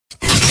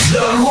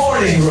The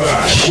Morning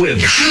Rush with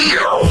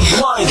Chico,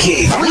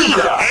 Markki,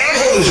 Rica, and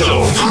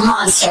Hazel.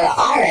 Monster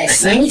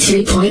RX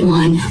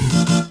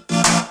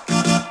 93.1.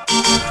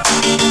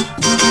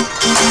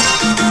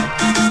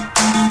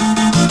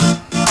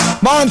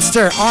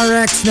 Monster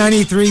RX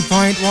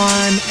 93.1.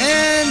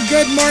 And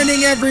good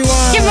morning,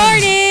 everyone. Good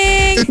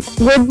morning.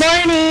 Good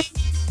morning.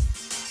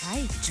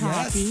 Hi,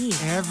 Choppy.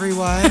 Yes,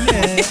 everyone.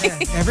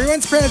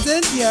 Everyone's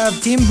present. You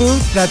have Team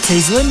Booth, that's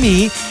Hazel and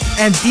me,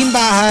 and Team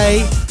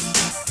Bahay,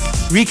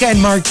 Rica and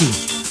Markki.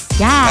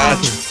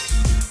 Yeah.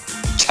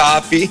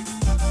 Choppy.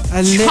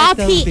 A little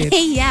Choppy bit.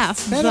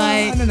 AF. Pero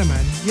But ano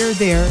naman, you're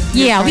there.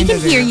 You're yeah, we kinda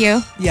can hear there.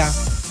 you. Yeah.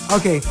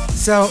 Okay,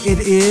 so it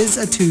is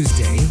a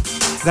Tuesday.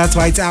 That's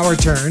why it's our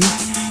turn.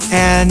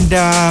 And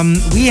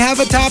we have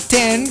a top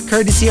 10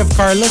 courtesy of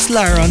Carlos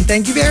Laron.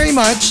 Thank you very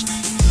much.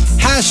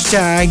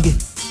 Hashtag,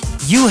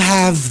 you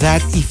have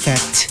that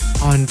effect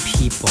on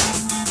people.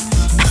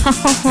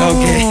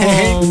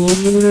 Okay.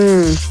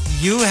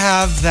 You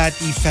have that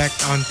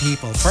effect on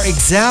people. For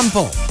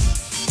example,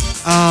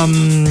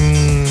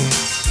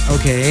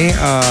 okay,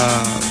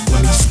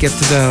 let me just get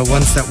to the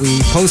ones that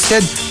we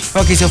posted.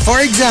 Okay, so for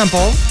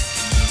example,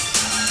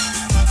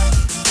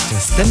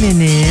 just a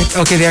minute.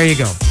 Okay, there you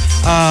go.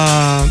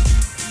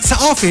 Sa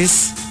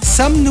office,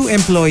 some new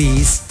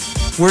employees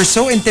were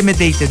so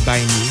intimidated by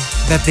me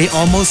that they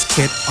almost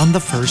quit on the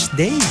first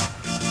day.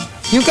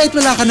 Yung kahit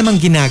wala ka namang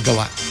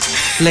ginagawa.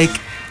 Like,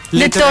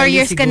 literally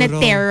Notorious ka na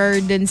siguro, terror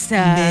dun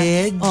sa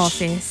Medj,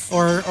 office.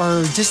 or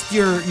just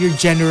your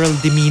general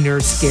demeanor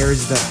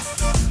scares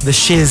the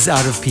shiz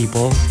out of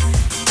people.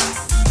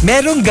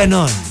 Merong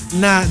ganon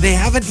na they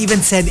haven't even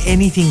said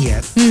anything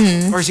yet.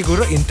 Or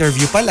siguro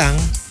interview pa lang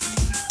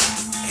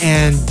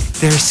and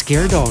they're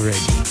scared already.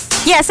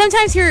 Yeah,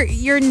 sometimes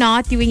you're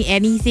not doing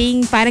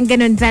anything. Parang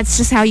ganun, that's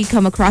just how you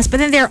come across. But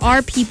then there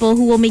are people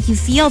who will make you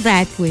feel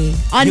that way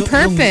on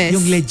purpose.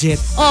 Yung legit.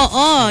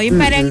 Oo, yung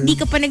parang di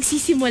ka pa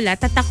nagsisimula,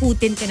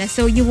 tatakutin ka na.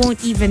 So you won't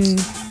even,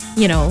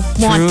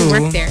 want to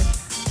work there.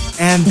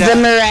 And The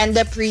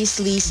Miranda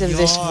Priestleys of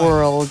this Yun.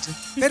 world.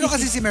 pero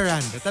kasi si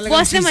Miranda, talagang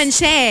Boss naman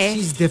siya eh.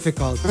 she's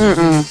difficult.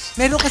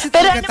 Meron kasi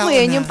Pero talaga ano mo tao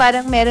yun, na- yung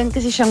parang meron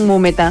kasi siyang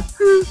moment na,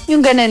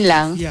 yung ganun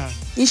lang. Yeah.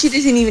 She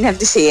doesn't even have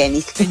to say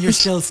anything. And you're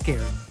still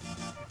scared.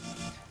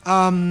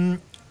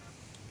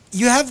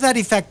 You have that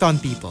effect on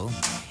people.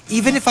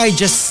 Even if I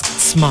just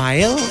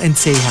smile and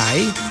say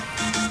hi,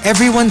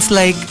 everyone's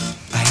like,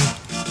 ay,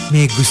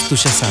 may gusto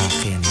siya sa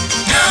akin.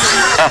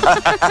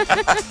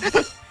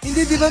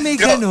 Hindi, di ba may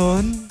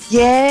ganon?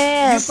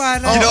 Yes.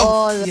 Yung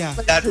parang- yeah.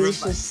 That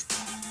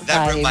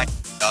reminds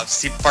me of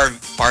si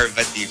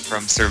Parvati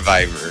from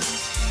Survivor.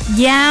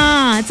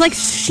 Yeah, it's like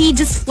she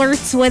just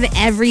flirts with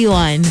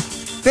everyone.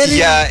 Pero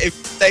Yeah, if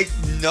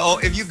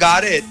you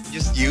got it,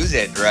 just use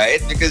it,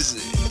 right? Because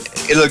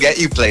it'll get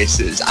you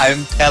places.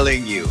 I'm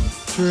telling you.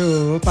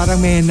 true, parang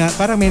may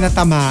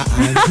natamaan.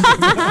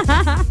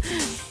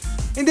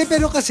 Hindi,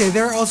 pero kasi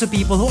there are also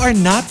people who are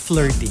not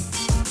flirting.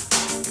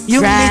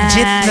 Yung Right.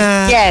 legit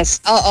na, Yes,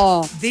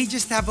 oo. they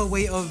just have a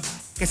way of,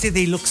 kasi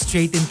they look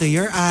straight into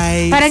your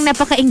eyes. Parang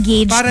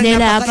napaka-engaged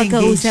nila napaka-engaged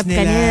pagkausap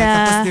ka nila.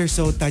 Tapos they're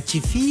so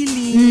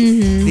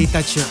touchy-feely. They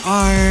touch your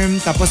arm.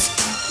 Tapos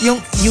you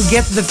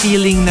get the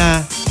feeling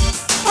na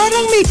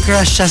parang may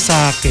crush siya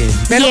sa akin.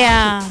 Pero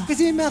Yeah.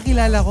 kasi may mga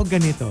kilala ko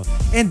ganito.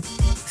 And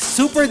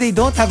super they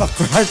don't have a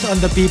crush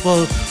on the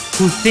people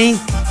who think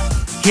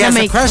he has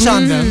a crush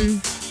on them.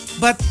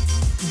 But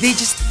they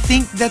just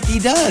think that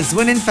he does.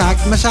 When in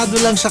fact, masyado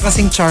lang siya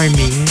kasing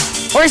charming.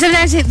 Or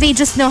sometimes they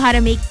just know how to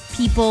make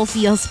people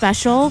feel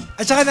special.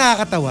 At saka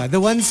nakakatawa,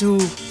 the ones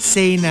who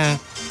say na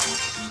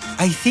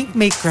I think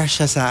may crush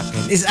siya sa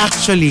akin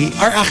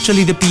are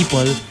actually the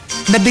people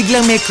na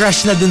biglang may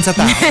crush na dun sa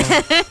tao.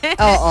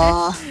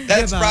 Oo.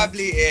 That's Diba?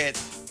 probably it.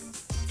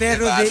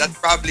 Pero Diba? That's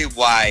probably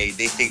why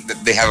they think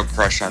that they have a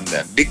crush on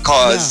them.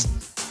 Because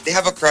they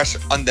have a crush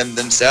on them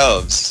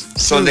themselves.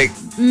 So they're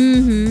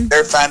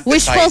fantasizing.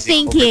 Wishful over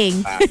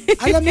thinking. the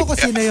fact. alam mo kung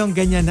sino yung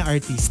ganyan na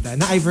artista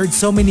na I've heard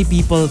so many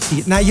people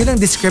na yun ang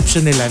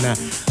description nila na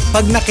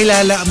pag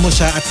nakilala mo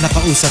siya at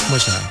nakausap mo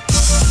siya,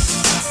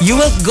 you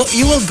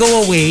will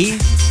go away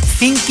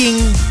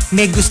thinking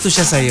may gusto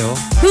siya sa'yo.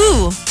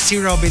 Who? Si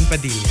Robin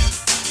Padilla.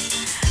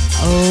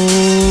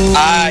 Oh.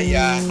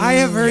 Yeah. I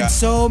have heard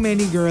so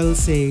many girls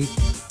say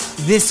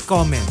this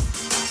comment.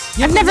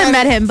 I've never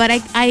met him, but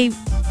I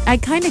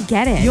kind of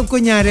get it. Yung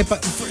kunyari,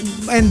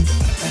 and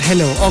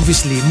hello,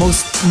 obviously,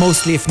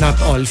 mostly if not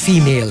all,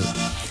 female.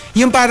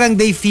 Yung parang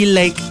they feel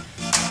like,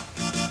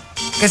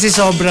 kasi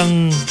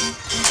sobrang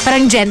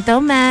Parang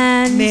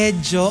gentleman.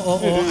 medyo,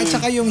 oo. At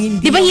saka yung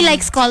hindi. Di ba he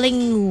likes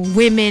calling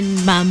women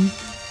ma'am?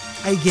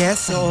 I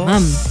guess, oo.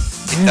 Ma'am.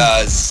 It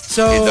does.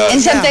 So, It does.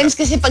 And sometimes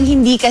kasi pag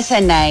hindi ka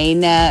sanay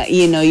na,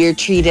 you're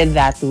treated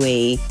that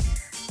way,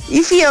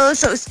 you feel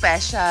so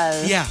special.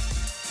 Yeah.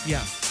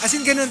 Yeah. As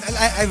in ganun,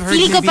 I've heard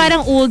Feeling ko maybe,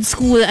 parang old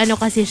school ano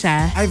kasi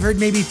siya. I've heard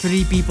maybe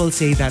 3 people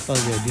say that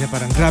already. Na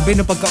parang, grabe,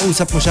 no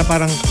pagkausap mo siya,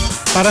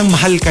 parang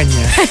mahal ka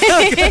niya.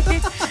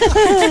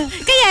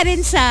 Kaya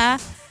rin siya.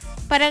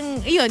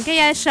 parang, yun,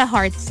 kaya siya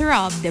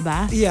heartthrob, di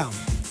ba? Yeah.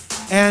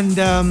 And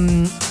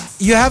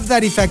you have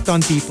that effect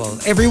on people.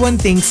 Everyone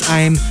thinks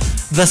I'm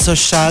the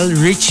social,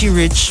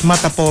 richy-rich,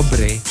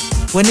 mata-pobre.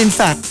 When in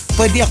fact,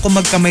 pwede ako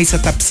magkamay sa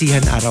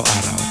tapsihan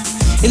araw-araw.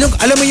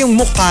 Alam mo yung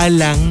mukha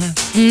lang.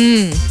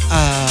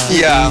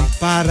 Yeah.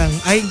 Parang,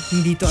 ay,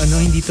 hindi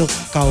to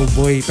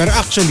cowboy. Pero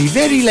actually,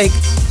 very like,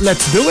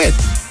 let's do it.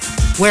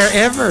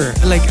 Wherever.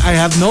 Like, I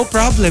have no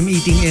problem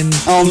eating in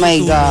Oh my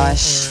Tulo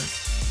gosh.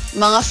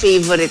 Mga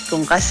favorite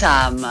kong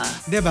kasama.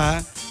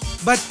 Diba?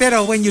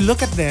 Pero when you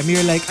look at them,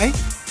 you're like, ay,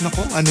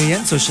 nako, ano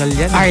yan? Social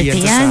yan. Arte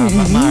Hindi yan.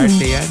 sasama.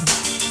 Maarte yan.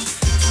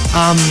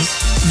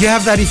 You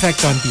have that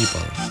effect on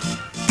people.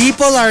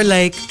 People are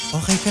like,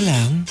 okay ka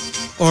lang?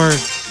 Or,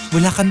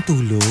 wala kang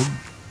tulog?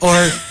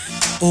 Or,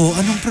 oh,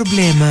 anong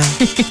problema?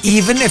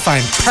 Even if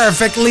I'm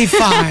perfectly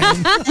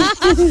fine.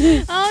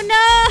 Oh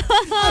no!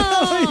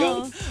 Alam mo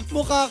yung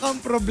mukha kang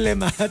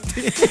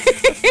problematic.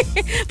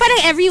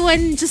 Parang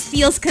everyone just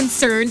feels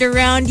concerned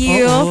around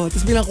you. Oo.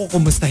 Tapos bilang ko,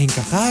 kumustahin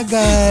ka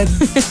kagad.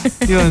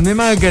 Yun, may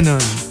mga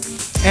ganon.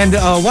 And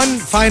one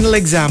final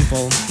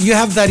example, you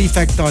have that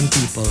effect on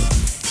people.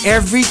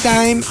 Every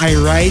time I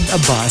ride a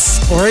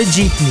bus or a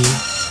jeepney,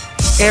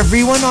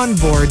 everyone on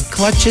board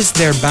clutches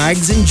their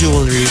bags and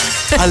jewelry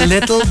a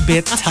little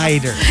bit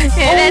tighter.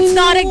 And that's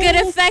not a good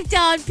effect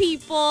on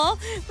people.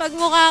 Pag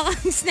mukha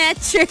kang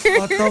snatcher.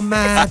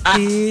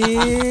 Automatic.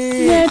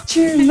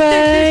 Snatcher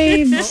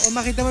vibes. Oo,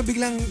 makita mo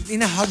biglang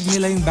inahug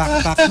nila yung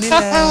backpack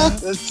nila.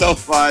 That's so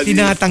funny.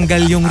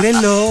 Tinatanggal yung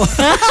relo.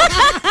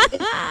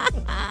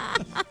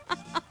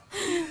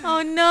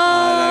 Oh no!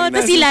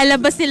 Tapos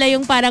ilalabas nila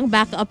yung parang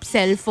backup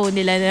cellphone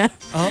nila na,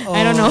 Oo.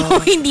 I don't know,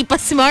 hindi pa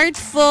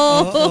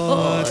smartphone.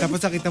 Oo.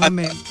 Tapos nakita mo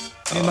may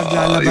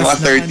maglalabas yung na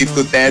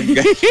 3210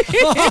 guys.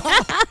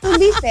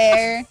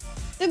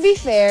 To be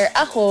fair,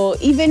 ako,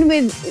 even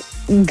with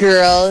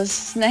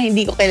girls na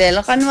hindi ko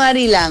kilala,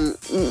 kunwari lang,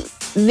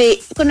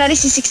 kunwari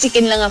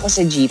sisiksikin lang ako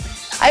sa jeep,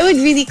 I would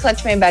really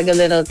clutch my bag a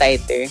little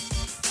tighter.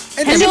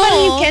 Kasi Hello?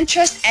 parang you can't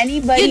trust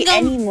anybody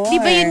anymore. Di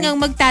ba yun nga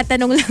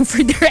magtatanong lang for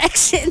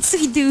directions?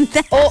 We do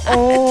that.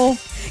 Oo.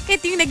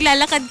 Kahit yung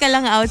naglalakad ka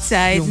lang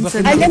outside. Yung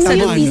so bakit Alam mo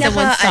Someone- yung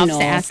someone stops to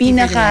ask you for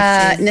pinaka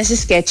directions.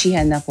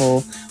 nasa-sketchyhan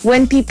ako,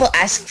 when people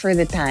ask for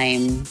the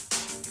time.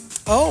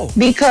 Oh.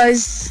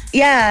 Because,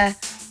 yeah,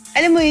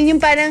 alam mo yun,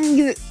 yung parang,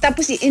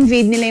 tapos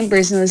i-invade nila yung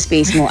personal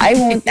space mo. I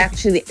won't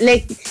actually,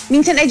 like,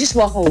 minsan I just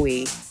walk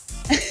away.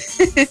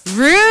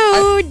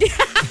 Rude!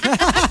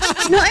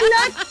 No,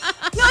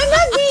 I'm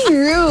not being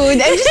rude.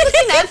 I'm just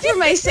looking out for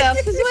myself.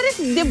 Because what if,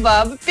 di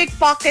ba,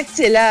 pickpocket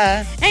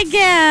sila. I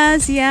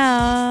guess,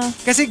 yeah.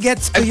 Kasi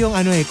gets ko yung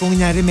kung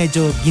nyari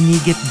medyo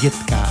ginigit-git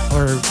ka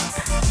or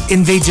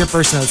invades your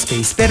personal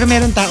space. Pero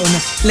meron tao na,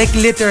 like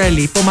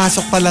literally,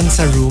 pumasok pa lang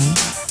sa room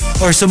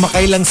or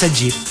sumakay lang sa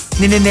jeep,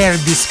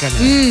 ninenervous ka na.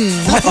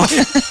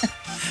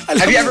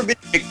 Have you ever been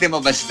a victim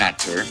of a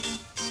snatcher?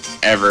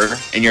 Ever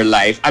in your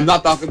life? I'm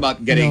not talking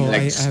about getting No,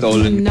 I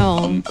stolen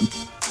No.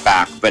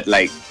 back, but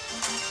like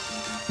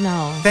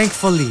No.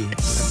 Thankfully.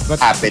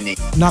 But happening.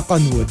 knock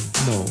on wood,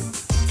 no.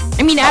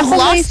 I mean, I've Ako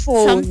may lost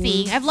phone.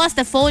 something. I've lost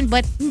a phone,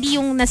 but hindi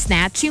yung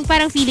na-snatch. Yung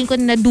parang feeling ko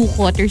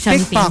nadukot or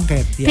something.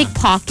 Pickpocket, yeah.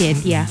 Pickpocket,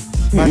 yeah.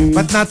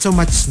 But not so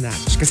much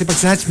snatch. Kasi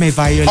pag snatch, may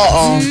violence.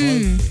 Oo.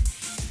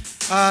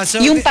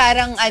 So Yung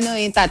parang,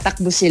 yung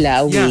tatakbo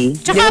sila away. Yeah.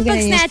 Tsaka Di ba pag ganun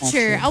yung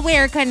snatcher,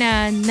 aware ka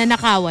na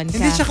nanakawan ka.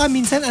 Hindi, tsaka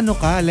minsan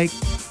like,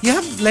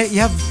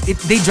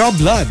 they draw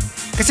blood.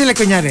 Kasi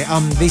like, kunyari,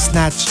 they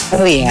snatch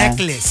Oh, yeah.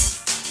 necklace.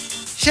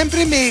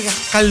 Siyempre may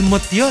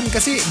kalmot yun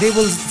kasi they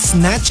will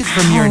snatch it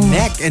from your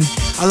neck and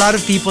a lot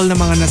of people na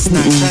mga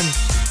na-snatchan,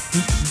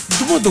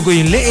 dumudugo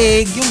yung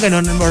leeg, yung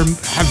ganon, or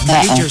have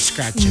major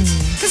scratches.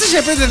 Kasi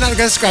syempre, they're not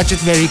gonna scratch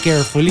it very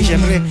carefully.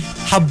 Syempre,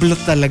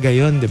 hablot talaga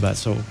yun, di ba?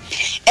 So,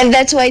 And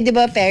that's why, di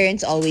ba,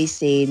 parents always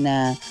say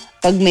na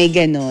pag may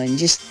ganon,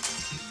 just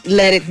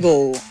let it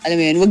go. Alam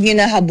mo yun, huwag nyo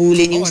na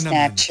habulin yung Oo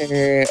naman.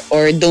 snatcher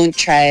or don't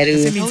try to.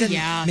 kasi minsan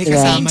yeah. may Diba?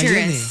 kasama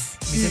yun Dangerous.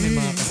 Minsan may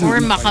mga kasama Or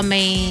pa baka yun.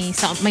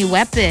 may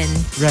weapon.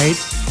 Right?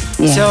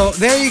 Yeah. So,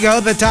 there you go,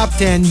 the top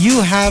 10.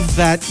 You have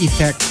that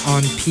effect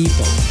on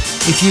people.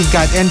 If you've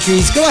got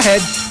entries, go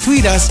ahead,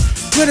 tweet us,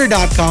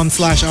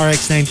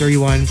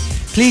 twitter.com/rx931.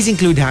 Please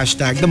include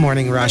hashtag The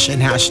Morning Rush and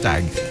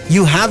hashtag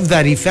You Have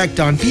That Effect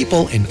on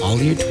People in all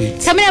your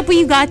tweets. Coming up,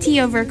 we've got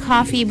tea over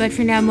coffee, but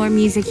for now, more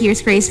music.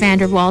 Here's Grace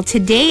Vanderwall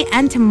today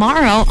and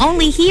tomorrow,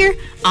 only here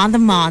on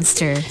The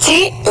Monster.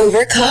 Tea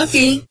over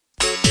coffee.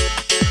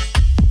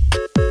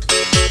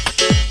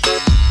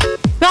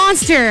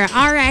 Monster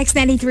RX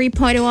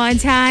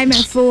 93.1, time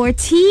for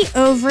tea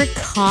over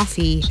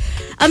coffee.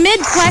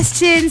 Amid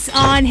questions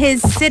on his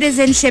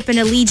citizenship and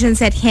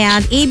allegiance at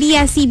hand,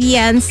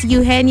 ABS-CBN's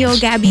Eugenio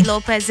Gabi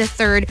Lopez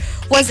III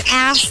was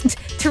asked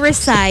to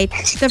recite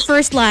the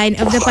first line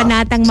of the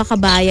Panatang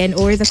Makabayan,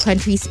 or the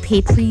country's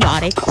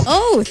patriotic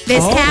oath.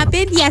 This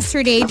happened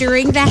yesterday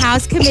during the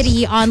House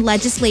Committee on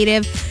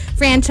Legislative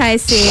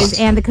Franchises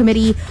and the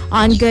Committee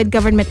on Good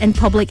Government and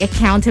Public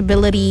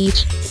Accountability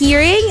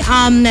hearing,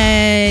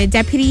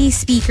 Deputy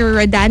Speaker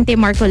Rodante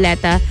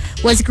Marcoleta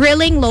was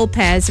grilling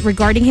Lopez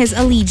regarding his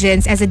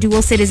allegiance as a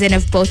dual citizen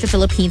of both the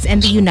Philippines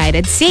and the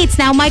United States.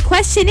 Now, my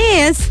question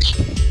is,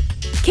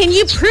 can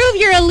you prove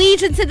your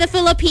allegiance to the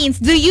Philippines?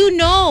 Do you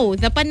know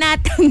the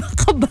Panatang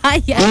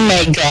Makabayan? Oh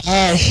my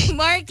gosh.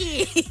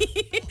 Markki,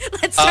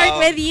 let's start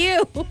with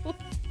you.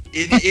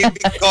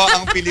 Iniibig ko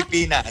ang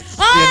Pilipinas.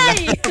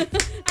 Ay!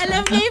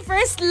 Alam mo yung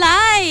first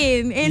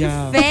line. In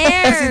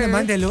fair. Kasi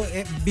naman,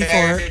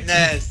 before,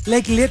 Fairness.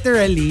 like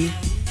literally,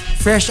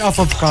 fresh off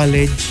of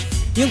college,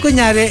 yung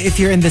kunyari, if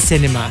you're in the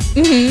cinema,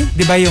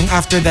 di ba yung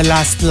after the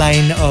last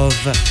line of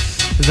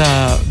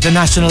the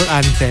national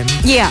anthem,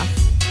 Yeah.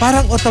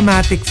 parang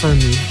automatic for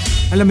me.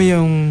 Alam mo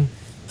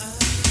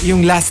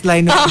yung last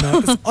line ng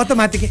tapos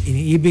automatic,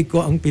 iniibig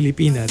ko ang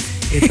Pilipinas.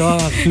 Ito,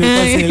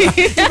 lupa sila.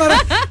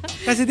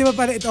 Kasi di ba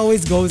parang it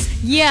always goes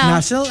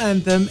national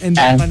anthem and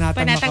then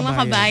Panatang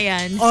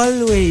Makabayan.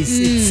 Always,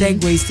 it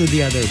segues to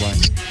the other one.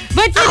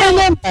 But you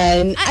know,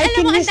 naman,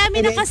 alam mo, ang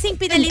dami na kasing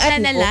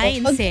pinalitan na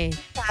lines eh.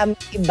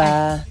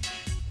 Iba.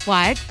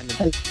 What?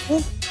 Hello?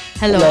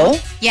 Hello?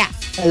 Yeah.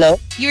 Hello?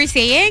 You were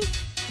saying?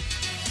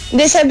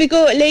 Hindi, sabi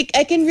ko, like,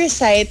 I can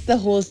recite the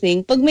whole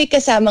thing pag may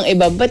kasamang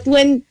iba. But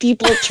when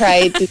people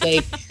try to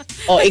like,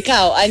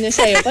 ikaw, ano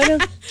sa'yo?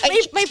 Parang,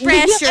 May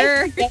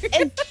pressure.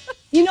 And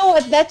you know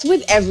what? That's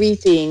with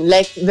everything.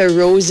 Like the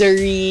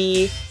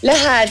rosary,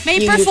 lahat.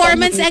 May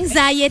performance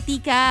anxiety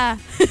ka.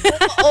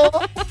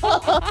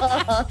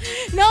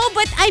 No,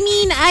 but I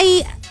mean,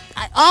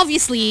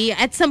 obviously,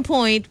 at some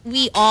point,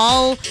 we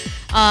all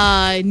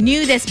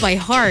knew this by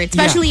heart,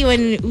 especially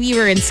when we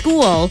were in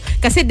school.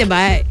 Kasi,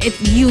 diba,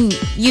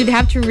 you'd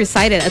have to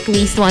recite it at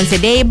least once a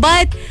day.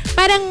 But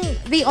parang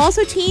they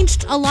also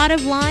changed a lot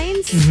of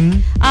lines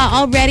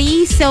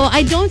already. So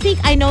I don't think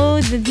I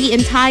know the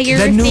entire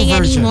thing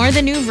anymore,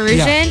 the new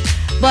version. Yeah.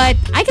 But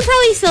I can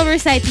probably still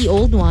recite the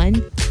old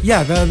one.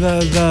 Yeah,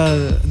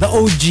 the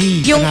OG.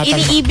 Yung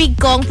iniibig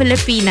kong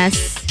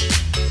Pilipinas.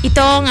 Ito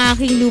ang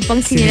aking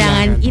lupang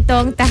sinilangan. Ito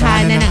ang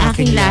tahanan ng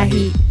aking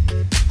lahi.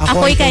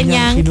 Ako'y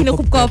kanyang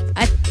kinukupkop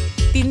at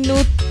ayan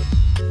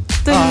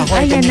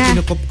na.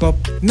 Kinukupkop.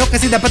 No,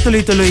 kasi dapat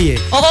tuloy-tuloy eh.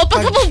 Oo,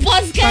 pag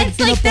pumupause ka, it's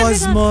like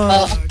pause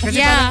mo. Kasi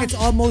parang it's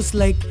almost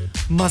like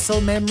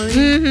muscle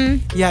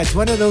memory. Yeah, it's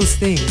one of those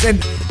things.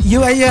 And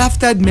you have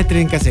to admit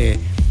rin kasi,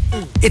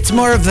 it's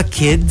more of the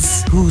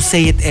kids who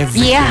say it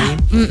every day.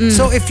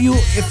 So if you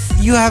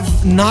have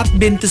not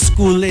been to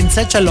school in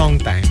such a long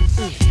time,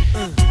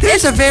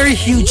 there's a very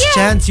huge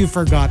chance you've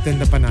forgotten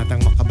the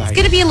Panatang Makabayan. It's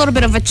gonna be a little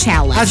bit of a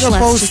challenge,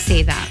 let's just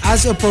say that.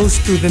 As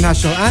opposed to the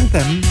national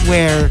anthem,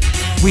 where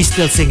we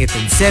still sing it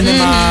in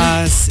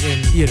cinemas,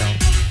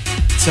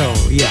 so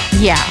yeah.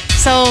 Yeah,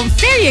 so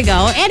there you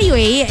go.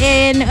 Anyway,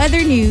 in other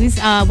news,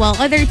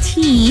 other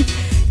tea,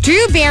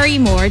 Drew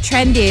Barrymore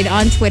trended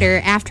on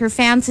Twitter after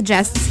fans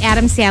suggests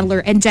Adam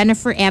Sandler and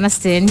Jennifer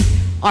Aniston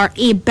are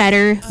a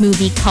better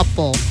movie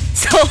couple.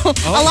 So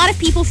a lot of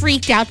people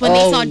freaked out when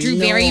they saw Drew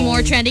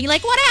Barrymore trending.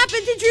 Like, what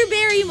happened to Drew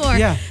Barrymore?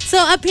 Yeah.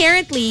 So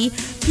apparently,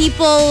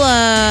 people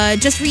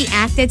just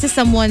reacted to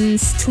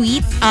someone's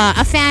tweet.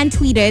 A fan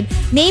tweeted,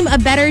 "Name a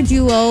better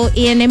duo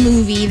in a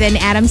movie than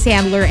Adam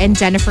Sandler and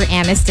Jennifer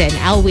Aniston.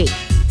 I'll wait."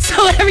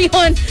 So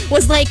everyone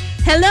was like,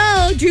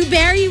 "Hello, Drew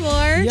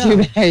Barrymore." Yeah.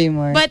 Drew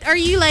Barrymore. But are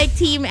you like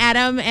team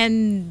Adam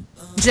and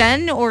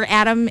Jen or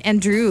Adam and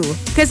Drew?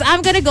 Because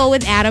I'm gonna go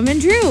with Adam and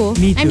Drew.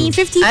 Me too. I mean,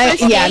 50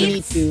 First yeah, Dates. me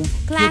too.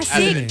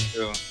 Classic.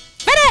 True.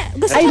 Pero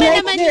gusto I ko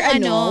like naman their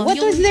yung what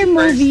yung, was their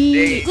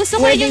movie? gusto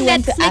ko where yung they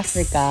went to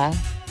Netflix. Africa?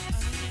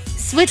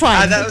 Which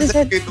one? That was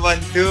a good one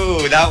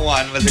too. That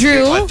one was a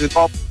Drew? good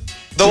one too.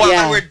 The one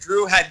Yeah. where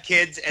Drew had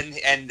kids and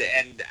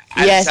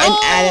Yes, and Oh!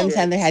 Adam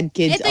Sandler had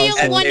kids Ito yung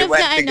also. one they of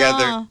went the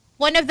together.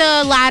 one of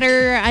the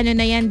latter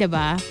na yan,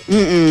 diba?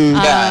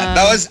 yeah,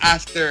 that was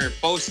after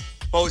post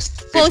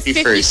Post 50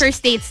 50 first.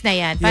 First Dates na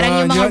yan.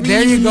 Parang yung mga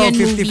there you go, reunion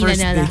 50 movie na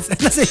First nila.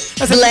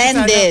 Dates.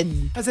 Blended.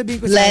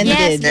 Sabihin ko Blended. sana,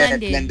 Yes, Yeah,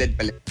 blended. blended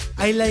pala.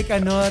 I like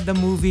the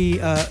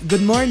movie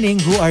Good Morning,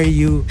 Who Are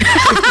You?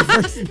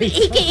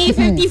 AKA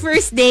 50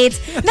 First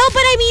Dates. No,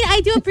 but I mean, I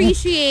do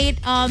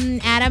appreciate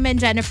Adam and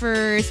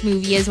Jennifer's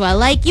movie as well.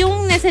 Like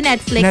yung nasa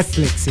Netflix,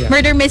 yeah.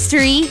 Murder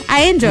Mystery.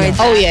 I enjoyed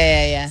that. Oh,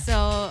 yeah.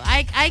 So,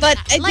 I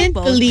But I like didn't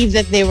both. believe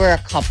that they were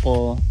a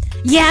couple.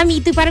 Yeah, me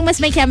too. Parang mas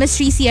may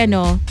chemistry si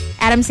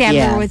Adam Sandler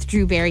Yeah. with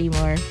Drew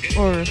Barrymore.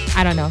 Or,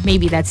 I don't know,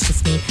 maybe that's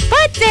just me.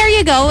 But there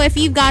you go. If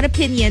you've got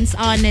opinions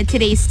on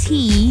today's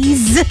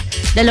teas,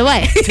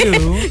 dalawa eh.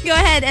 Two. Go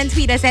ahead and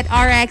tweet us at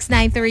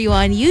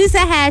RX931. Use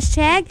the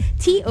hashtag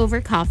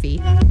 #TeaOverCoffee.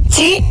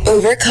 Tea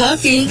over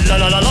coffee. La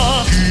la la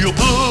la.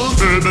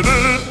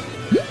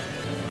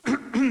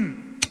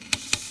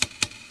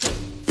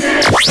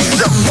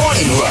 The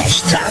Morning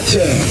Rush Top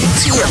 10.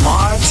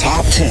 TMR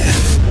Top 10.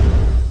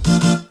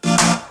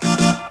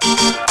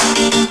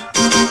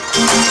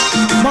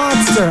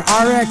 Monster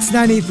RX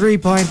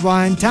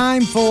 93.1.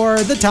 Time for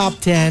the top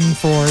 10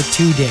 for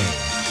today.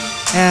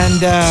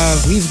 And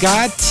we've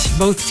got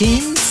both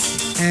teams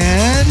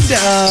And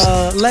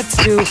let's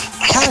do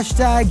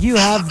hashtag you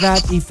have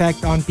that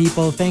effect on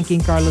people. Thanking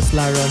Carlos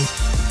Laron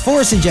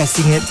for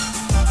suggesting it.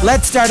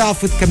 Let's start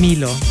off with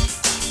Camilo.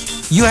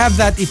 You have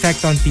that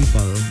effect on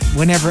people.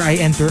 Whenever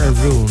I enter a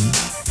room,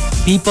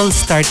 people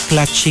start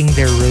clutching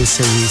their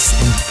rosaries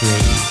and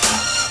pray.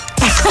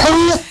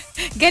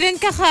 Ganun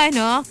ka,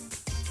 no?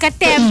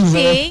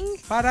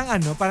 Ka-tempting. Parang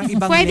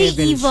ibang Pwedeng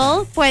level evil,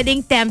 siya.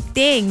 pwedeng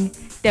tempting.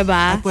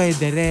 Diba?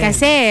 Pwede rin.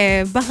 Kasi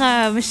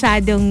baka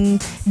masyadong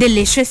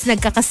delicious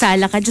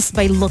nagkakasala ka just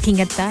by looking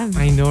at them.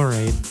 I know,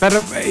 right? Pero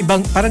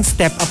parang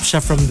step up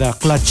siya from the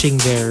clutching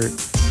their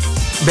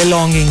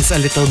belongings a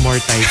little more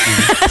tightly.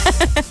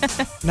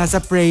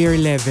 Nasa prayer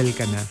level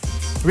ka na.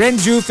 Ren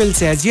Jufil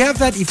says, you have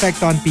that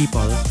effect on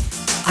people.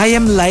 I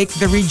am like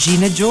the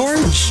Regina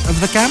George of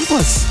the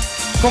campus.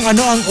 Kung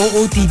ano ang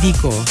OOTD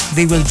ko,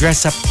 they will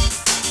dress up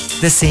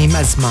the same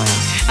as mine.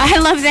 I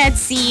love that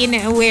scene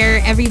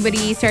where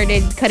everybody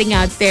started cutting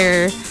out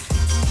their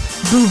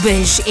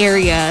boobish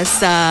areas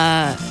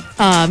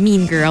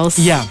Mean Girls.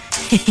 Yeah.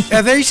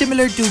 Very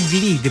similar to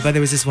Glee, di ba?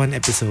 There was this one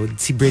episode,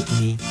 si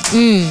Britney.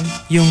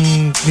 Yung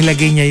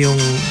nilagay niya yung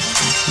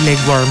leg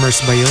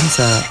warmers ba yun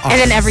sa office? And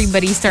then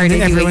everybody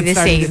started doing the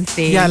same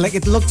thing. Yeah, like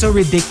it looked so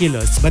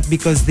ridiculous, but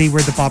because they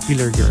were the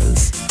popular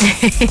girls,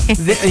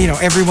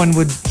 everyone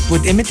would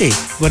imitate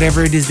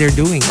whatever it is they're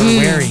doing or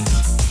wearing.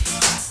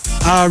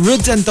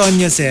 Rudes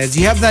Antonio says,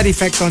 you have that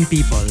effect on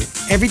people.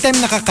 Every time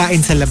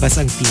nakakain sa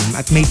labas ang team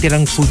at may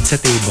tirang food sa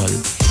table,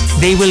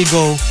 they will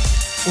go,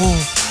 oh,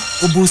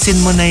 ubusin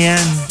mo na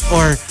yan.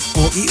 Or,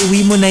 oh,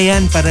 iuwi mo na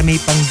yan para may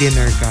pang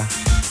dinner ka.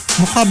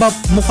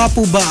 Mukha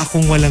po ba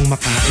akong walang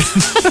makain?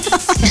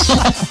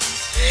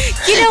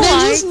 You know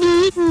what? Just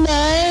be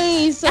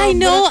nice. I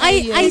know,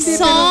 I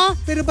saw...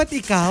 Pero ba't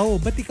ikaw?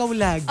 Ba't ikaw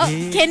lagi? Oh,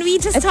 can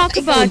we just talk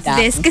ikaw about lang.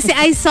 this? Kasi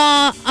I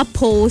saw a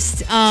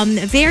post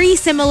very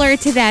similar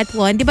to that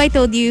one. Di ba I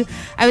told you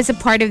I was a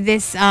part of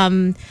this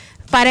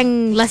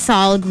parang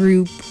Lasal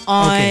group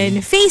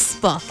on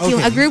Facebook. Okay.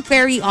 A group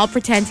where we all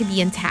pretend to be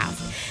in Taft.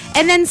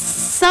 And then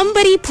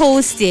somebody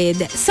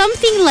posted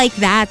something like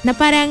that na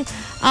parang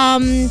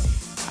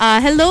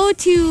hello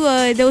to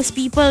those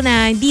people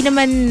na hindi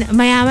naman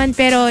mayaman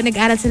pero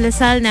nag-aral sa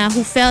Lasal na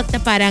who felt na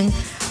parang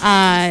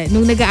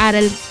nung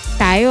nag-aaral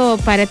tayo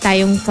para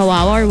tayong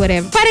kawawa or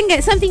whatever. Parang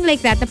something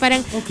like that na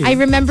parang I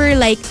remember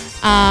like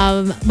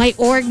my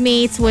org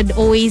mates would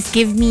always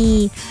give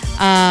me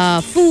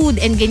food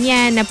and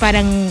ganyan na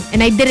parang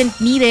and I didn't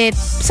need it.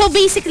 So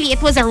basically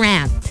it was a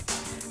rant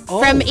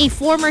from a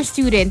former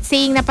student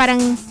saying na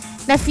parang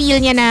na-feel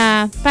niya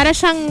na para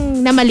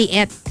siyang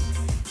namaliit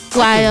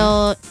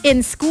while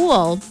in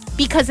school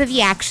because of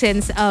the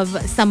actions of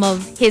some of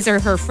his or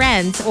her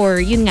friends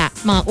or yun nga,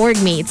 mga org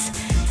mates.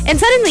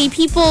 And suddenly,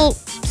 people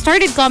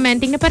started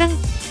commenting na parang,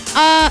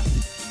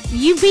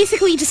 you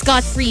basically just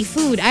got free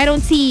food. I don't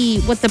see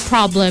what the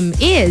problem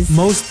is.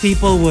 Most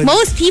people would.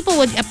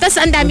 Tapos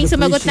ang daming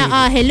sumagot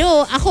na,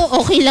 hello, ako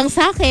okay lang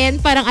sa akin.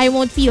 Parang I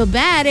won't feel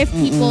bad if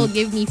people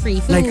give me free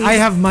food. Like, I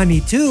have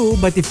money too,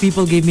 but if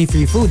people gave me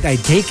free food,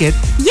 I'd take it.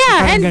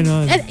 Yeah,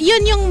 Parang and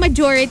yun yung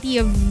majority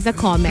of the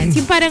comments.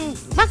 Yung parang,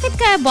 bakit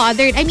ka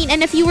bothered? I mean,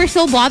 and if you were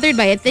so bothered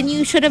by it, then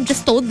you should have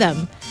just told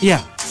them.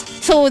 Yeah.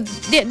 So,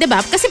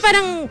 diba? Kasi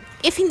parang,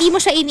 if hindi mo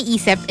siya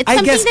iniisip, it's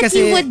I something guess that kasi,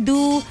 you would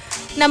do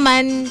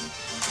naman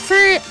for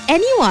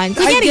anyone.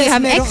 Kunyari, you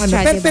have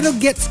extra, diba? Pero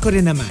gets ko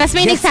rin naman. Tapos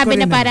may Gets nagsabi ko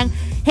na rin parang,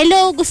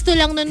 hello, gusto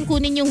lang nun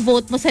kunin yung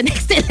vote mo sa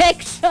next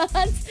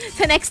elections,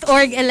 sa next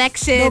org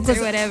elections or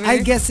whatever. I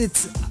guess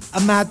it's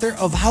a matter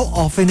of how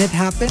often it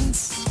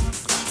happens.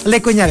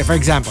 Like, kunyari, for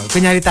example,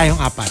 kunyari tayong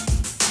apat.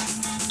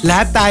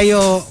 Lahat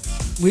tayo,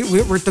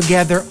 we're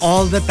together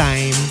all the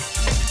time,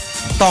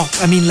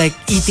 like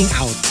eating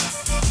out.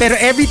 Pero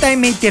every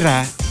time may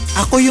tira,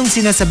 ako yung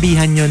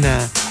sinasabihan nyo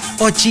na,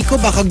 oh, Chico,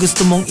 baka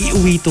gusto mong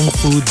iuwi tong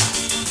food.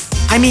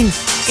 I mean,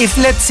 if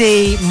let's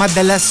say,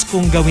 madalas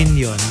kong gawin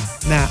yon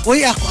na,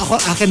 uy,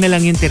 akin na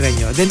lang yung tira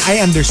nyo, then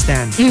I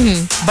understand.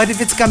 But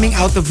if it's coming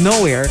out of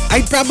nowhere,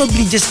 I'd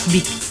probably just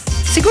be,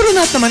 siguro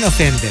not naman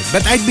offended,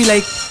 but I'd be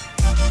like,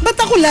 ba't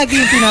ako lagi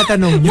yung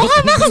tinatanong nyo? Mukha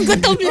ba akong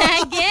gutom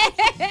lagi?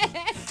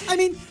 I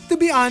mean, to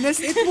be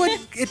honest, it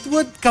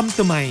would come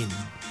to mind.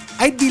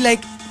 I'd be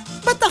like,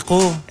 ba't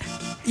ako?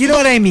 You know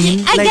what I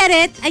mean? I get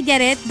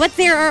it. But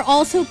there are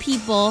also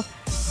people,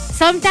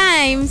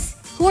 sometimes,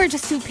 who are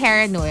just too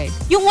paranoid.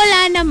 Yung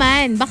wala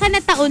naman, baka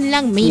nataon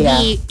lang,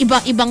 maybe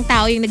ibang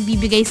tao yung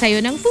nagbibigay sa'yo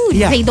ng food.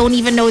 Yeah. They don't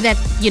even know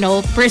that,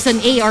 person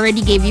A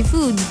already gave you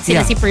food.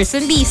 Sila si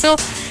person B. So,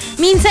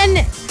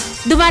 minsan,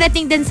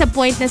 dumarating din sa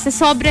point na sa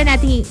sobra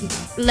nating,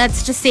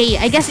 let's just say,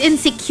 I guess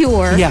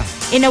insecure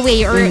in a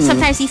way, or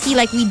sometimes we feel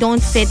like we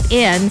don't fit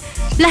in,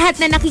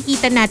 lahat na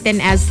nakikita natin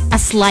as a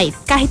slight,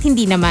 kahit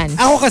hindi naman.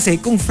 Ako kasi,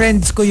 kung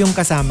friends ko yung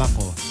kasama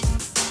ko,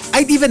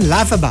 I'd even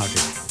laugh about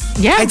it.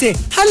 Yeah. I'd say,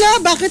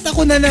 hala, bakit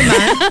ako na naman?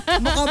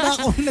 Mukha ba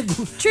akong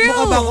True.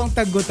 Mukha ba akong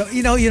taguto?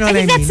 You know what I mean? I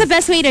think that's the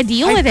best way to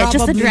deal with it.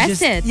 Just probably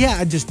address it.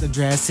 Yeah, just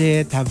address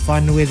it, have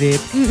fun with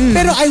it.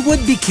 Pero I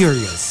would be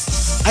curious.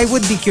 I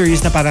would be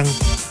curious na parang,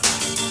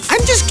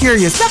 I'm just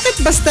curious,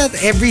 bakit basta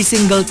every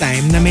single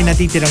time na may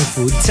natitirang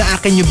food, sa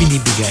akin yung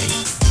binibigay?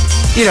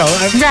 You know,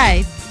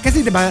 Right.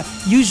 kasi diba,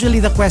 usually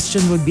the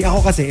question would be,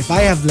 ako kasi, if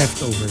I have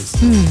leftovers,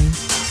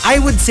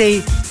 I would say,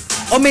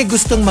 may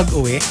gustong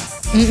mag-uwi.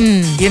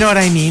 You know what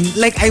I mean?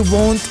 Like, I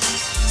won't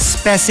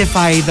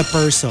specify the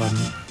person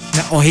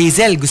na,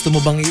 Hazel, gusto mo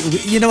bang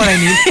iuwi? You know what I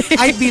mean?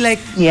 I'd be like,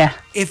 Yeah.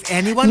 if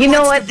anyone You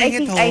know wants what? to I bring it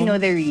think home. I know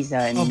the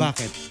reason.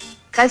 Bakit?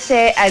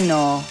 Kasi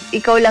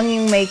ikaw lang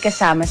yung may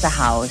kasama sa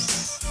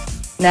house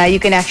na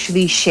you can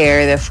actually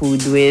share the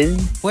food with.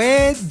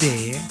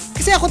 Pwede.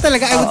 Kasi ako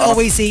talaga, I would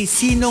always say,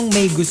 sinong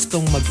may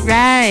gustong mag-uwi?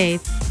 Right.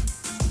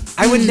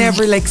 I would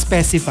never like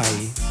specify.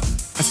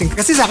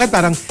 Kasi sa akin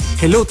parang,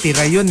 hello,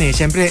 tira yun eh.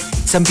 Siyempre,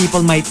 some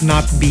people might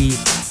not be,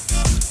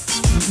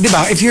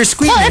 diba? If you're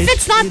squeamish. Well, if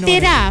it's not you know what I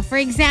tira, for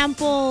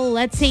example,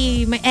 let's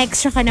say may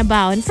extra ka na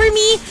baon. For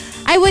me,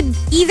 I would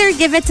either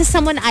give it to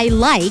someone I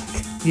like.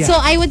 Yeah. So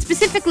I would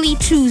specifically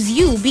choose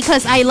you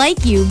because I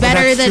like you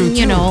better that's than,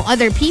 true, too.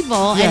 other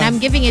people. And Yeah. I'm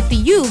giving it to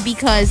you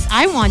because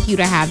I want you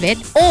to have it.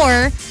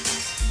 Or,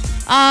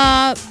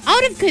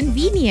 out of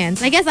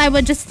convenience, I guess I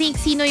would just think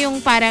sino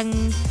yung parang,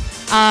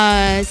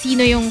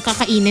 sino yung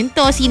kakainin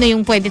to, sino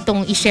yung pwede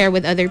tong i-share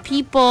with other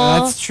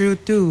people. That's true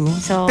too.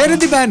 So- Pero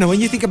diba, no,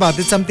 when you think about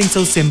it, something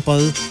so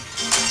simple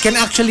can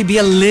actually be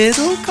a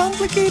little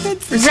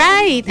complicated for some.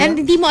 Right. And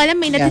hindi mo alam,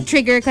 may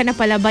nati-trigger ka na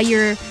pala by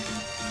your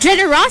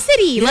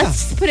generosity. Yeah.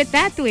 Let's put it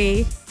that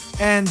way.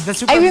 And the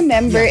super, I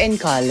remember yeah. in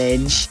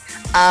college,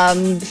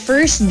 the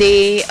first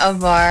day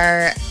of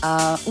our,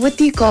 what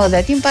do you call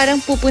that? Yung parang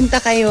pupunta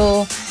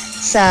kayo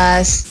sa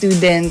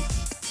student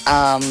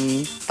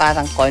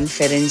parang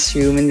conference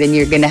room and then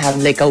you're gonna have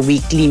like a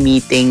weekly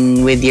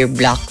meeting with your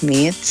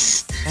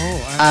blockmates.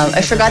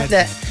 I forgot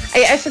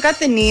I forgot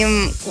the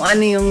name kung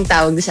ano yung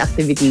tawag sa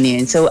activity na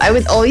yun. So I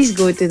would always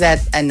go to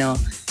that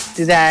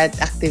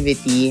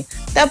activity.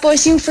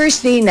 Tapos yung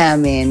first day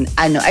namin,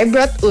 I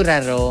brought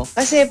uraro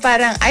kasi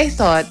parang I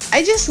thought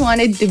I just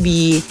wanted to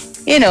be,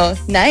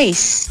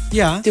 nice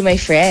Yeah. to my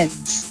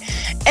friends.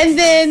 And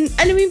then,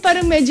 alam mo yung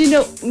parang medyo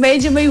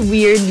may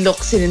weird look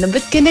sila na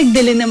ba't ka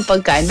nagdala ng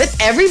pagkain? But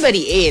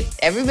everybody ate.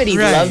 Everybody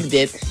Right. loved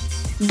it.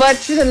 But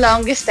for the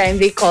longest time,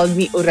 they called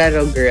me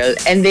Uraro Girl.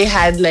 And they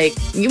had like,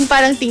 yung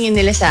parang tingin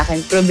nila sa akin,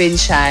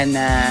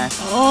 probinsyana.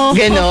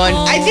 Ganon.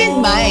 I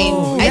didn't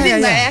mind. I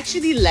didn't mind. I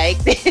actually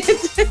liked it.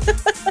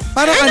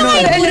 Parang Ano nga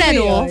yung Alam mo uraro?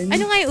 yun?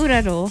 Ano nga yung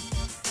uraro?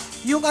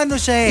 yung ano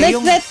siya eh, Like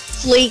yung that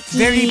flaky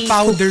very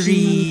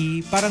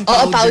powdery, cookie. parang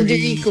Oo, powdery,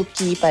 powdery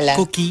cookie pala.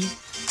 cookie.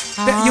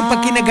 Yung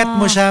pag kinagat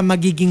mo siya,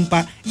 magiging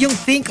yung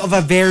think of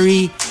a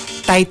very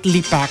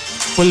tightly packed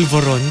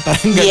pulveron.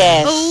 Parang ganun.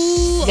 Yes.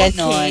 Oh,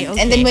 Ganon. okay.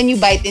 And then when you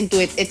bite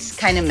into it, it's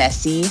kind of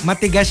messy.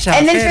 Matigas siya,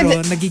 And then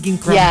pero nagiging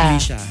crumbly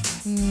siya.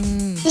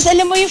 Tapos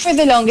alam mo yung for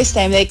the longest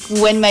time, like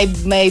when my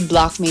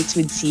blockmates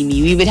would see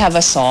me, we would have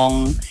a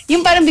song. Yung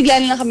parang bigla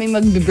na lang kami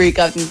mag-break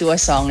out into a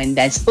song and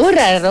dance.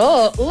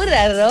 Uraro,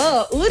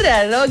 uraro,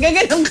 uraro.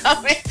 Gaganong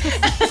kami.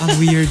 Ang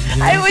weird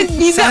yun. I would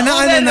be the Sana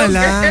ano na uraro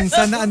lang, girl.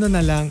 sana ano na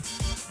lang.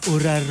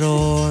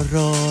 Uraro,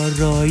 ro,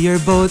 ro, your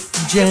boat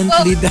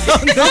gently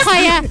down. O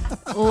kaya,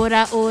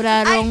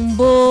 ura-ura rong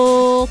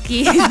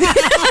bukid.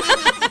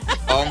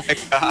 Oh my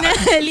God.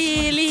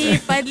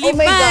 Nalilipad-lipad. Oh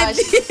my gosh.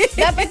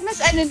 Dapat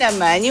mas ano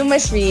naman, yung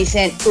mas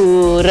recent.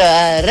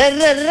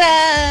 Urararara.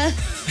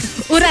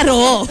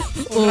 Uraro.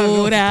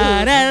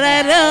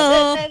 Urarararo.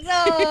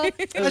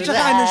 At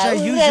saka ano siya,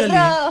 usually,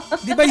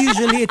 di ba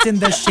usually it's in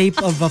the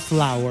shape of a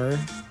flower?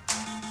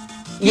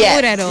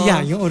 Yes. Uraro.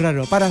 Yeah, yung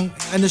uraro. Parang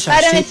ano siya,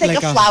 Parang shaped it's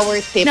like a flower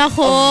tip.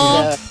 Nako,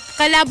 of the-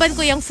 kalaban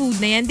ko yung food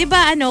na yan. Di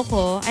ba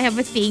I have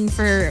a thing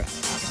for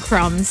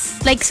crumbs.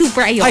 Like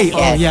super ayoko. Ay,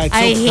 oh, yeah, it's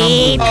so I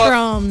hate crumble.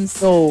 crumbs.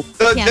 So,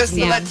 So Can't just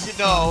to stand. let you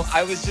know,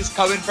 I was just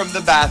coming from the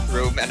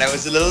bathroom and I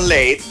was a little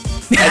late.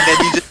 And then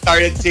you just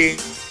started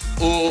singing,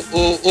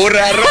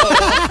 uraro.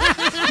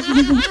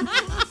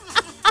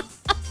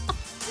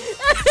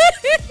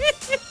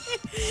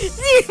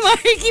 Si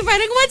Markki,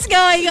 parang what's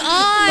going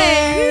on?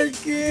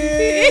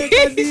 Markki!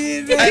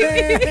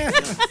 Kadire!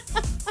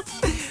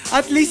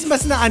 At least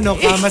mas na ano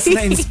ka, mas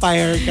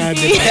na-inspire ka,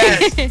 di ba?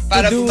 Yes,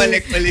 para To do-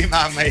 bumalik uli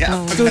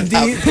mamaya.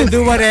 To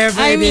do whatever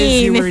I it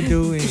is you mean, were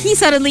doing. he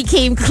suddenly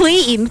came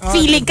clean.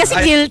 Feeling kasi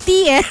diba?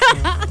 guilty eh.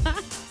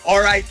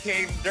 Or I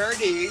came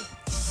dirty.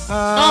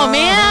 Oh,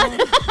 man.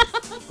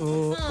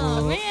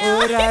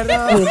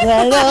 Uraro.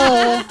 uraro.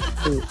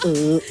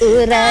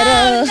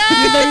 Uraro.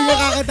 Yun na yung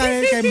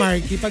makakatayan kay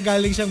Markki pag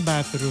galing siyang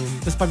bathroom.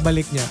 Tapos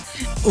pagbalik niya,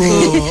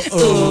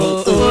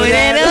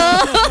 Urero.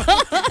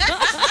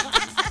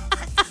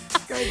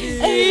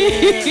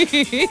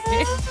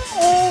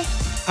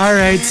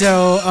 Alright,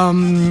 so,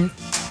 ano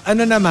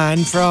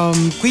naman, from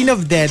Queen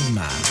of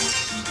Deadma,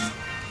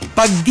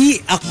 pag di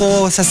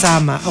ako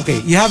sasama, okay,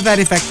 you have that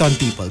effect on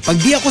people.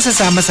 Pag di ako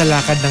sasama sa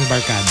lakad ng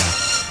barkada,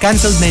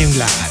 canceled na yung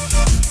lakad.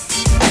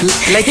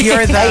 Like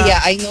you're the,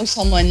 Yeah, I know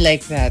someone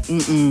like that.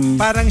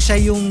 Mm-mm. parang siya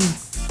yung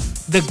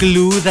the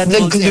glue that The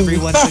holds glue.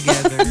 everyone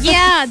together.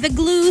 Yeah, the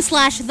glue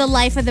 / the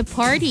life of the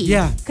party.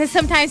 Yeah. Because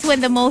sometimes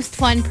when the most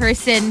fun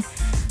person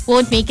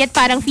won't make it,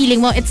 parang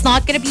feeling mo it's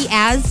not gonna be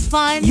as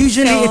fun.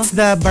 Usually, So, it's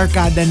the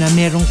barkada na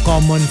merong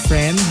common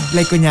friend.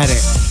 Like, kunyari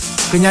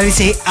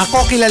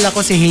ako kilala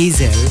ko si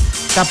Hazel.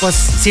 Tapos,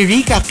 si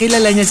Rica,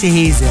 kilala niya si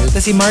Hazel.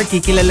 Tapos si Markki,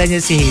 kilala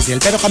niya si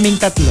Hazel. Pero kaming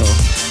tatlo,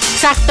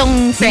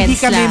 saktong friends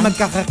hindi kami lang.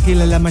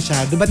 magkakakilala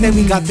masyado. But then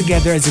we got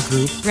together as a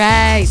group.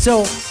 Right.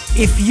 So,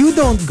 if you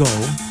don't go,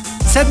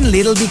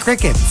 suddenly it'll be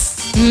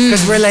crickets.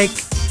 Because we're like,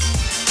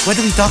 what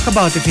do we talk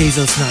about if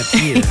Hazel's not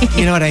here?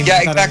 You know what I mean?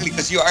 Yeah, exactly.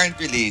 Because you aren't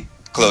really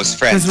close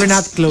friends. 'Cause we're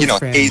not close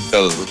friends.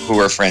 Hazel, who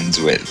we're friends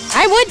with.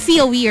 I would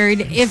feel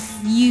weird if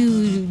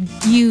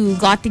you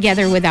got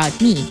together without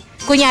me.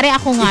 Kunyari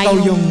ako nga Ikaw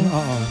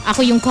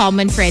ako yung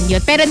common friend yun.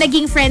 Pero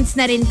naging friends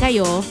na rin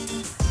kayo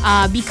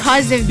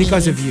because of me.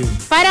 Because of you.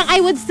 Parang I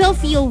would still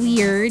feel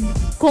weird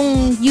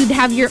kung you'd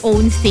have your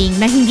own thing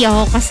na hindi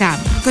ako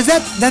kasama. Because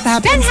that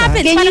happens. That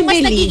happens. Can Parang you mas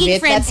believe nagiging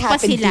it? friends That pa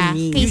happened to sila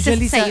me. kaysa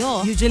sa'yo.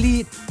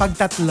 Usually, pag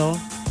tatlo,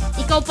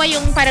 Ikaw pa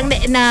yung parang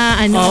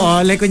na ano. oo,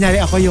 like kunyari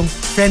ako yung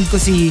friend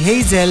ko si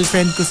Hazel,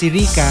 friend ko si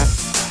Rica.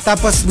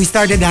 Tapos we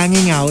started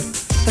hanging out.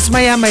 Tapos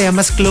maya-maya,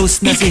 mas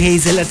close na si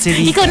Hazel at si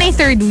Rica. Ikaw na yung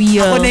third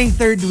wheel. Ako na yung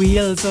third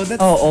wheel. So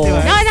that's, Oo.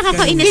 diba? No,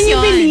 nakakainis Can you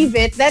yun. believe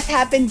it? That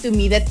happened to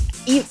me. That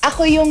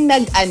ako yung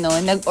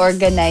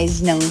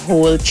nag-organize ng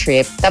whole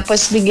trip.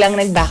 Tapos biglang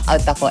nag-back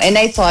out ako.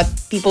 And I thought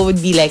people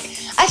would be like,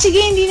 sige,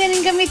 hindi na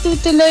rin kami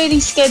tutuloy.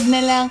 Resched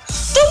na lang.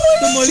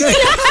 Tumuloy.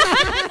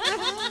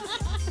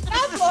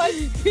 Tapos,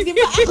 di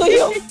ba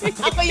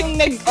ako yung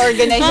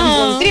nag-organize ng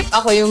whole trip.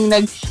 Ako yung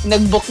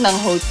nag-book ng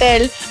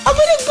hotel. Ako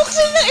nag-book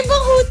sila ng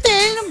ibang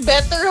hotel, ng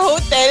better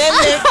hotel. And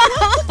then,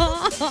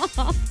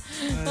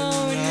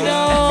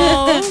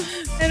 No.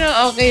 pero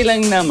okay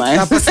lang naman.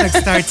 Tapos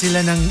nag-start sila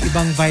ng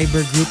ibang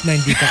Viber group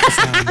na hindi ka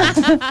kasama.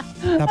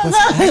 Tapos,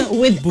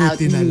 Without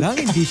buti na you. lang,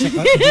 hindi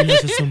na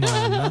siya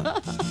sumama.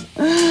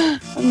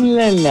 Ang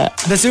lala.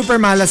 The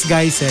Super Malas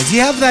guy says,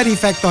 you have that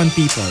effect on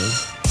people.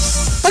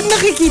 Pag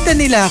nakikita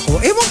nila ako,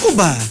 ewan ko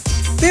ba,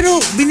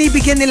 pero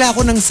binibigyan nila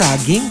ako ng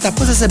saging,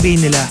 tapos sasabihin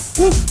nila,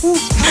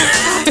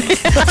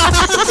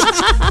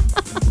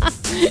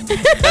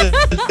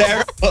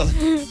 Terrible.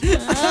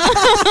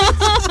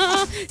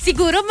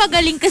 Siguro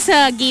magaling ka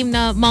sa game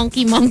na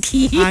Monkey.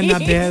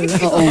 Annabelle.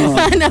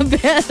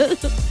 Annabelle.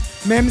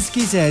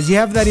 Memski says, you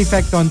have that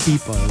effect on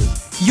people.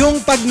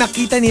 Yung pag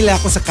nakita nila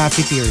ako sa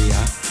cafeteria,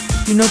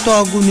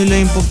 tinatago nila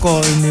yung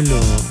pagkain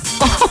nila.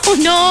 Oh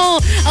no!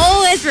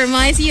 Oh, it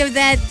reminds me of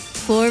that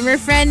former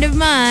friend of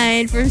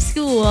mine from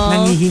school.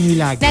 Nangihingi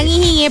lagi.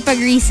 Nangihingi pag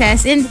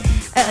recess. And,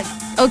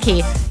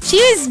 okay, she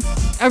was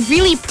a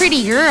really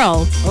pretty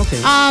girl.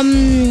 Okay.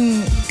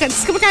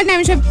 Kamakain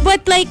namin siya.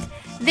 But like,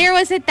 there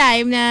was a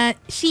time na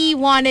she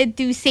wanted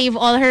to save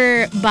all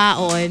her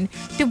baon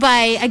to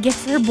buy a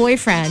gift for her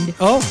boyfriend.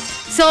 Oh.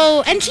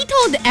 So, and she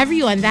told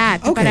everyone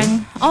that. Okay.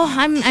 Parang,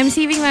 I'm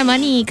saving my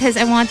money because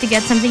I want to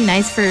get something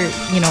nice for,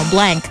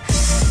 blank.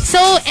 So,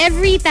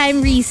 every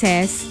time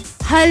recess,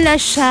 hala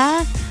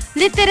siya.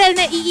 Literal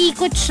na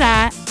iikot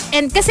siya.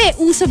 And kasi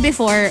uso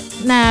before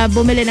na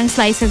bumili ng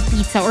slice of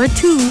pizza or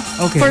two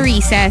for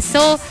recess.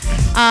 So,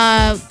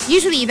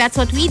 usually that's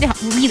what we'd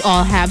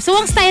all have. So,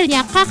 ang style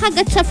niya,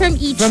 kakagat siya from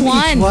each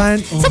one. Oh.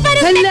 So,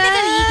 parang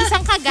technically,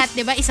 isang kagat,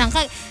 di ba?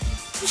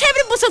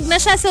 Siyempre, busog na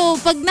siya. So,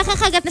 pag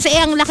nakakagat na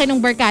siya, ang laki ng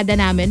barkada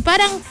namin.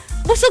 Parang,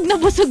 busog na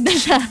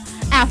siya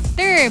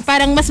after.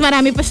 Parang mas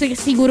marami pa siya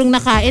sigurong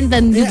nakain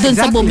dun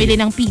sa bumili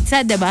ng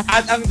pizza, diba?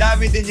 At ang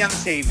dami din niyang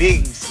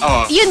savings.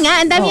 Oh. Yun nga,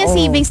 ang dami niyang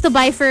savings to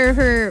buy for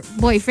her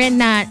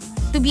boyfriend na,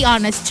 to be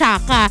honest,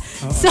 tsaka.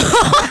 So,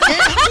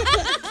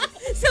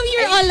 we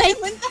were all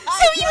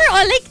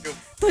like,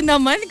 ito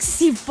naman,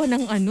 nagsisave pa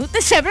ng ano.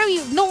 Tapos syempre,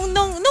 nung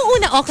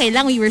una okay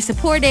lang, we were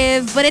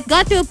supportive. But it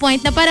got to a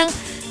point na parang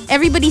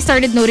everybody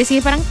started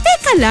noticing, parang,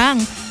 teka lang,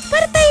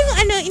 para tayong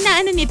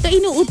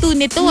inuuto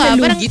nito Parang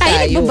tayo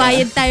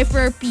nagbabayad tayo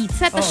for our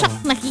pizza. Tapos siya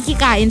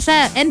nakikikain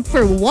siya. And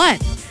for what?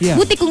 Yeah.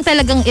 Buti kung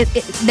talagang,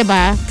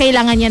 diba,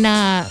 kailangan niya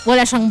na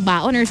wala siyang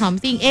baon or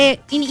something.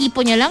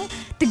 Iniipon niya lang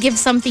to give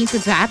something to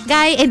that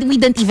guy. And we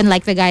don't even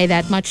like the guy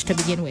that much to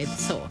begin with.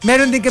 So,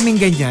 Meron din kaming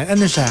ganyan.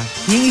 Ano siya?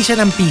 Hingi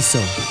siya ng piso.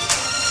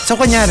 So,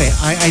 kunyari,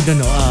 I don't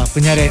know,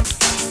 kunyari,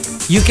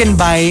 you can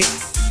buy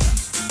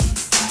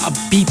a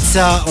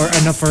pizza or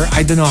ano for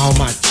I don't know how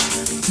much.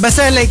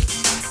 Basta like,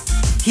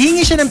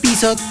 hihingi siya ng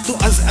piso to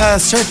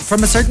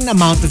from a certain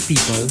amount of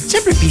people.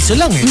 Siyempre, piso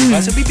lang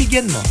diba? So,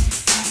 bibigyan mo.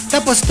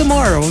 Tapos,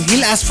 tomorrow,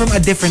 he'll ask from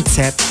a different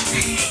set.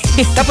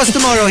 Tapos,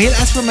 tomorrow, he'll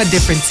ask from a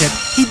different set.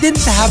 He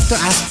didn't have to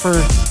ask for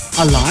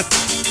a lot.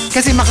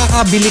 Kasi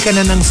makakabili ka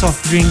na ng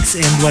soft drinks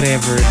and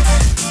whatever,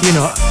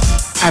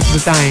 at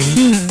the time.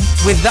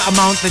 With the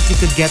amount that you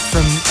could get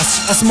from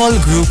a small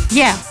group.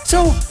 yeah.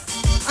 So,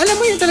 alam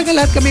mo yun talaga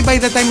lahat kami by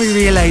the time we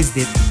realized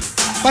it.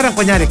 Parang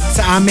kunyari,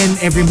 sa amin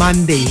every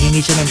Monday,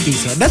 hingi siya ng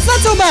piso. That's not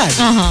so bad.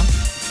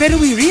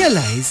 Pero we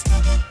realized,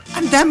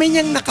 ang dami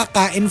niyang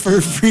nakakain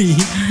for free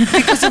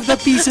because of the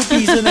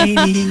piso-piso na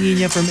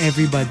hinihingi niya from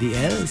everybody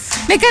else.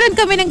 Nagkaroon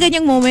kami ng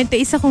ganyang moment na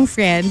isa kong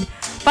friend.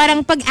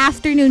 Parang pag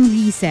afternoon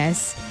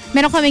recess,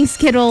 meron kaming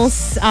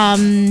Skittles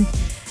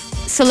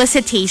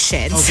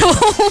solicitation. So,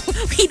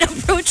 we'd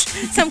approach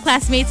some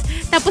classmates.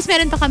 Tapos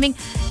meron pa kaming,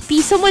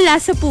 piso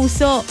mula sa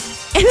puso.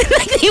 And then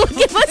like, they would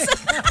give us...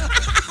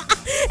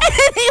 And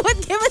then they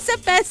would give us a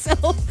peso.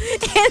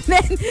 And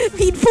then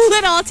we'd pull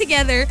it all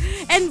together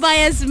and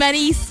buy as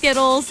many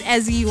Skittles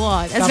as you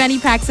want. As many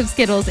packs of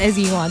Skittles as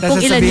you want. Kung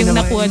ilan yung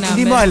nakuha namin.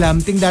 Hindi mo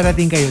alam, ting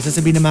darating kayo,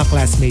 sasabihin ng mga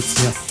classmates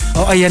niyo,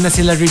 ayan na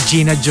sila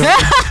Regina Jo.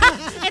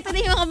 Ito na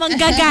yung mga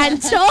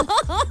manggagancho.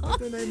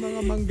 Ito na yung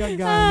mga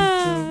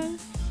manggagancho.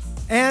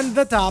 And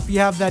the top, you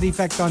have that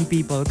effect on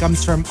people, comes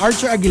from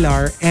Archer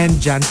Aguilar and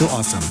Janto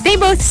Awesome. They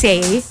both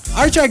say,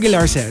 Archer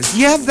Aguilar says,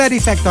 you have that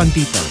effect on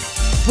people.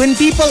 When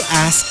people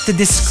ask to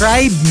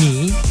describe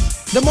me,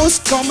 the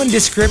most common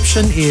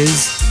description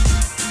is,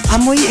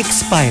 amoy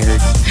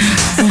expired.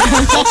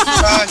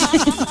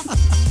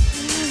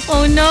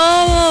 oh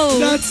no!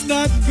 That's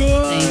not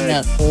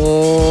good.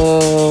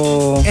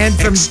 Oh. And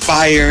from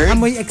Expired?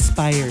 Amoy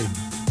expired.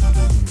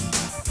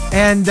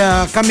 And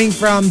coming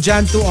from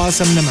Jan to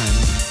Awesome naman,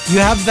 you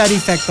have that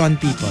effect on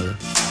people.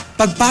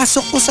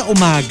 Pagpasok ko sa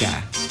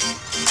umaga,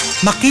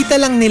 makita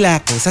lang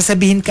nila ako,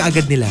 sasabihin ka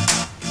agad nila,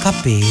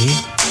 kape?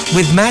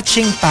 With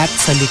matching pat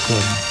sa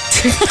likod.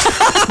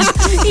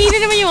 Hindi na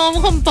naman yung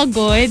mukhang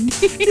pagod.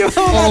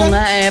 Oo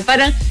nga eh.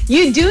 Parang,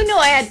 you do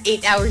know I had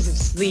 8 hours of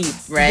sleep,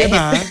 right?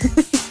 Diba?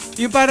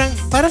 Yung parang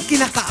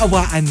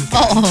kinakaawaan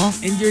ka. Oo.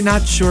 And you're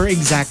not sure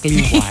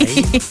exactly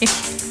why.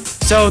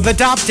 So, the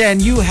top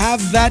 10, you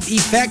have that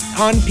effect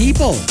on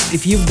people.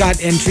 If you've got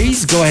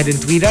entries, go ahead and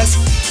tweet us.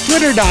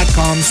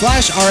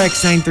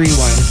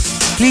 Twitter.com/RX931.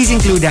 Please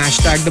include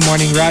hashtag The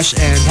Morning Rush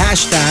and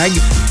hashtag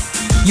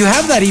you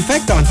have that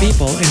effect on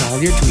people in all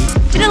your tweets.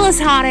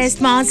 Manila's hottest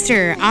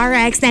monster,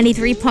 RX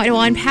 93.1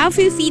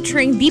 Powfu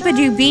featuring Bipa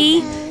Doobie,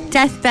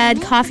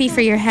 Deathbed Coffee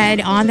for your head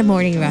on the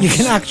Morning Rush. You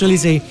can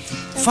actually say,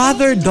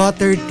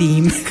 father-daughter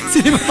team. Kasi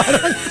di ba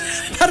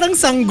parang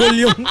sanggol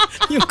yung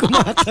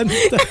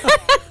kumakanta.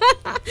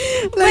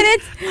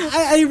 But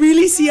I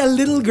really see a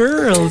little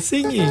girl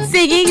singing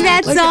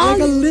that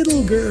song. Like a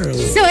little girl.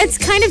 So it's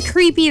kind of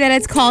creepy that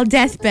it's called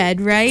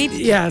Deathbed, right?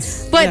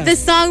 Yes. But the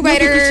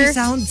songwriter... No, because she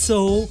sounds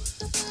so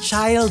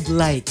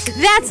childlike.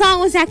 That song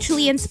was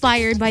actually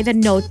inspired by The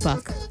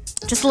Notebook.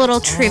 Just a little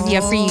trivia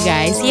for you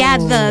guys. Yeah,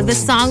 the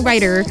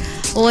songwriter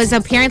was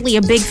apparently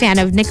a big fan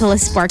of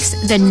Nicholas Sparks'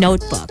 The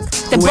Notebook.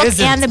 The Who book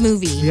isn't? and the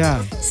movie.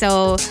 Yeah.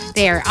 So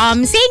there.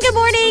 Saying good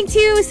morning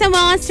to some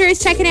monsters.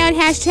 Checking out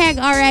hashtag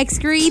RX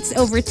Greets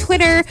over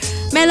Twitter.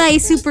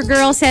 Melay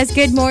Supergirl says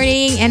good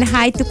morning and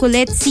hi to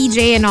Kulit,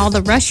 CJ, and all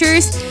the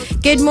rushers.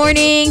 Good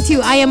morning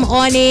to I am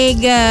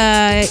Onig.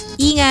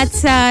 Ingat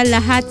sa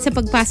lahat sa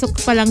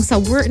pagpasok pa lang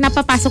sa work.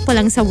 Napapasok pa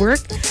lang sa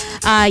work.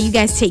 You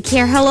guys take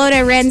care. Hello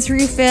to Renz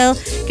Rufil.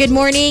 Good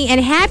morning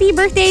and happy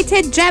birthday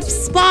to Jep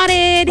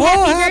Spotted.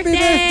 Happy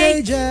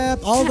birthday,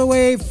 Jep. All the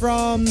way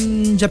from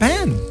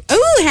Japan.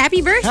 Ooh,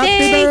 happy birthday.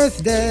 Happy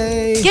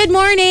birthday. Good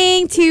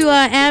morning to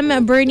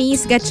M.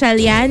 Bernice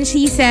Gatchalian.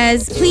 She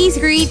says, please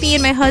greet me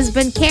and my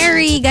husband,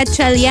 Carrie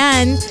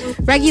Gatchalian.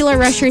 Regular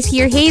rushers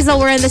here. Hazel,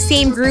 we're in the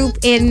same group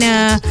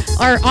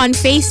or on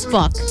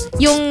Facebook.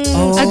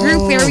 A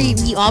group where we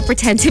all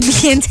pretend to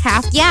be in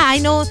Taft. Yeah, I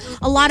know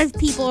a lot of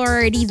people are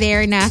already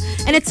there na.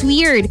 And it's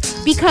weird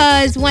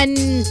because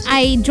when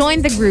I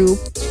joined the group,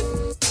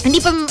 hindi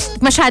pa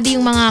masyado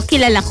yung mga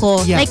kilala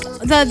ko. Yeah. Like,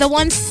 the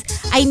ones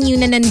I knew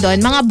na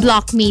nandun, mga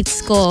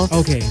blockmates ko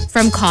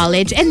from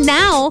college. And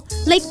now,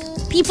 like,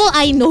 people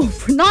I know,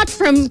 not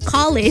from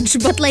college,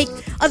 but like,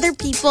 other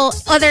people,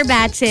 other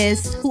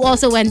batches who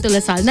also went to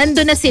LaSalle.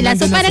 Nandun na sila.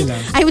 So parang,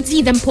 I would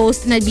see them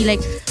post and I'd be like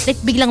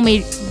biglang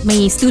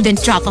may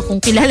student jock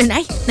akong kilala na,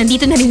 ay,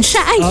 nandito na rin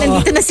siya. Ay,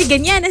 nandito na si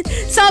ganyan.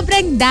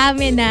 Sobrang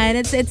dami na.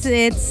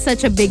 It's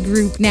such a big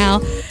group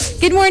now.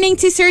 Good morning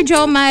to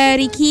Sergio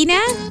Marikina,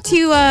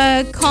 to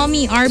call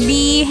me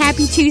RB.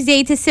 Happy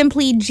Tuesday to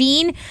Simply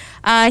Jean.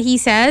 He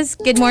says,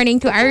 good morning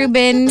to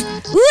Arubin.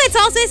 Ooh, it's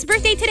also his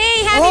birthday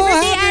today. Happy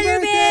birthday,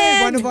 Arubin!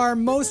 Birthday. One of our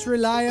most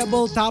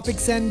reliable topic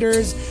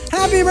senders.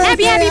 Happy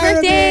birthday, Happy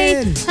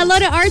birthday! Arubin! Hello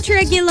to Archer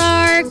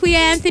Aguilar, Kuya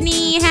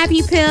Anthony,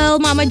 Happy Pill,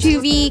 Mama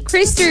Juvie,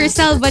 Krister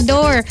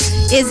Salvador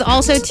is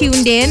also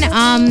tuned in.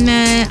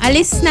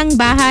 Alis ng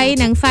bahay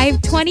ng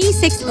 5:20,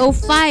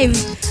 6:05.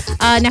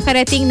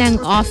 Nakarating ng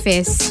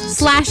office.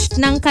 Slashed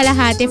ng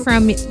kalahati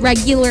from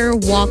regular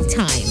walk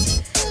time.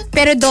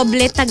 Pero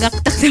doble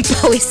tagaktak na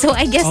pawis. So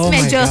I guess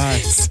medyo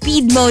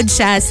speed mode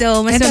siya.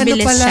 So mas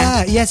mabilis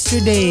siya.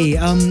 Yesterday,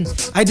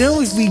 I don't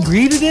know if we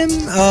greeted him,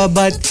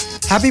 but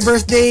happy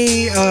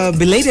birthday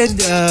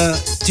belated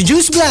to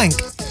Juice Blank.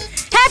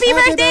 Happy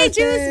birthday,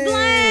 Juice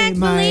Blank!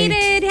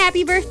 Belated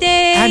happy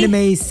birthday.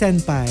 Anime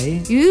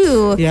senpai.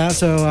 Ooh. Yeah,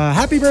 so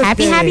happy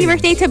birthday. Happy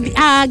birthday to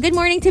good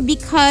morning to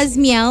Because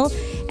Miel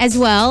as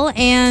well.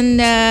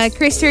 And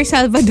Christopher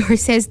Salvador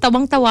says,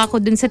 tawang-tawa ko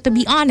dun sa To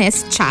Be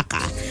Honest,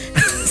 Chaka.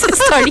 Sa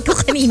story ko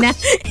kanina.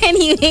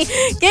 Anyway,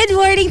 good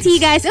morning to you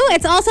guys. Oh,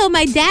 it's also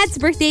my dad's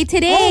birthday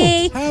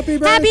today. Oh, happy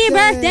birthday! Happy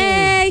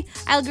birthday!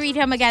 I'll greet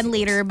him again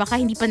later.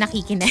 Baka hindi pa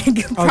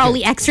nakikinig.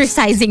 Probably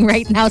exercising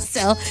right now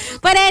still.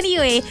 But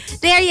anyway,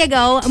 there you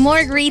go.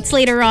 More greets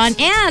later on.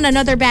 And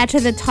another batch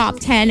of the top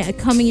 10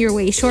 coming your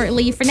way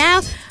shortly. For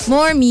now,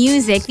 more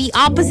music. The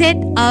opposite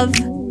of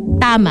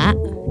tama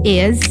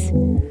is...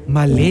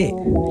 Mali.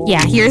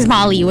 Yeah, here's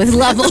Molly with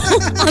Level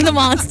on the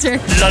Monster.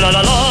 La la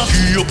la la.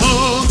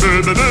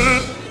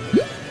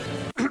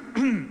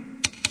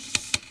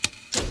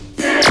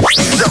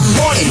 The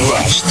Morning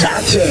Rush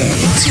Top 10.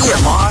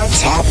 TMR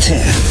Top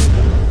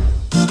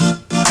 10.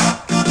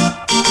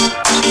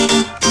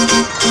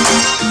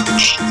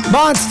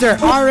 Monster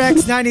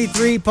RX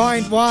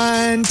 93.1.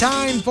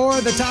 Time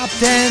for the top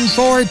 10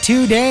 for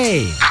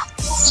today.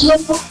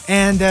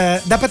 And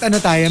dapat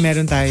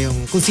meron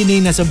tayong, kung sino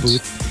yung nasa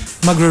booth,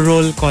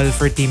 magro-roll call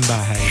for Team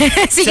Bahay.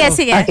 Sige,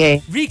 sige.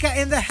 Okay. Rica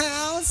in the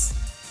house.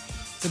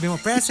 Sabi mo,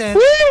 present.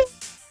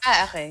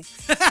 Okay.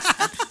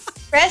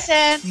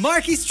 Present.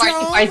 Markki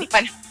Stroll. Party pa.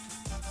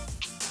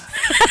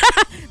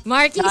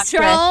 Markki Not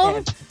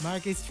Stroll present.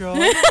 Markki Stroll.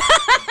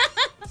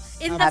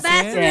 in the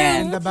bathroom.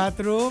 In the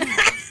bathroom.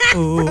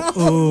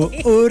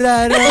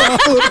 Uraro.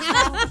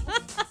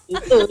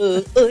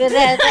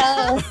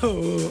 Uraro.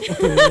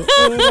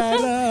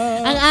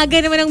 Ang aga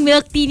naman ng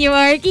milk tea ni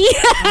Markki.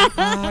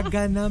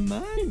 Aga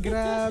naman.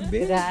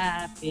 Grabe.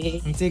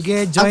 Grabe.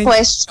 Sige, Ang join.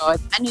 question,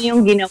 ano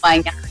yung ginawa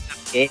niya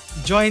kagabi?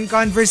 Join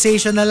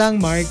conversation na lang,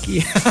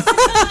 Markki.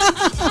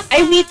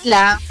 Ay, wait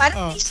lang. Oh.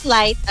 Parang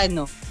slight,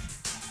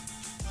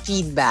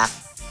 feedback.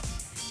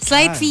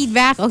 Slight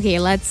feedback. Okay,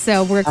 let's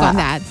work on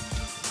that.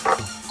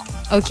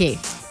 Okay.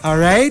 All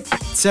right.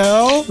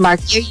 So,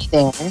 Markki, are you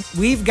there?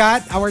 we've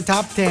got our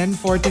top 10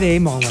 for today.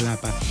 Mukhang wala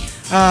pa.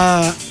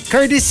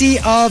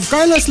 Courtesy of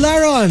Carlos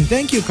Laron.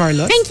 Thank you,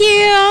 Carlos. Thank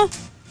you.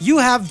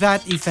 You have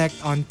that effect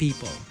on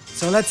people.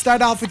 So let's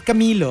start off with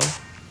Camilo.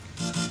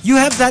 You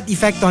have that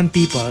effect on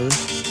people.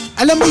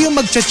 Alam mo yung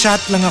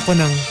magchat-chat lang ako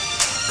ng,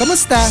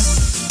 kamusta?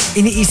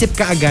 Iniisip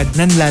ka agad,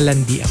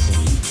 nanlalandi ako.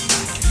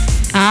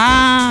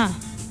 Ah.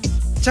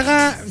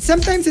 Tsaka,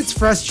 sometimes it's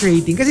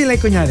frustrating. Kasi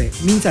like, kunyari,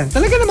 minsan,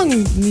 talaga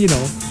namang,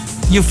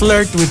 you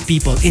flirt with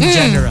people in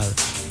general.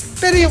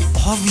 Pero yung,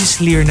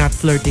 obviously, you're not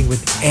flirting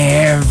with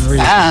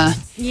everyone.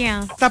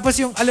 Yeah. Tapos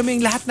yung, alam mo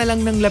yung lahat na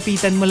lang ng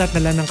lapitan mo, lahat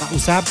na lang ng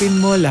kausapin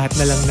mo, lahat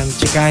na lang ng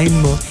tsikahin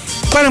mo.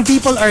 Parang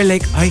people are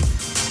like, ay,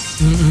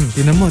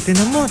 tinan mo,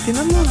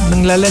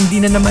 nanglalandi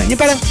na naman. Yung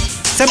parang,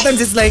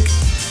 sometimes it's like,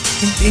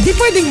 hindi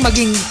pwedeng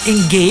maging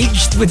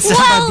engaged with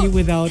somebody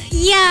without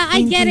Yeah,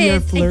 I get thinking you're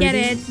it. I flirting. get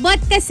it. But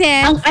kasi,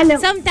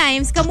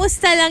 sometimes,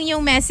 kamusta lang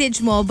yung message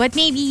mo, but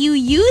maybe you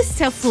used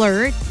to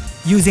flirt.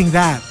 using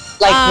that.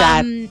 Like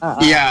that.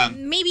 Yeah.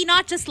 Maybe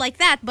not just like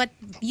that, but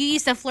you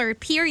used to flirt,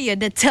 period.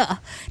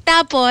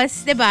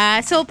 Tapos, diba?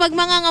 So, pag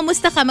mga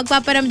ngamusta ka,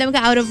 magpaparamdam ka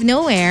out of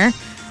nowhere,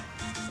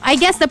 I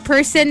guess the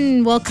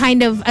person will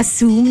kind of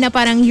assume na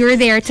parang you're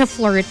there to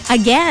flirt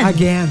again.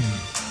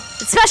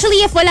 Especially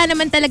if wala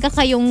naman talaga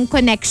kayong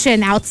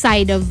connection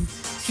outside of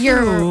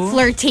your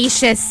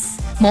flirtatious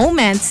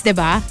moments,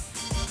 diba?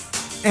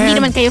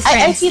 Hindi naman kayo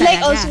friends I feel like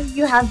talaga. also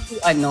you have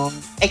to,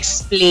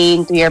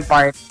 explain to your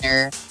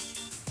partner.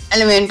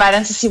 Alam mo yun,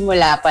 parang sa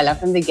simula pala,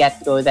 from the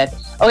get-go, that,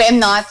 okay, I'm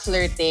not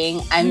flirting,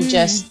 I'm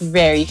just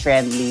very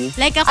friendly.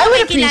 Like ako, I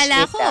would may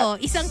kilala appreciate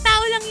ko. Isang tao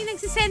lang yung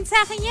nagsisend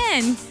sa akin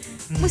yan.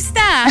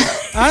 Musta?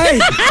 Ay!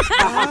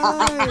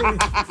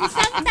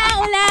 Isang tao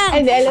lang.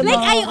 Ay, di, alam Like,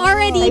 mo, I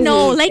already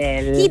know. Like,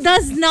 Hazel. he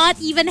does not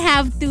even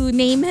have to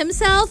name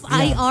himself.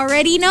 I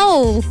already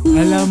know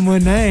Alam mo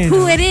na eh.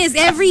 who it is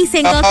every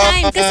single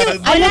time. Kasi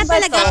wala Ano ba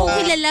talaga to? akong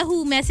kilala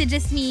who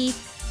messages me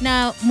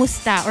na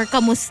musta or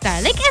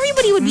kamusta. Like,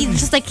 everybody would be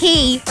just like,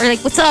 hey, or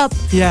like, what's up?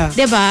 Yeah.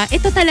 Diba?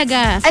 Ito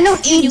talaga. Anong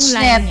Yun age yung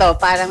line. neto?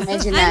 Parang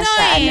medyo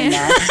nasa, eh.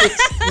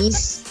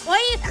 60s?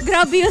 Uy,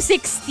 grabe yung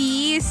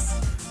 60s.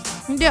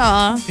 Hindi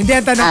ah. Hindi,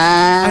 ang tanong,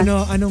 Ah.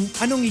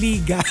 anong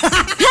liga?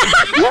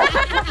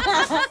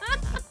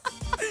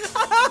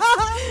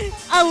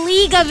 A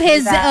league of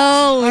his A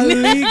own.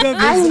 league of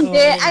his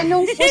Hindi. own.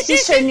 Anong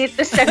position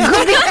nito sa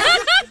gawin?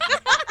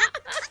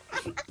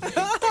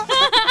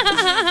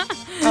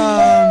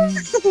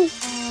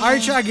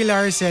 Arch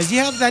Aguilar says, you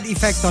have that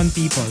effect on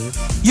people.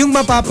 Yung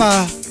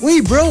uy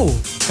bro,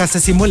 ka sa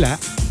simula,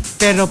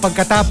 pero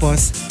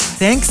pagkatapos,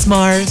 thanks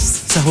Mars,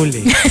 sa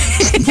huli.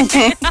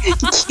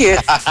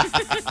 Cute.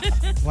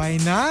 Why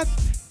not?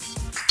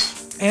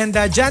 And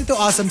Janto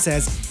Awesome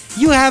says,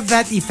 you have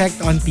that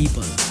effect on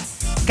people.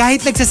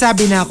 Kahit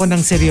nagsasabi na ako ng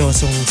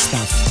seryosong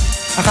stuff,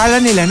 akala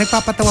nila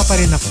nagpapatawa pa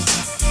rin ako.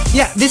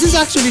 Yeah, this is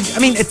actually,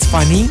 it's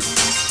funny,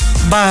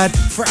 but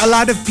for a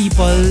lot of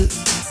people,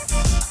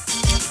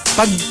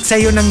 pag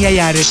sa'yo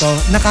nangyayari to,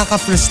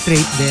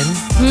 nakaka-frustrate din.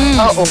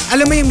 Oo.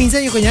 Alam mo yung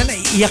minsan yung kunya,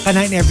 naiiyak ka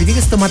na and everything,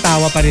 kasi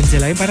tumatawa pa rin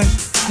sila. Yung parang,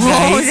 Oh,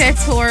 guys,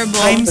 that's horrible.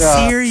 I'm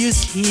serious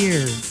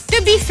here. To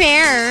be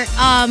fair,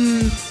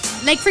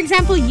 like for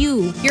example,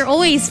 you're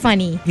always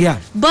funny. Yeah.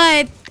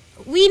 But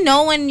we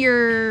know when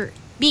you're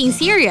being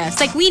serious.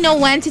 Like we know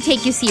when to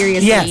take you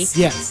seriously.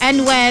 Yes.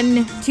 And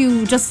when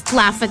to just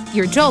laugh at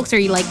your jokes or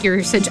like your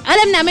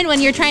alam namin when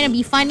you're trying to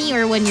be funny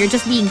or when you're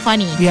just being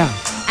funny. Yeah.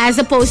 As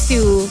opposed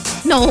to,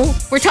 no,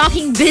 we're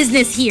talking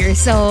business here.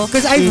 So,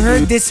 Because I've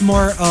heard this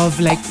more of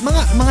like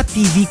mga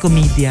TV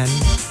comedian.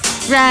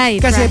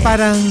 right. Kasi right.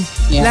 parang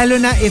lalo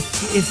na if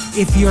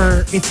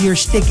your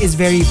stick is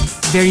very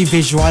very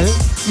visual.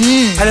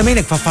 Alam mo,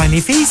 nagpa-funny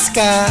face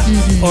ka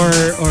or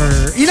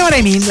you know what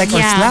I mean? Like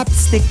or Yeah.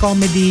 slapstick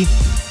comedy.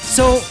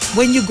 So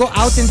when you go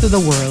out into the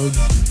world,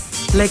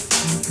 like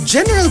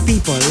general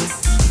people,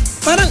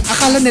 parang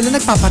akala nila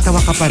nagpapatawa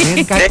ka pa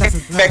rin. They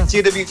expect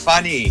you to be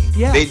funny.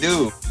 Yeah. They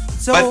do.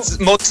 So, But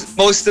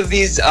most of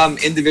these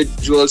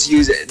individuals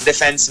use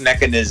defense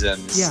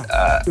mechanisms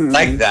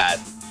like that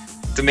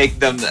to make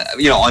them,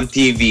 on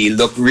TV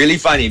look really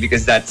funny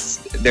because that's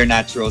their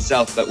natural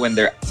self. But when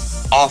they're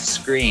off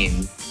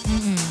screen,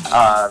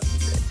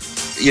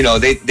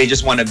 they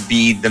just want to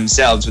be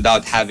themselves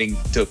without having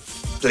to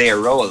play a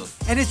role.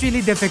 and it's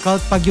really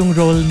difficult pag yung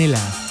role nila.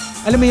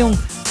 Alam mo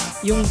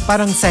yung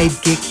parang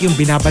sidekick, yung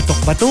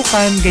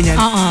binabatok-batukan, ganyan.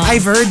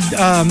 I've heard,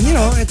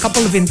 a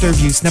couple of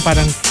interviews na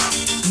parang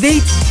they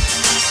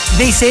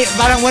say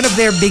parang one of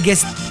their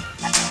biggest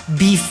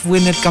beef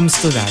when it comes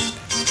to that.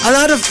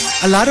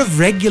 A lot of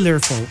regular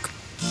folk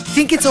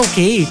think it's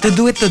okay to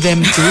do it to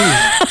them too.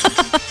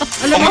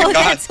 Alam mo, Oh my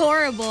God. That's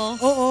horrible.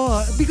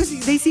 oo, because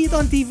they see it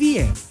on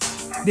TV eh.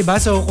 'Di ba?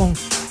 So kung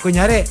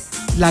kunyari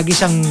lagi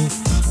siyang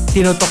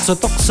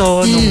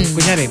tinotokso-tokso nung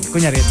kunyari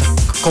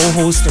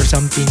co-host or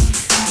something.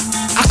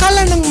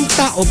 Akala ng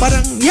tao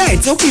parang,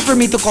 it's okay for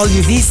me to call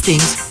you these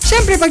things.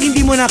 Siyempre, pag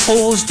hindi mo na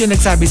co-host yung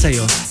nagsabi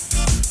sa'yo,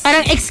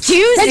 Parang,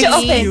 excuse Medyo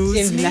me.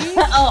 offensive na.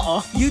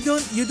 Oo. you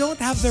don't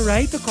have the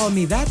right to call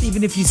me that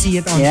even if you see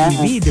it on Yeah.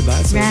 TV, diba?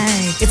 So,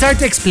 Right. it's hard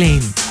to explain.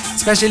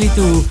 Especially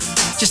to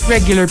just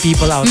regular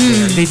people out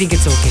there. They think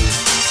it's okay.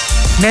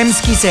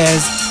 Memski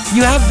says,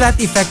 you have that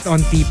effect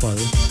on people.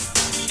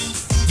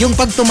 Yung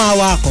pag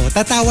tumawa ko,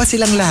 tatawa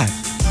silang lahat.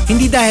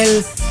 Hindi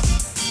dahil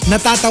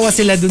natatawa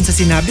sila dun sa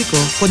sinabi ko,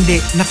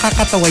 kundi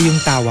nakakatawa yung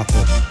tawa ko.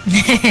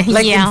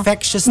 Like Yeah.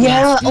 infectious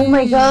Yeah, laughter. oh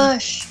my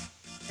gosh.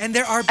 And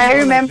there are people I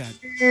remember... like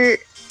that.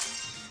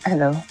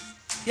 Hello?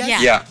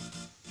 Yeah. Yeah.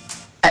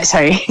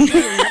 Sorry.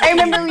 I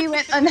remember we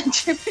went on a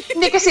trip.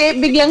 Hindi kasi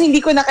biglang hindi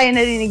ko na kayo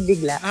narinig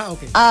bigla.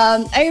 Okay.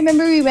 I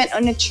remember we went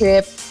on a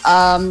trip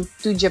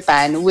to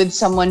Japan with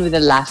someone with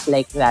a laugh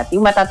like that.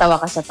 Yung matatawa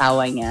ka sa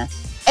tawa niya.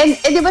 And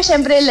di ba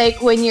syempre like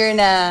when you're in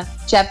a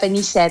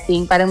Japanese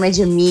setting, parang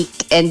medyo meek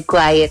and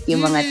quiet yung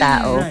mga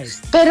tao. Right.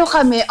 Pero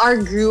kami, our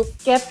group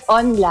kept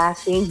on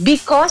laughing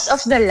because of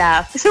the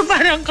laugh. So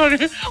parang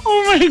kami, oh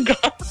my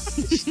God.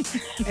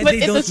 And But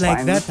they it don't was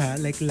like fun. that, ha?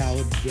 Like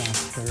loud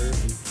laughter.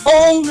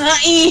 Oo nga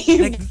eh.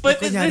 Like,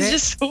 But it kunyari- was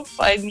just so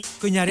funny.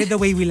 Kunyari, the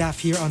way we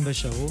laugh here on the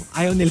show,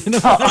 ayaw nila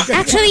na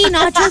Actually,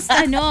 not just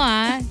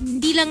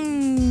hindi lang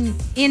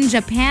in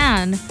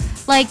Japan.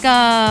 Like,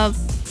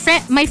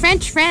 my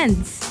French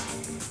friends.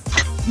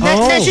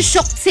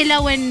 Shocked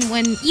sila when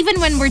even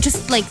when we're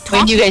just like talking.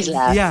 When you guys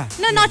laugh. Yeah.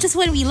 No, not just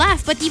when we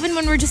laugh, but even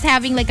when we're just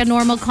having like a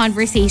normal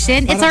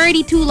conversation, it's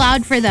already too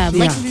loud for them.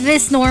 Like Yeah.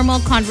 this normal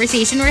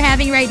conversation we're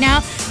having right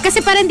now.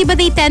 Kasi parang di ba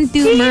they tend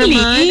to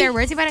murmur their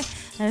words. Parang,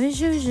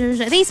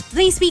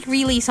 they speak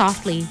really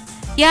softly.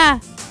 Yeah.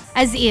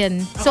 As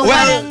in. So Well,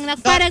 parang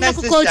not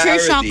naku-culture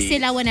shock necessarily.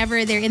 sila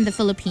whenever they're in the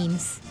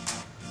Philippines.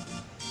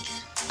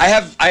 I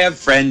have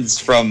friends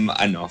from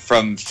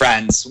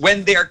France.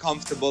 When they are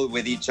comfortable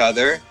with each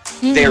other,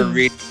 they're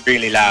really,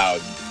 really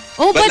loud.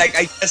 Oh, But like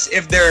I guess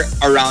if they're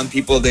around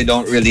people they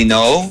don't really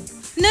know,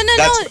 No.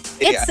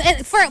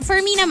 It's for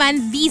me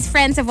naman, these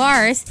friends of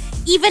ours,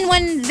 even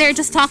when they're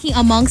just talking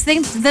amongst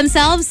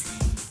themselves,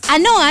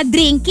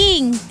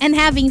 drinking and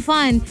having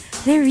fun,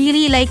 they're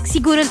really like,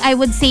 siguro I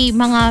would say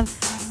mga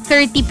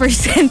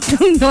 30%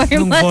 ng normal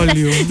Nung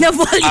volume. na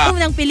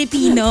volume ng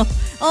Pilipino.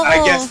 Oo, I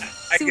guess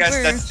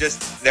super. that's just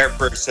their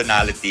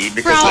personality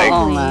because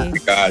Probably. oh my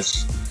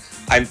gosh,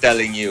 I'm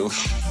telling you,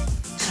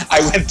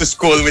 I went to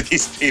school with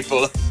these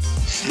people.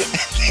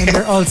 And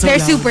they're also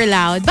They're loud. super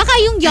loud. Baka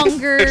yung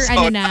younger, They're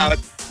so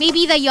loud.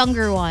 maybe the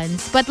younger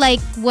ones. But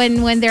like when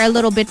they're a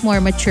little bit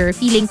more mature,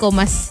 feeling ko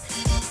mas,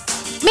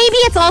 maybe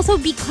it's also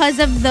because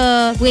of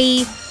the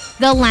way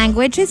the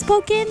language is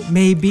spoken.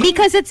 Maybe.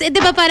 Because it's, di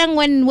ba parang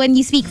when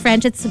you speak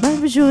French, it's,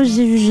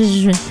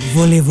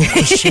 Voulez-vous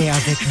coucher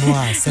avec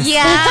moi?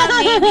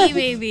 yeah,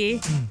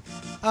 maybe.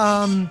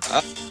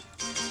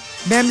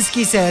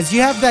 Memski says,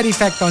 you have that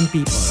effect on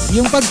people.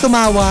 Yung pag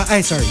tumawa,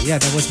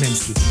 that was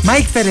Memski.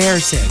 Mike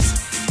Ferrer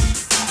says,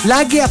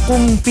 lagi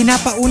akong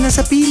pinapauna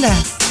sa pila.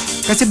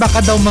 Kasi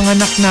baka daw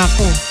manganak na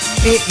ako.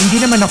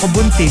 Hindi naman ako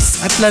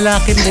buntis at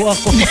lalaki po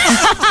ako.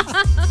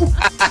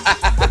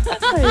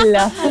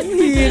 Hala.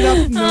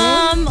 Hirap, no?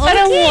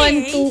 Parang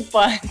Okay. 1-2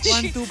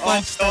 punch. 1-2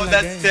 punch Oh, talaga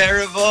that's eh.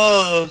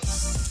 terrible.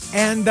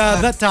 And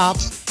the top,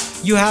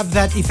 you have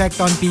that effect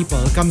on people,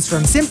 comes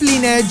from Simply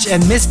Nedge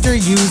and Mr.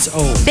 Use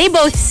O. They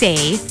both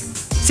say,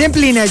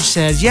 Simply Nedge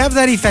says, you have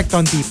that effect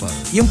on people.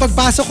 Yung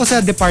pagpasok ko sa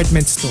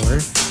department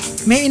store,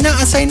 may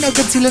ina-assign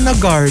agad sila na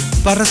guard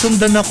para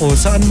sundan ako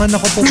saan man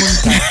ako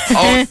pumunta.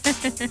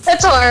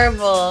 That's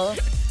horrible.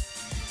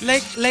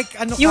 like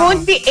ano You ka,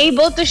 won't be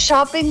able to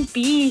shop in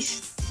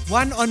peace.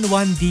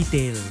 one-on-one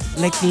detail.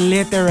 Like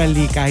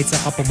literally kahit sa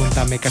ka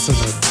pumunta may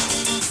kasunod.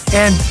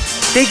 And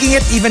taking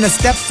it even a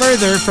step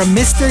further from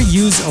Mr.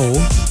 Yuzo,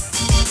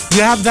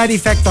 you have that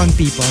effect on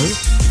people.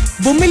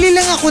 Bumili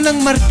lang ako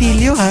ng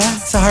martilyo ha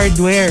sa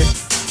hardware.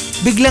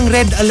 Biglang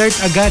red alert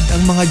agad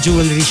ang mga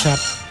jewelry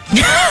shop.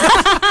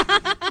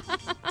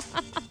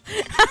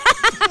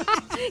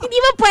 Hindi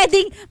ba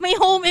pwedeng may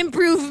home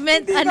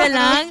improvement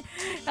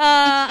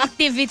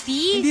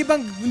activity?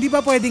 Hindi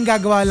ba pwedeng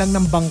gagawa lang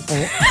ng bangko?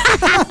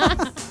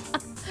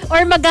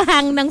 Or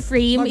maghahang ng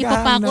frame,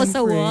 Maghahang ipapako ng sa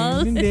frame?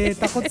 wall? Hindi,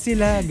 takot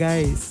sila,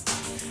 guys.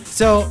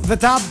 So, the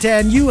top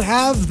 10, you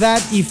have that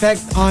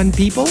effect on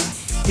people.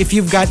 If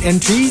you've got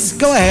entries,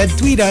 go ahead,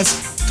 tweet us,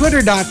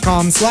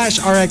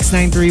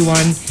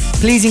 twitter.com/rx931.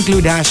 Please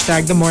include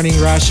hashtag The Morning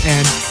Rush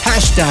and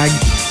hashtag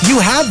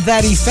You Have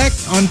That Effect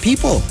on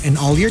People in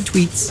all your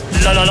tweets.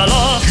 La la la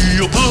la.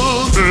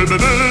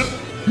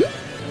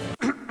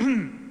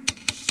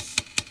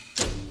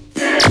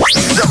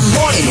 The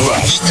Morning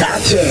Rush Top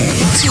 10.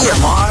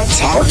 TMR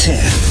Top 10.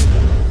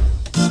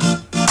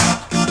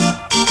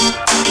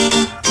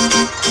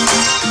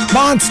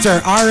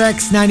 Monster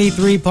RX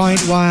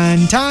 93.1.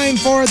 Time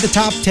for the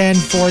top 10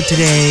 for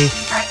today.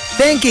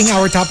 Thanking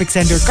our topic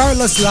sender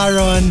Carlos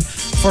Laron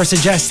for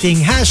suggesting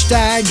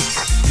hashtag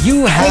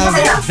You Have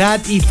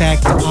That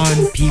Effect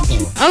on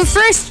People. Oh,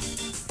 first,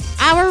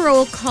 our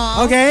roll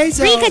call. Okay,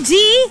 so Rica G.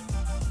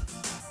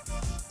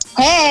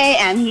 Hey,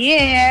 I'm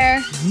here.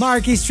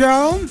 Markki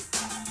Strom.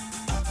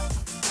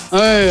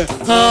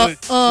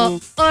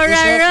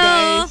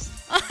 Oraro.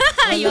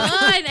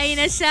 Ayun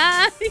na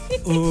siya.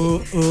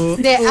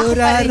 Hindi, ako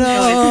pa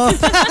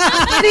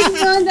rin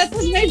yun. That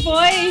was my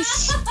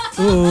voice.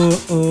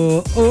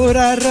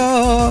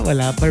 Uraro.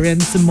 Wala pa rin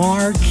si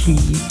Markki.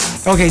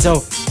 Okay,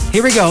 so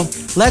here we go.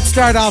 Let's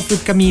start off with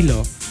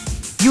Camilo.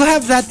 You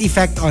have that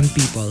effect on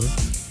people.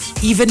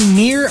 Even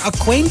mere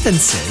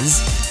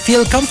acquaintances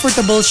feel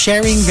comfortable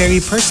sharing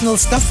very personal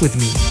stuff with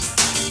me.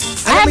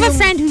 I have a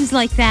friend who's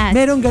like that.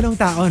 Merong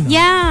ganong tao, no?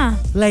 Yeah.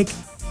 Like,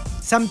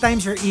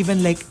 sometimes you're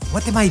even like,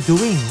 what am I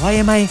doing? Why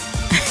am I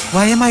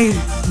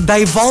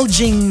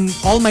divulging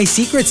all my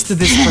secrets to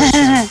this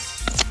person?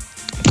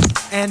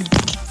 And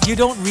you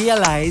don't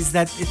realize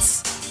that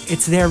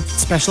it's their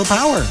special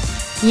power.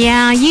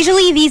 Yeah,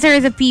 usually these are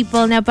the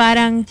people na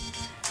parang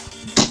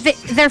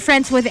they're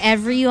friends with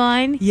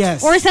everyone.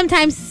 Yes. Or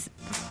sometimes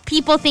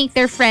people think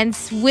they're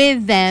friends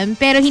with them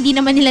pero hindi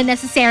naman nila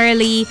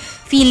necessarily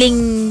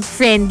feeling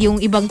friend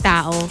yung ibang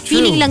tao. True.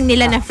 Feeling lang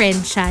nila na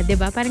friend siya, 'di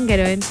ba? Parang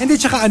ganoon. And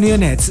tsaka ano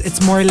yun, it's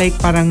more like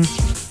parang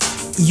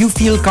you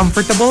feel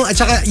comfortable. At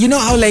tsaka, you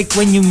know how like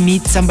when you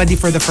meet somebody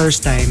for the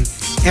first time,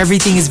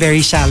 everything is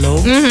very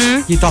shallow.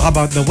 Mm-hmm. You talk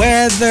about the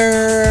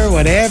weather,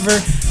 whatever.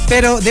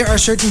 Pero there are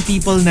certain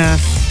people na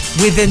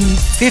within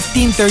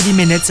 15-30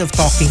 minutes of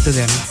talking to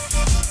them,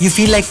 you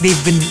feel like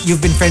you've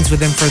been friends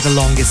with them for the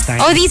longest time.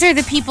 Oh, these are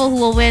the people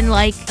who will win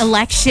like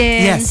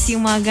elections, Yes.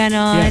 yung mga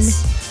ganon. Yes.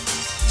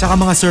 Tsaka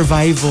mga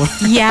survivor.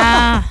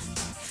 Yeah.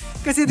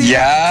 Kasi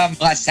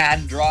mga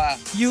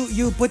Sandra.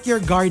 you put your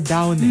guard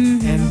down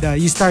and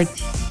you start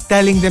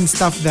telling them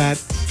stuff that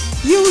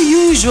you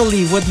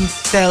usually wouldn't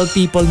tell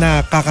people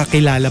na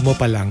kakakilala mo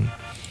pa lang.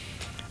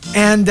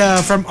 And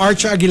from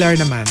Archer Aguilar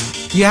naman,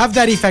 you have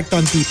that effect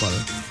on people.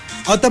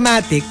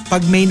 Automatic,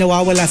 pag may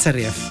nawawala sa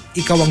ref,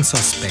 ikaw ang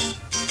suspect.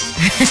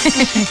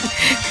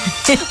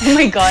 Oh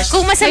my gosh.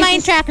 Kung masama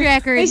yung track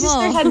record My mo.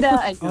 sister had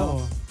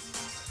Oo.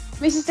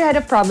 My sister had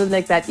a problem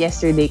like that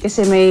yesterday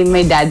kasi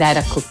my dad had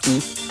a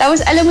cookie.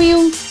 Tapos alam mo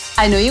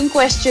yung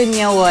question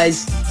niya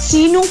was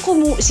sinong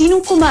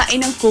kumain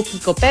ng cookie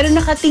ko pero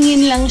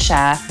nakatingin lang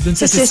siya Dun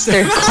sa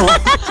sister ko.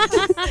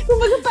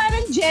 Kumbaga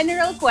parang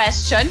general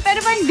question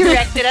pero parang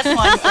directed at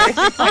one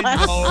person. I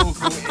know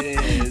who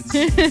is.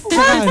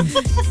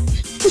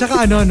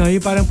 Tsaka no,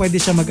 yung parang pwede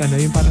siya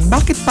yung parang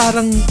bakit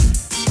parang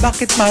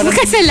Kasalanan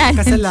ko.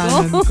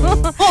 Kasalanan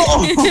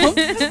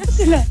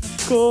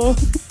ko.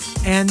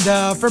 And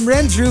from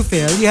Renz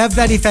Rufil, you have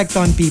that effect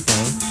on people.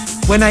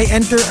 When I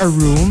enter a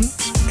room,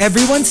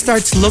 everyone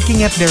starts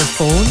looking at their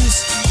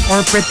phones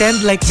or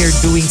pretend like they're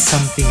doing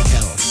something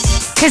else.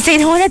 Because they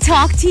don't want to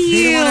talk to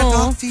They you. don't want to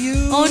talk to you.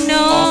 Oh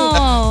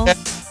no.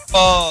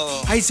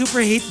 Oh. I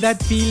super hate that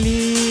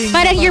feeling.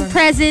 Parang your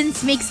presence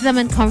makes them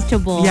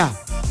uncomfortable. Yeah.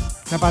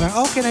 Na parang,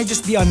 can I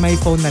just be on my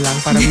phone na lang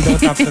para we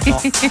don't have to talk?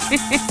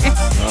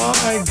 Oh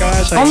my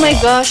gosh. Oh my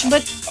gosh,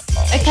 but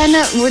I kind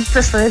of would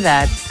prefer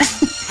that.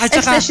 At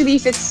saka, Especially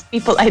if it's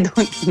people I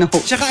don't know.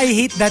 tsaka I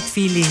hate that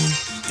feeling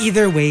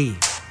either way.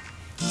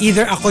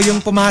 Either ako yung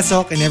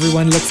pumasok and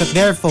everyone looks at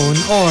their phone,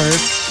 or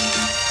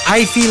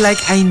I feel like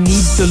I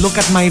need to look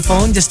at my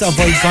phone just to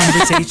avoid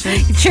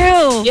conversation.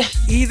 True. Yeah.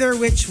 Either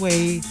which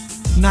way,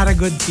 not a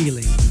good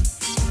feeling.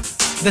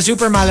 The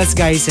Super Malas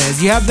guy says,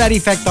 you have that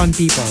effect on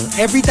people.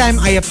 Every time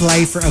I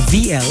apply for a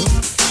VL,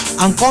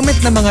 ang comment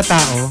ng mga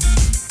tao,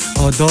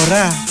 oh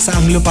Dora,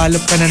 saang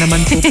lupalop ka na naman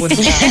pupunta?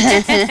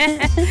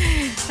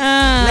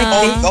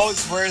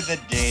 Those were the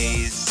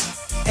days.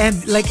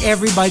 And like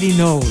everybody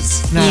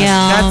knows na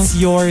that's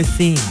your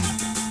thing.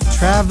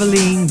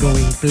 Traveling,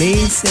 going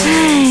places.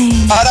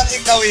 Parang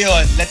ikaw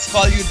yun. Let's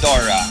call you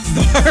Dora.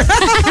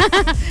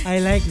 I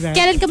like that.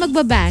 Kailan ka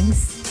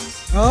magbabangs?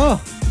 Oh,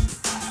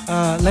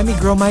 let me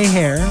grow my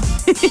hair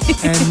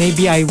and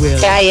maybe I will.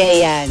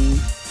 Kaya yan.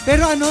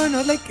 Pero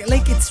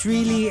like it's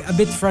really a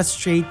bit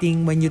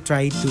frustrating when you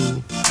try to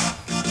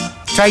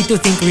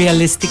think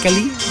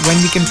realistically when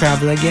we can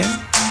travel again.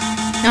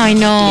 I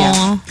know.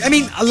 Yeah. I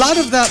mean,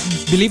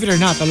 believe it or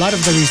not, a lot of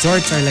the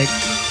resorts are like,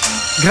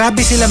 grabe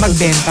sila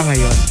magbenta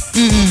ngayon.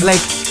 Like,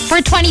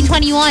 for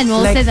 2021,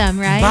 most of them,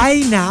 right?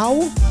 Buy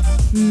now,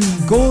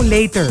 go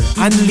later,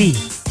 unli.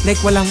 Like,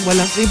 walang,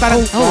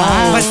 parang,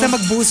 basta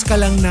mag-boost ka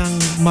lang ng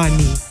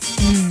money.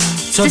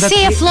 So to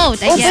stay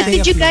afloat, I guess. But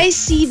did you guys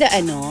see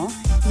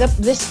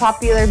this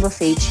popular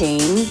buffet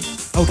chain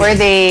where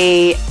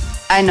they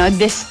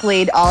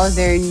displayed all of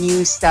their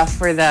new stuff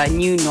for the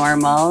new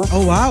normal?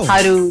 Oh wow.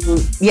 How to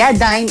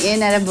dine in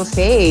at a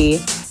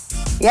buffet.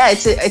 Yeah,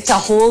 it's a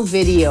whole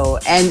video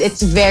and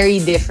it's very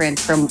different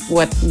from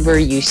what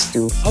we're used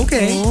to.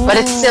 Okay. But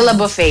it's still a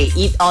buffet.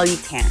 Eat all you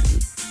can.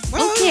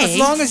 Well, as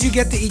long as you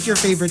get to eat your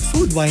favorite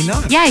food, why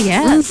not? Yeah,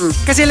 yes.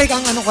 Kasi like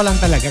ang ko lang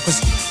talaga, because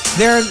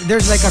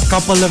there's like a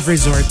couple of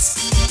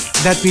resorts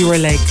that we were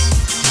like,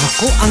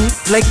 naku, ang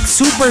like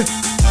super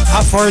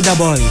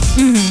affordable.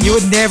 You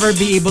would never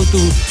be able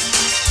to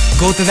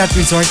go to that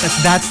resort at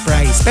that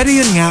price. Pero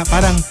yun nga,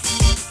 parang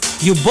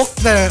you book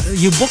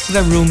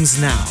the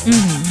rooms now.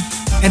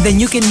 And then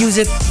you can use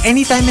it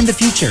anytime in the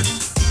future.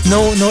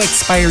 No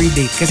expiry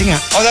date. Kasi nga,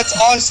 oh, that's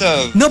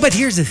awesome. No, but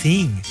here's the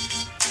thing.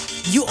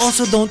 You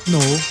also don't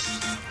know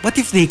what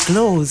if they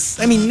close.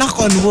 I mean, knock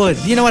on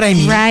wood. You know what I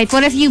mean? Right.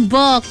 What if you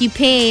book, you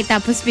pay,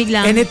 tapos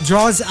biglang... And it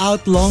draws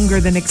out longer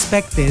than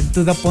expected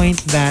to the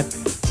point that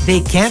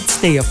they can't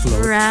stay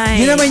afloat. Right.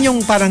 Yun naman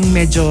yung parang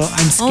medyo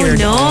I'm scared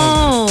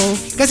of.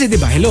 Kasi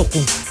diba, hello,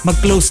 kung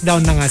mag-close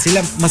down na nga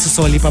sila,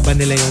 masusoli pa ba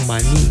nila yung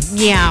money?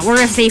 Yeah, or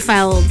if they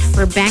filed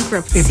for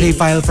bankruptcy. If they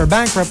file for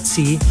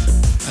bankruptcy,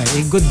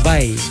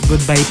 goodbye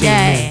payment.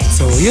 Yeah.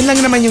 So, yun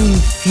lang naman yung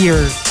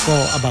fear ko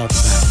about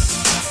that.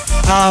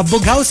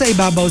 Bughaw sa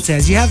Ibabaw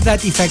says, you have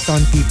that effect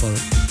on people.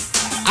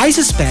 I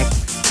suspect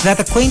that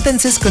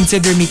acquaintances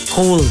consider me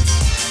cold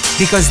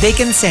because they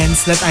can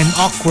sense that I'm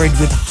awkward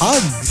with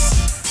hugs.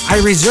 I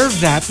reserve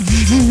that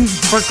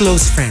for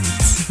close friends.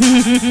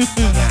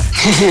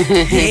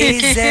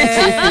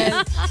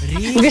 Hazel,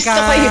 Rica. Gusto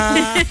ko yun.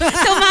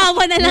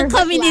 Tumawa na lang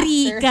kami ni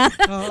Rica.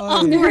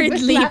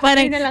 Awkwardly.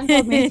 Parang, na lang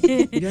kami.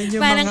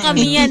 parang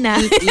kami yan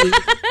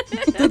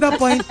To the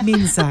point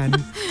minsan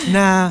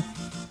na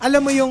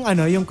alam mo yung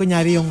yung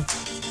kunyari yung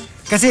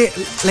kasi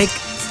like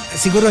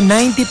siguro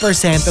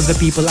 90% of the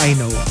people I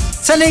know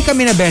sanay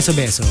kami na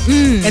beso-beso.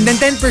 And then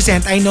 10%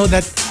 I know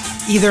that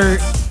either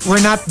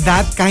we're not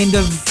that kind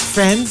of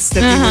friends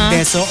that we would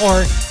beso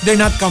or they're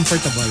not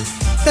comfortable.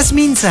 Tas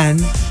minsan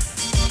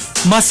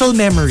muscle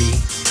memory,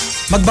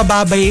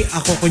 magbababay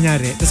ako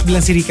kunyari, tas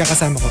bilang si Rica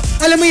kasama ko.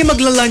 Alam mo yung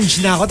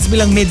magla-lunge na ako, tas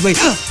bilang midway,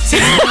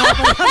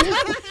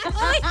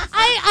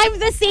 I'm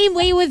the same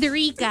way with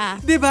Rica.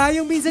 diba?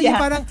 Yung minsan yung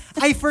parang,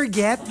 I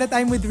forget that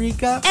I'm with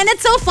Rica. And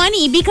it's so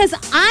funny because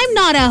I'm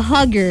not a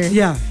hugger.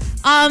 Yeah.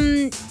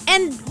 And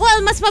well,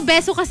 mas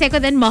mabeso kasi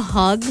ko than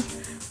mahug.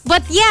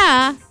 But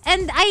yeah,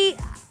 and I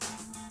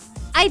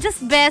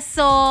just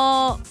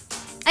beso,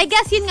 I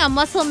guess yun nga,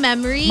 muscle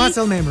memory.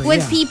 Muscle memory,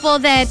 with people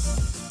that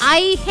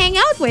I hang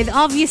out with,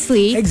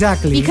 obviously.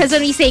 Exactly. Because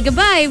when we say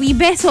goodbye, we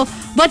beso.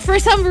 But for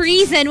some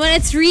reason, when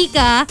it's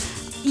Rica,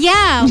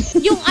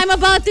 yung I'm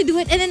about to do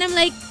it and then I'm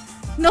like,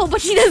 no,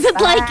 but she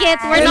doesn't like it.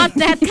 We're not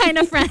that kind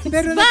of friends.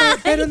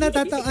 Pero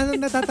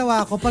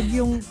natatawa ako pag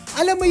yung,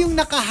 alam mo yung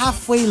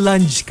naka-halfway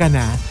lunge ka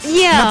na,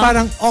 Yeah. na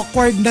parang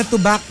awkward na to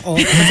back off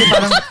kasi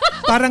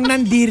parang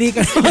nandiri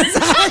ka naman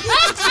sa akin.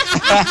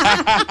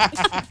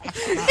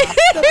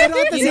 Pero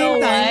at the You know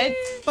same time,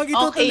 what? pag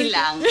Okay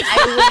lang. I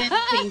wouldn't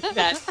think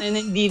that na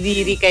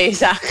nandidiri kayo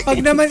sa akin.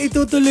 pag naman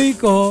itutuloy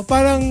ko,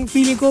 parang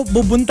feeling ko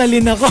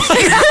bubuntalin ako.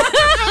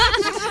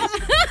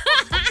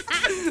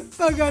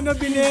 Pag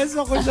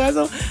bineso ko siya.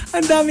 So,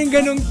 ang daming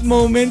ganong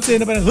moments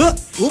na parang,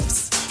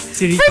 oops!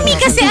 Si Rica For me,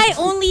 nga kasi pala. I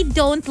only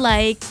don't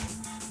like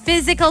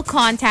physical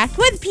contact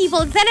with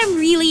people that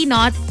I'm really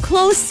not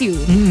close to.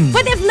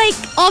 But if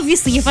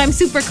obviously, if I'm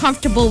super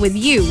comfortable with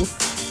you,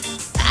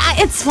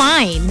 it's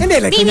fine. Hindi,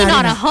 like, Maybe kunyari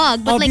not na, a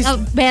hug, but like a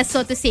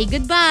beso to say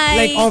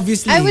goodbye. Like,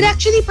 obviously. I would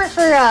actually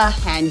prefer a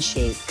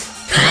handshake.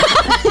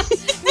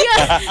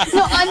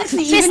 No,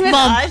 honestly, Fist even with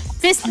bump. us,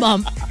 Fist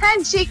bump.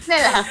 handshake na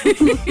lang.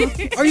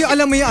 Or yung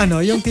alam mo yung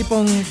yung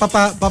tipong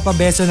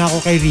papabeso na ako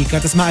kay Rica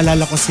tapos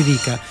maalala ko si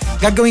Rica.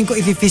 Gagawin ko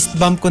i-fist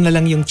bump ko na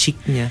lang yung cheek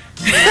niya.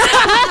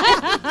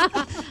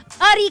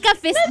 Rika,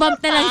 fist bump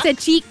na lang sa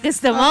cheek.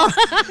 Gusto mo?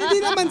 Hindi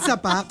naman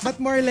sapak, but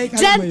more like,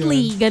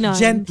 Gently, ganon.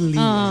 Gently.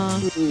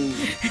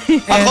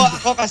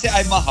 Ako kasi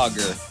I'm a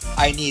hugger.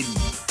 I need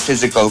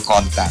physical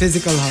contact.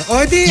 Physical hug.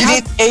 Oh,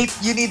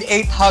 You need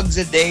 8 hugs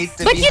a day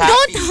to But be you happy.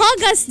 don't hug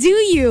us, do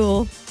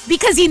you?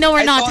 Because you know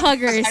we're I not don't,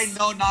 huggers. I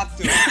know not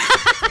to.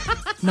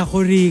 Naku,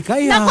 Rica.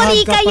 Naku,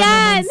 Rica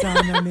yan. Naman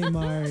sana ni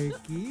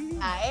Markki.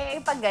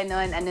 Pag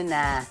ganun,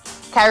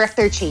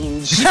 character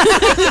change.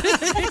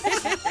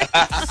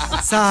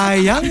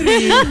 Sayang,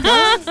 Rica.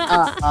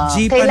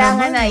 Jeep pa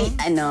Kailangan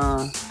naman,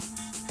 na,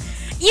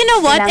 You know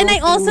what? And I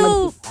Kailangan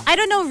also, I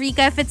don't know,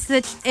 Rica, if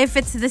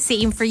it's the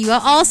same for you. I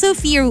also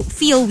feel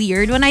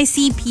weird when I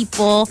see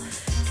people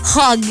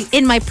hug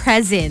in my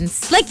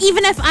presence. Like,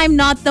 even if I'm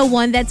not the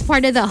one that's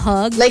part of the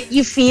hug. like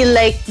you feel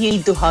like you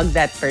need to hug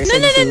that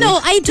person.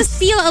 No. I just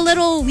feel a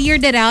little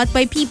weirded out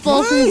by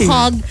people who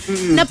hug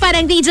na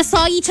parang they just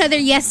saw each other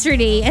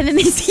yesterday and then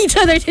they see each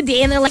other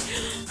today and they're like,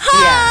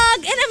 hug!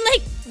 And I'm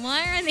like,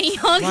 why are they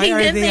hugging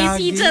if they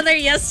see each other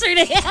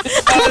yesterday?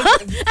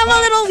 I'm a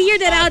little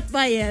weirded out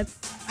by it.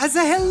 As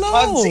a hello.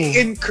 Hugs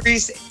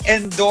increase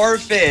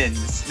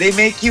endorphins. They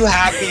make you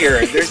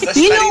happier. There's a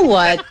You study know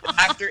what? that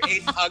after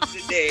 8 hugs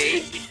a day,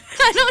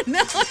 I don't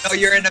know.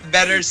 you're in a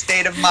better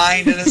state of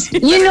mind. And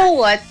You know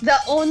what? The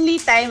only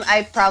time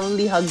I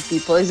probably hug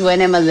people is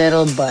when I'm a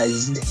little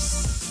buzzed.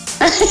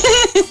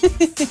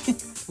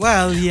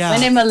 Well, yeah.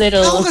 When I'm a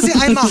little Ako kasi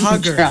I'm a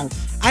hugger. drunk.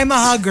 I'm a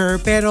hugger,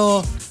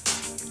 pero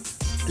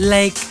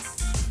like,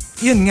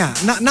 yun nga,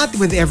 not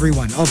with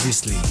everyone,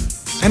 obviously.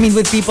 I mean,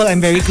 with people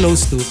I'm very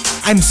close to,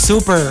 I'm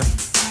super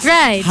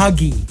Right.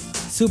 huggy.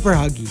 Super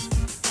huggy.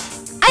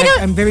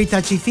 I'm very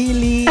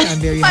touchy-feely. I'm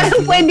very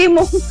Parang huggy.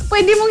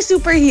 pwede mong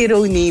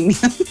superhero name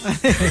yun.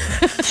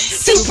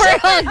 Super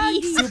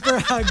huggy. Super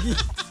huggy.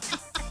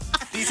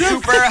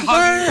 super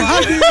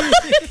huggy.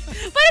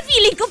 Parang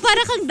feeling ko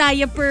parang kang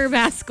diaper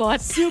mascot.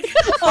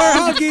 Super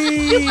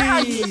huggy.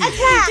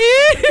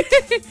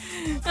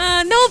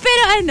 No,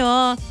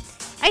 pero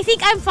I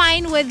think I'm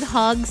fine with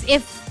hugs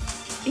if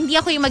hindi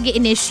ako yung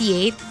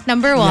mag-initiate,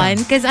 number one,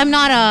 because I'm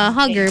not a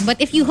hugger. But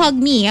if you hug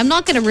me, I'm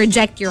not gonna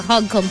reject your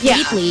hug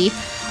completely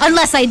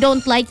unless I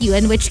don't like you,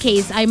 in which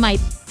case I might,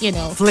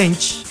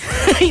 Flinch.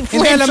 flinch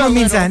Hindi, alam a mo little.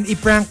 minsan,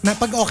 i-prank na,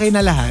 pag okay na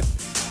lahat,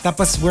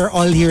 tapos we're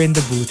all here in the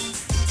booth,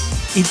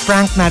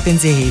 i-prank natin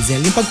si Hazel.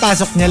 Yung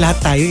pagpasok niya,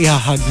 lahat tayo,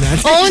 i-hug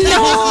natin. Oh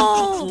no!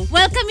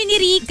 Well, kami ni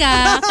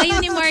Rica, kayo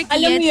ni Markki,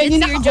 Alam mo yun, it's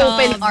yung your job.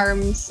 naka-open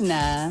arms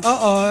na.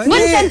 Oo.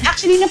 Minsan,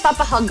 actually,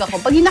 napapahug ako.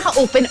 Pag yung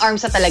naka-open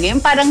arms na talaga, yung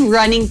parang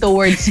running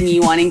towards me,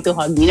 wanting to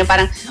hug me, na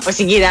parang,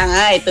 sige na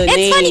nga, ito na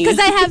It's funny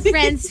because I have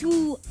friends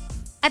who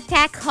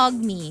hug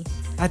me.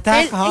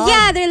 Attack hug?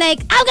 Yeah, they're like,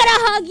 I'm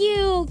gonna hug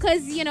you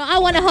because, I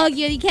want to hug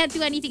you and you can't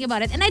do anything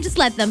about it. And I just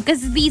let them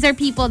because these are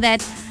people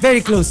that Very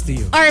close to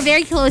you. are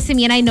very close to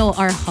me and I know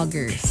are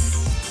huggers.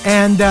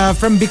 And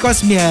from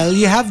Because Miel,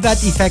 you have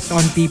that effect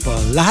on people.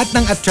 Lahat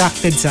ng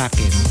attracted sa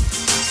akin,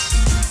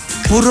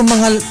 puro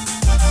mga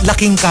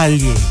laking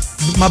kalye.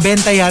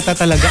 Mabenta yata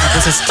talaga ako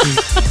sa street.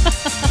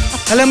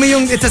 Alam mo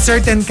yung it's a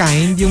certain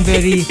kind, yung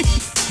very,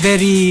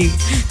 very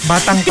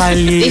batang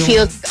kalye.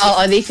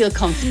 They feel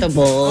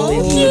comfortable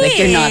with you.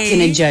 Like, you're not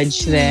gonna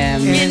judge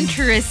them.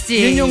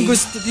 Interesting. Yun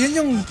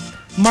yung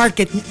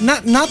market.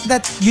 Not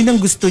that yun ang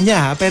gusto niya,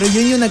 ha, pero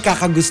yun yung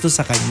nagkakagusto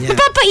sa kanya.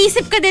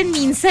 Napapaisip ka din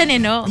minsan,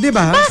 no?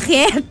 Diba?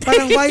 Bakit?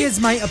 Parang why is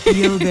my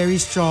appeal very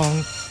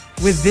strong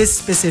with this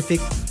specific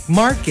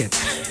market?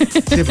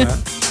 Diba?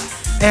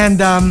 And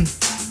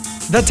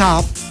the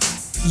top,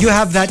 you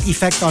have that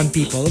effect on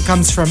people,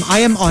 comes from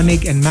I Am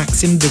Onig and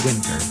Maxim De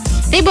Winter.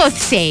 They both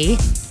say,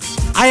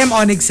 I Am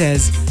Onig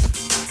says,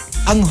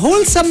 ang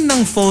wholesome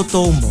ng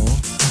photo mo,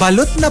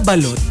 balot na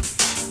balot,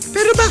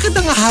 pero bakit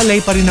ang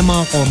ahalay pa rin ng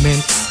mga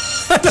comments?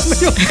 Alam mo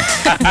yun?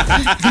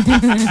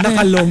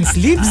 Naka-long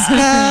sleeves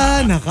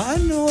ka,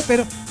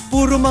 pero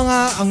puro mga,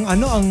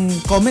 ang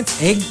comments,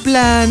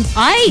 eggplant,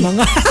 ay,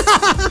 mga,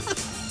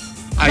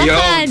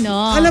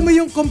 Ayaw. alam mo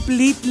yung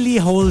completely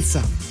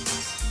wholesome.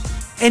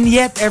 And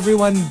yet,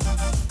 everyone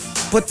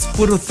puts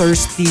puro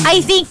thirsty I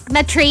think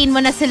na-train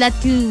mo na sila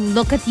to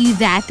look at you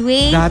that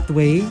way. that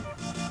way.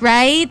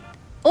 Right?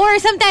 Or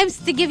sometimes,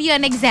 to give you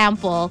an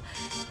example,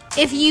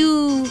 if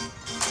you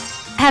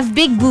have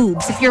big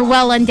boobs, if you're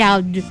well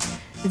endowed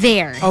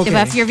there, Okay.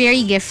 diba? If you're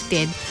very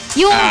gifted,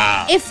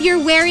 if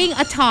you're wearing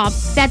a top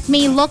that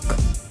may look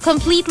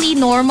completely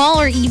normal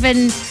or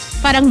even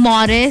parang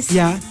modest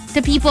Yeah.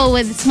 to people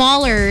with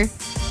smaller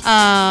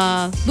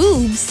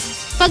boobs,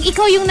 pag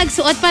ikaw yung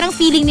nagsuot, parang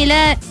feeling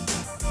nila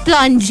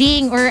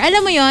plunging or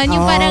alam mo yon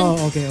yung parang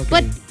okay.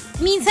 but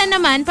minsan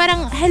naman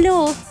parang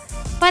hello,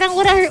 parang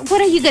what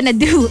are you gonna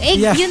do?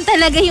 Yeah. Yun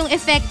talaga yung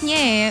effect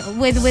niya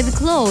with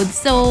clothes.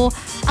 So,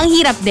 ang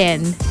hirap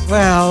din.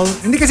 Well,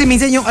 hindi kasi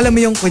minsan yung, alam mo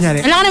yung,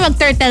 kunyari, Alam ka na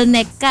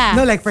mag-turtleneck ka.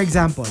 no, like for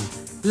example,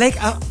 like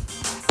a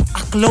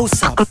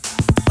close-up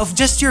of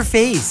just your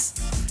face.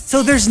 So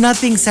there's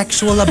nothing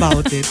sexual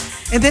about it.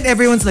 And then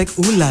everyone's like,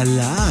 ooh la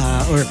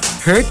la, or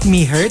hurt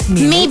me.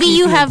 Maybe look,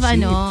 you look, have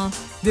cheap. ano.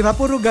 Di ba?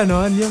 Puro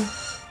ganon. Yung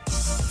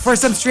for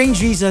some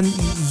strange reason,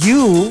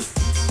 you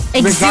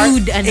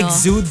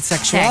exude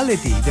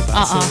sexuality, di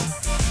ba? So,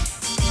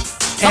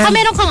 baka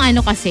meron kang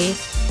ano kasi,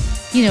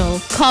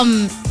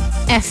 come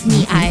F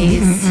me eyes.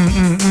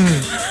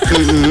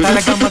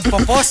 Talagang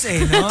magpopos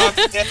no?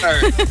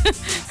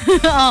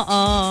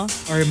 Oo.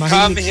 Or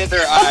Come mahilig.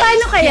 hither O,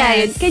 paano eyes. kaya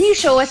yun? Can you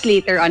show us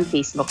later on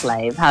Facebook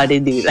Live how they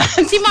do that?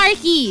 Si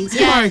Markki.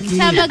 Markki.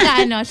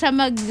 Siya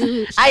mag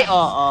Ay,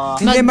 oo.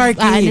 Hindi,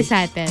 Markki. ano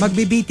sa atin.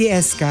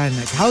 Magbi-BTS ka.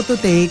 Like, how to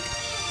take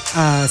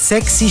a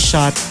sexy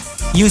shot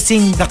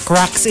using the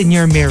cracks in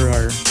your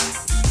mirror.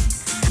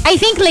 I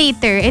think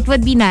later, it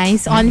would be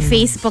nice on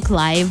Facebook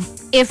Live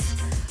if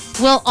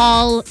we'll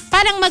all,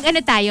 parang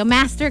tayo,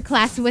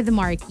 masterclass with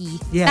Markki.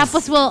 Yes.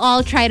 Tapos we'll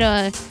all try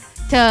to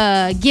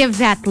give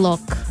that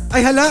look.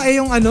 Ay hala,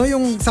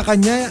 yung sa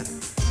kanya,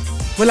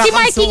 wala Si kang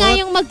Markki nga suot.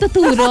 yung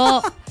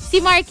magtuturo. Si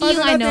Markki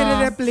yung Paano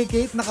natin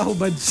replicate?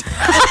 Nakahubad siya.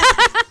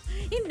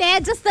 Hindi,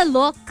 just the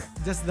look.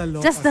 Just the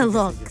look. Just the Okay,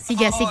 look.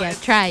 sige. Sige,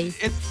 try.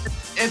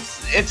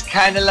 It's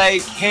kind of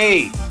like,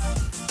 hey,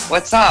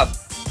 what's up?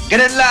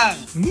 Ganun lang.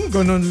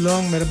 Ganun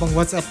lang. Meron bang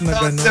WhatsApp na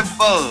So ganun?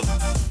 simple.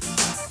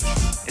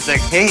 It's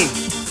like, hey,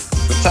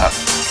 what's up?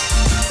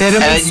 Pero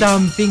may And-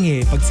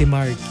 something pag si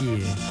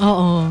Markki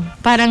Oo.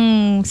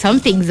 Parang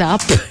something's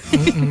up.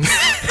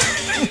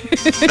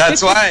 That's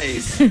why.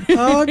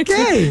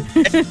 Okay.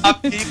 It's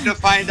up to you to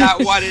find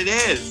out what it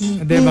is.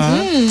 Diba?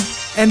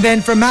 And then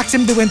from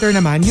Maxim to Winter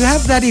naman, you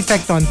have that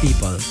effect on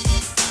people.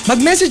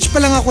 Mag-message pa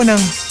lang ako ng,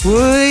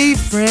 uy,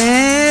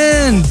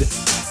 friend!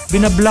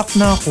 Binablock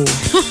na ako.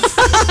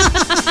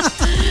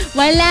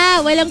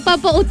 Walang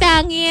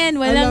papautangin.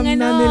 Walang Alam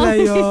na ano. nila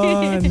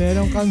yun.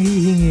 Meron kang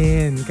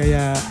hihingin.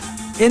 Kaya,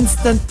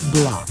 instant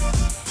block.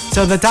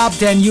 So the top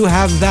 10, you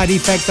have that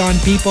effect on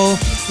people.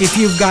 If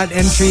you've got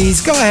entries,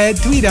 go ahead,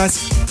 tweet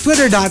us.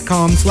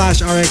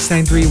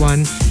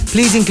 Twitter.com/RX931.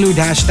 Please include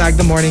hashtag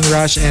The Morning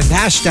Rush and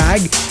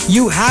hashtag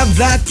you have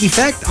that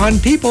effect on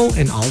people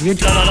in all your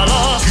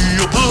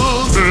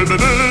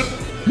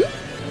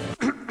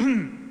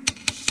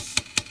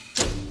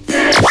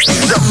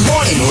The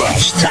Morning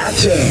Rush Top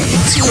 10.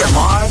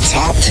 TMR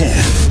Top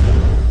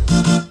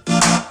 10.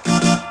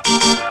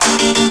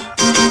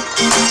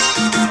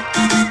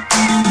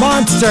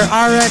 Monster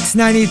RX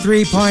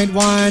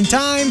 93.1.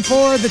 Time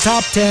for the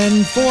top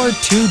 10 for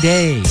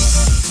today.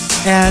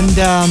 And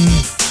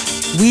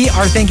we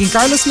are thanking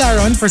Carlos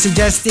Laron for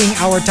suggesting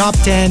our top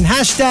 10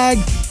 hashtag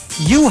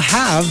you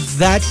have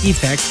that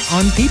effect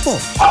on people.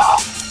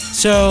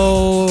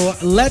 So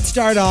let's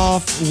start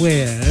off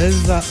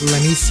with,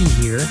 let me see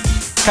here.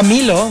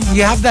 Camilo,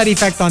 you have that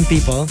effect on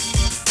people.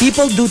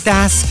 People do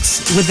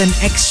tasks with an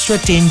extra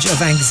tinge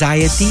of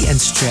anxiety and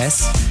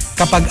stress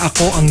kapag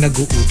ako ang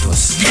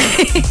naguutos.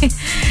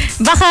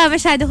 Baka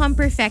masyado kang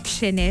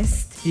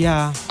perfectionist.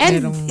 Yeah.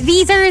 And merong-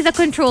 these are the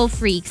control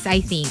freaks,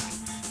 I think.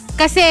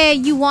 Kasi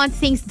you want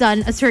things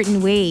done a certain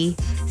way.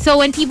 So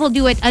when people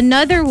do it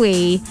another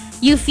way,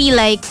 you feel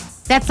like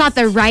that's not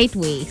the right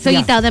way. So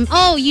you Yeah. tell them,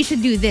 oh, you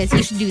should do this,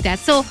 you should do that.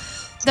 So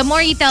the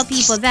more you tell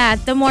people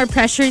that, the more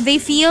pressure they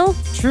feel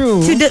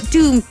True.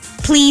 to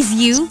please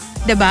you.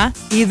 Diba?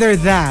 Either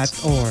that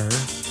or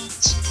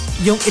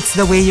yung it's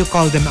the way you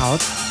call them out.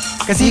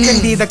 Kasi you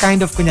can be the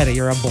kind of, kunyari,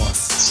 you're a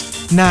boss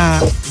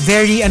na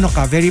very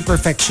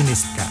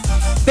perfectionist ka.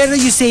 Pero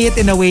you say it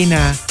in a way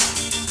na,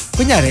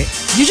 kunyari,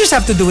 you just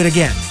have to do it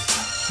again.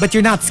 But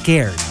you're not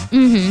scared.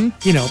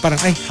 You know,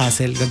 parang, ay,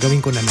 Hazel, gagawin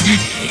ko na naman.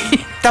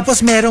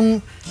 Tapos merong,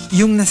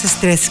 yung nasa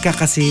stress ka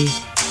kasi,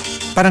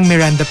 parang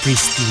Miranda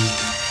Priestley.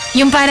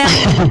 Yung parang,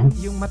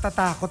 Yung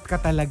matatakot ka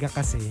talaga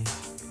kasi.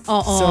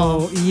 oo. So,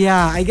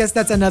 yeah, I guess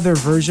that's another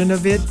version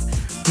of it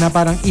na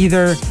parang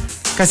either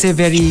kasi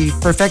very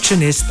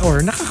perfectionist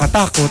or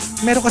nakakatakot.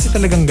 Meron kasi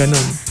talagang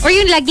ganun. Or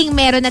yung laging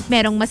meron at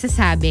merong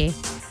masasabi.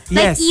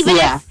 Like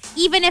Yes.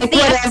 even if Like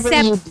they whatever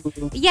accept you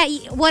do.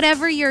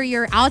 whatever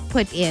your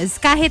output is,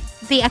 kahit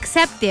they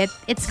accept it,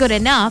 it's good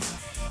enough,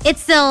 it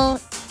still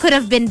could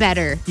have been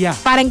better. Yeah.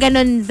 Parang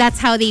ganun, that's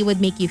how they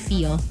would make you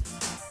feel.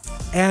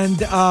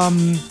 And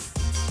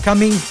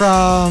coming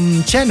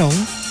from Chenong,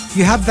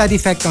 you have that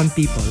effect on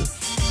people.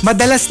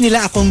 Madalas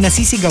nila akong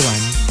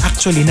nasisigawan,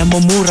 actually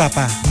namumura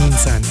pa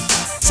minsan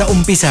sa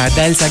umpisa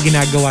dahil sa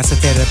ginagawa sa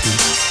therapy.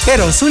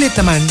 Pero sulit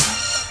naman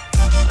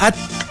at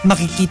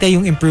makikita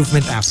yung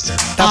improvement after.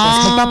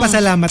 Tapos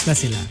magpapasalamat na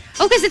sila.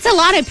 Oh, because it's a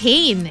lot of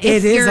pain. It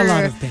if is a you're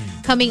lot of pain.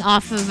 coming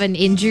off of an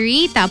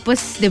injury,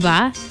 tapos, di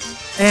ba?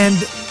 And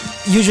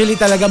usually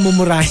talaga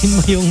mumurahin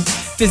mo yung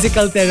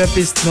physical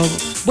therapist mo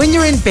when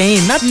you're in pain.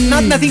 Not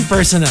nothing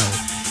personal.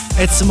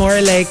 It's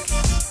more like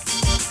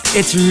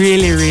it's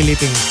really, really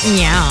painful.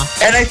 Yeah.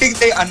 And I think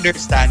they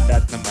understand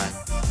that naman.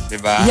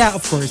 Diba? Yeah,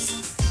 of course.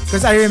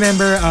 Because I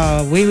remember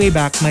way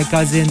back, my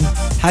cousin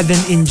had an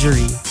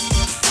injury.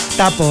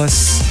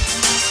 Tapos,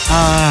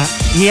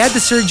 he had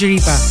the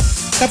surgery pa.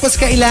 Tapos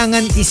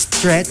kailangan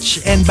i-stretch,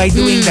 and by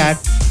doing that,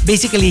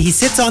 basically he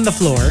sits on the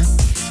floor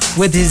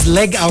with his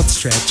leg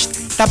outstretched.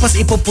 Tapos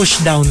ipo-push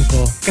down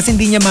ko kasi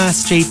hindi niya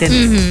ma-straighten.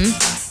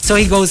 So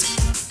he goes,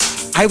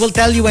 I will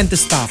tell you when to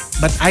stop,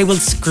 but I will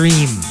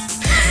scream.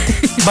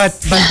 but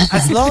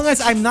as long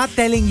as I'm not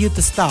telling you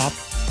to stop,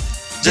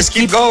 just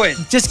keep going.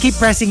 Just keep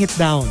pressing it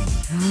down.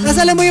 Tapos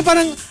alam mo yung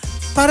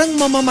parang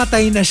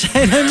mamamatay na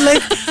siya. And I'm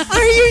like,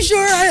 are you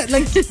sure?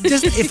 Like,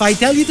 just if I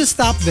tell you to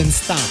stop, then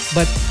stop.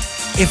 But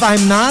if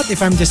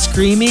I'm just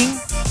screaming,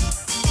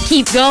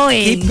 keep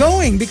going. Keep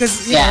going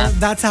because you know,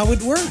 that's how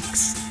it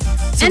works.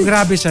 So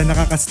grabe siya,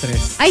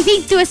 nakaka-stress. I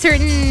think to a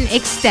certain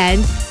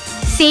extent,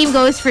 same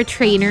goes for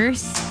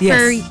trainers,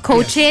 for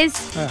coaches,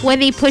 when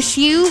they push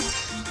you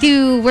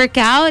to work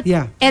out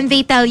and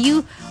they tell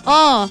you,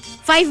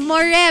 5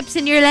 more reps,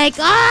 and you're like,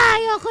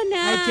 ayoko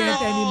na. I can't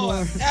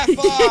anymore. F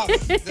off,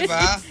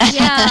 diba?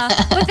 Yeah.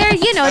 But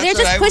they're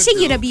just pushing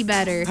you to be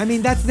better. I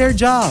mean, that's their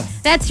job.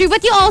 That's true.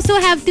 But you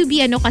also have to be,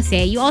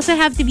 you also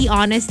have to be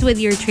honest with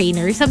your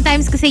trainer.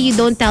 Sometimes kasi you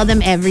don't tell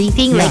them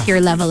everything, like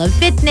your level of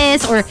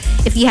fitness, or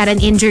if you had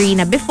an injury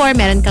na before,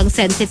 meron kang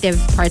sensitive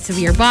parts of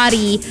your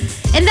body.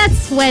 And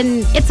that's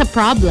when it's a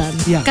problem.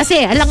 Yeah.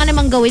 Kasi alam ka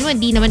namang gawin mo,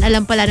 hindi naman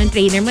alam pala ng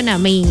trainer mo na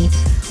may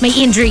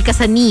injury ka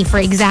sa knee, for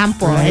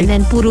example. Right. And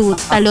then puro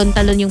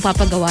talon-talon yung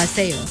papagawa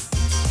sa'yo.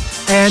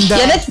 And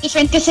that's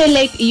different kasi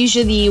like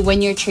usually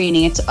when you're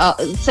training, it's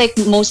like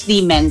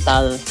mostly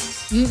mental.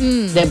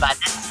 Diba?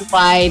 That's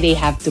why they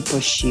have to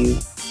push you.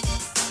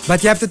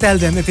 But you have to tell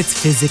them if it's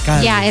physical.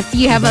 Yeah, if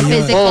you have a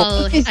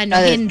physical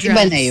hindrance.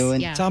 Iba na yun.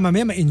 Yeah. Saka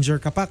mamaya ma-injure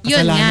ka pa.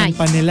 Yun Kasalanan nga.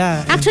 pa nila.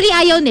 And Actually,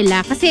 ayaw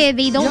nila kasi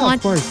they don't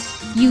want of course.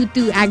 you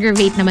to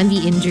aggravate naman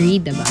the injury,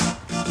 diba?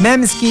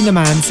 Memski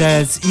naman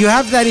says, you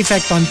have that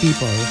effect on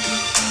people.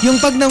 Yung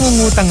pag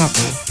nangungutang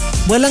ako,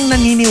 walang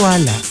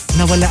naniniwala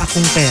na wala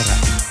akong pera.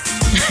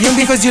 Yung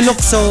because you look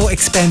so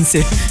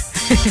expensive.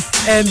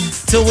 And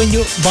so when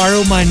you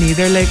borrow money,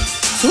 they're like,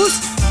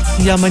 sus,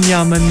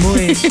 yaman-yaman mo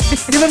eh.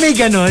 Di ba may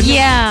ganon?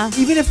 Yeah.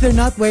 Even if they're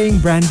not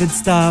wearing branded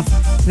stuff,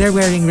 they're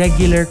wearing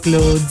regular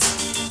clothes.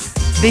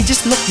 They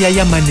just look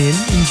yayamanin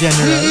in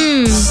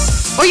general.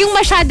 Or yung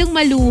masyadong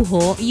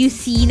maluho, you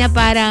see na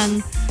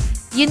parang,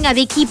 yun nga,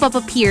 they keep up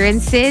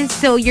appearances.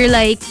 So you're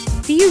like,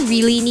 do you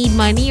really need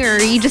money, or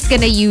are you just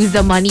gonna use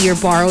the money you're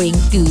borrowing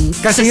to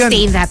Kasi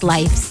sustain yun, that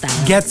lifestyle?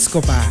 Gets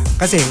ko pa.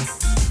 Kasi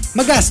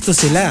magasto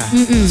sila.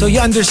 So you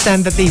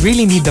understand that they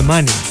really need the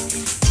money.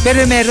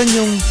 Pero meron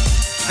yung,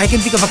 I can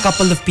think of a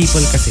couple of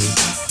people kasi,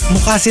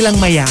 mukha silang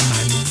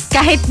mayaman.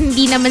 Kahit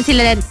hindi naman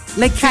sila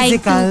Like trying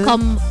physical. to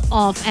come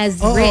off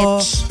as Oo,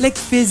 rich. like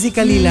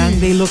physically lang,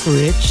 they look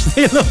rich.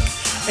 They look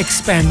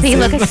expensive. They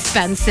look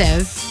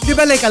expensive. Di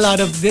ba like a lot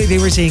of, they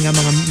were saying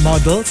mga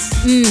models?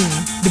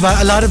 Di ba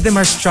a lot of them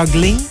are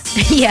struggling?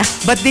 Yeah.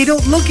 But they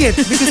don't look it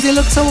because they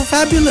look so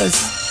fabulous.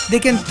 They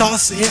can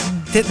toss it,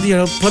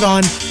 put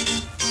on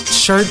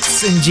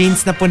shirts and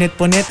jeans na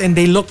punit-punit and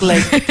they look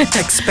like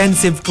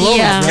expensive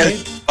clothes, Yeah. right?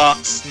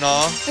 Box,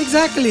 no?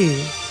 Exactly.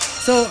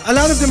 So a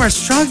lot of them are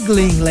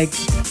struggling, like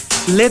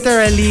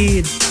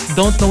literally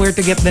don't know where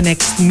to get the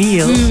next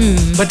meal.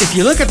 But if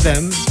you look at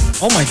them,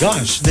 oh my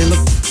gosh, they look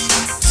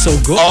so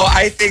good. Oh,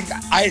 I think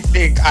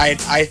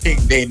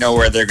they know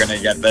where they're gonna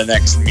get the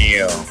next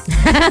meal.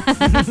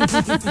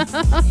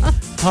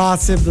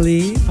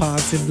 Possibly.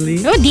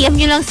 Oh, DM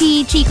nyo lang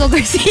si Chico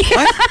Garcia.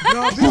 Ay,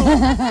 grabe oh.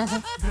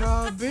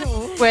 Grabe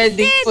oh.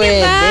 Pwede.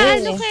 Diba?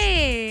 Ano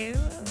kay?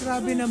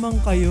 Grabe naman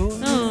kayo.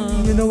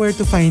 You know where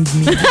to find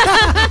me.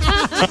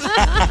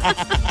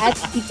 At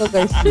Chico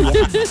Garcia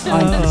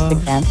on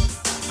Instagram.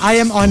 I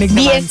am Onig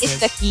naman DM is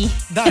says. the key.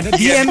 The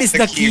DM is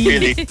the key.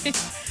 Really.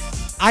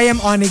 I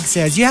am Onig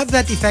says, you have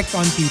that effect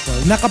on people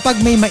na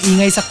kapag may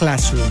maingay sa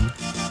classroom,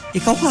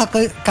 ikaw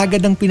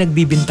kagad ang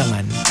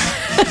pinagbibintangan.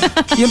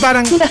 Yung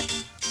parang,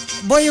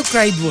 boy, you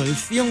cried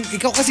wolf. Yung,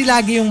 ikaw kasi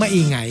lagi yung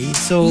maingay.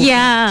 So,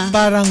 Yeah.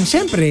 parang,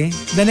 syempre,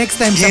 the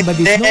next time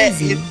somebody's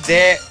nosy,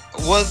 Hindi.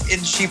 Wolf in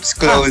sheep's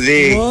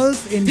clothing.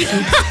 wolf in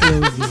sheep's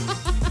clothing.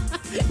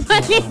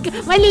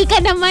 Mali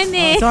ka naman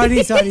eh.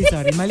 Sorry.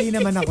 Mali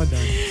naman ako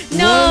doon.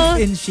 No.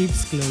 Wolf in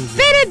sheep's clothing.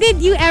 Pero did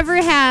you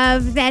ever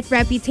have that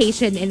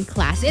reputation in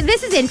class? And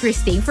this is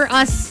interesting for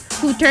us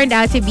who turned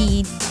out to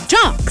be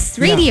jocks,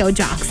 radio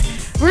jocks.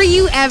 Were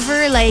you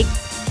ever like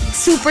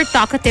super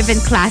talkative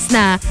in class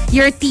na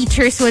your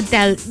teachers would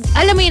tell,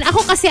 alam mo yun,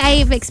 ako kasi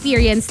I've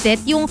experienced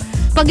it, yung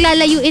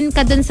ilalayo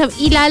ka dun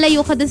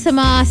sa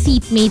mga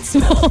seatmates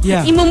mo,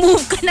 Yeah.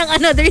 imumove ka ng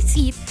another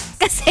seat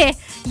kasi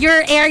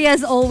your area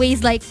is always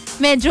like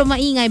medyo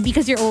maingay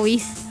because you're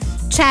always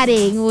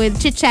chit-chatting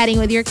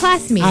with your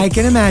classmates. I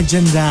can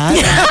imagine that.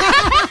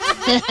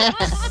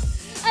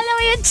 Alam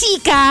mo yun,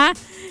 chika?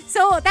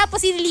 So,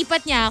 tapos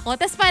inilipat niya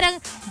ako. Tapos parang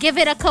give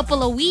it a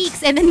couple of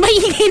weeks and then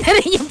maingay na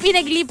rin yung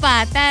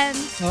pinaglipatan.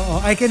 Oo,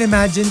 I can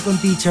imagine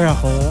kung teacher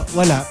ako,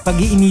 wala,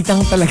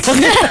 pag-iinitang talaga.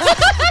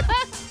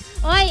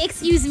 Oy,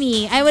 excuse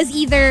me. I was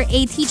either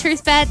a teacher's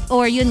pet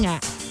or yun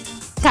nga,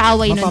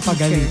 kaaway ng teacher.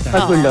 Mapapagalitan.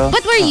 Magulo.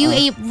 But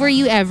were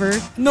you ever?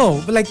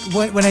 No, like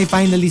when I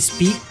finally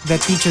speak,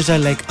 the teachers are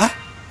like,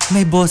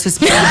 may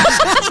boses pa.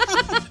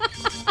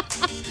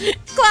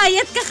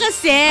 Quiet ka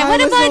kasi. I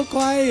was so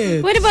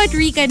quiet. What about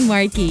Rica and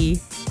Markki?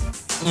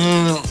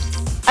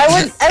 I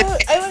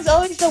was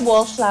always the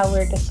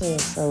wallflower kasi.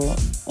 So,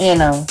 you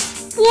know.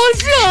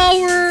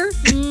 Wallflower!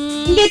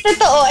 Hindi,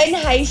 totoo, in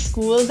high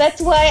school.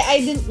 That's why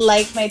I didn't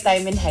like my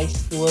time in high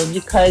school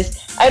because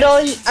I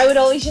would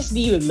always just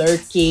be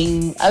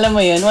lurking. Alam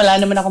mo yun,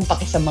 wala naman akong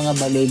paki sa mga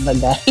bagay.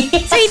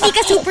 So, hindi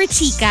ka super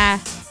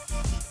chika?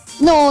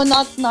 No,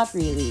 not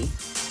really.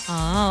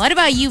 Oh, what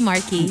about you,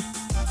 Markki?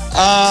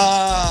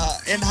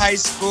 In high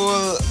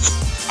school,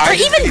 Or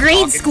even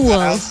grade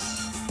school.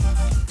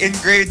 In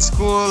grade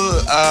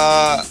school,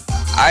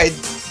 I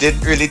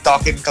didn't really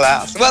talk in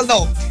class. Well,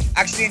 no.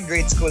 Actually, in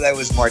grade school, I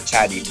was more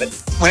chatty. But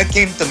when it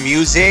came to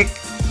music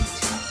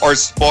or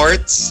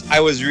sports, I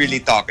was really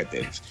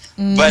talkative.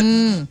 But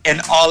in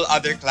all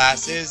other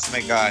classes,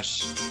 my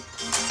gosh.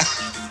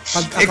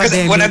 Because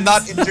when I'm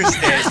not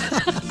interested,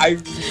 I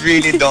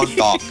really don't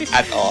talk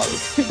at all.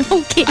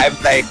 Okay. I'm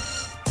like,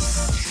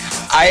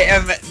 I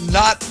am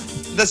not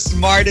the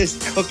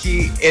smartest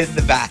cookie in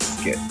the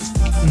basket.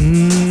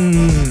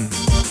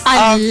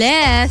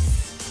 Unless,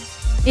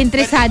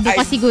 interesado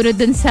ka siguro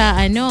dun sa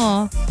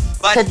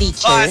Sa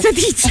teacher. sa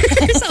teacher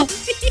or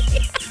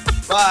something.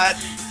 But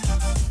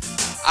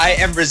I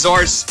am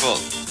resourceful.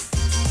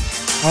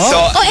 So,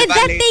 And diba,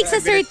 that later, takes a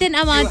certain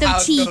amount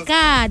of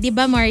chika, di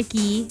ba,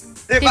 Markki?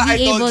 Diba, To be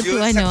I told able you,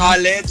 to, sa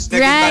college,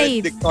 naging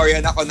Right.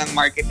 valedictorian ako ng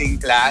marketing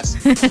class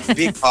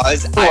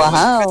because I was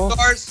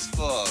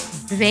resourceful.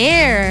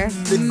 There.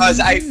 Because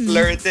I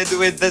flirted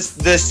with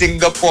the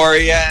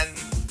Singaporean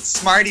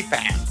smarty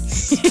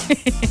pants.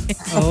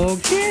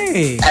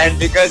 Okay. And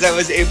because I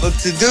was able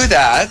to do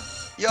that,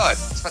 yun,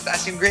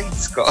 mataas yung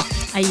grades ko.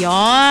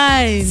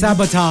 Ayun.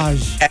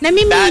 Sabotage.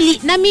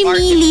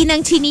 Namimili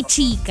ng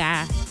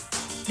chinichika.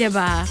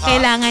 Diba?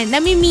 Kailangan,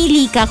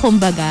 namimili ka,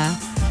 kumbaga,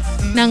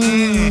 ng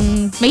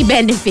may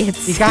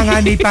benefits. Ika nga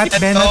ni Pat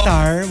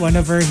Benatar, one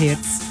of her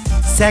hits,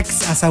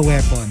 Sex as a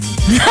Weapon.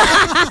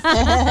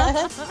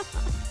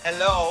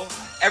 Hello?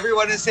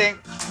 Everyone is saying,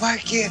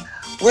 Markki,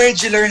 where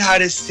did you learn how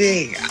to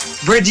sing?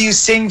 Where do you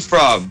sing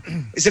from?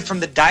 Is it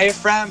from the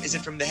diaphragm? Is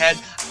it from the head?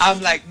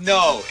 I'm like,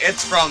 no,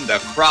 it's from the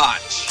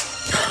crotch.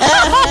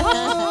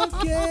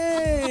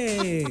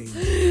 Okay.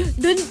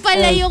 Dun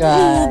pala yung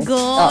hugot.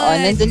 Oo,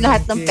 nandun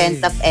lahat ng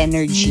pent-up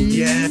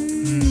energy. Yeah.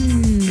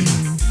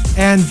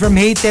 And from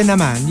Haten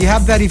naman, you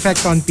have that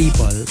effect on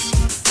people.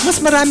 Mas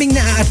maraming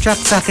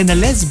na-attract sa akin na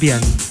lesbian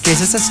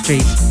kaysa sa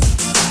straight.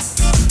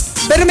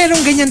 Pero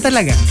merong ganyan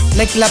talaga.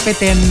 Like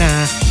lapitin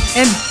na,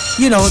 and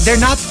you know, they're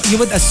not, you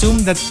would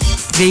assume that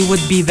they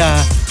would be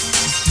the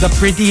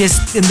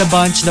prettiest in the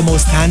bunch, the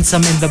most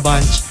handsome in the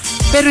bunch.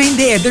 Pero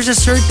hindi eh. There's a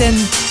certain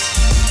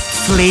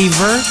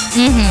flavor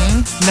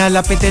na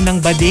lapitin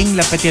ng bading,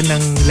 lapitin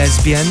ng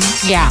lesbian.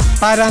 Yeah.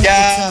 Parang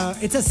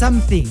it's a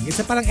something. It's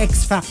a parang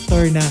X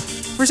factor na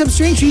for some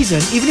strange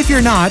reason, even if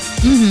you're not,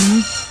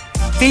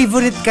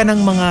 favorite ka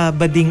ng mga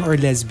bading or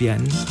lesbian.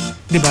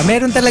 Diba?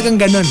 Meron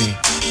talagang ganun eh.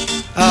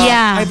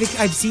 Yeah.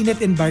 I've seen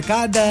it in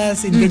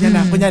barkadas, in ganyan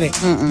na. Kunyari,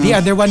 the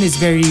other one is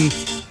very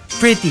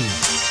pretty.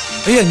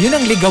 Ayun, yun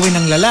ang ligawin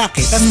ng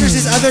lalaki. Tapos there's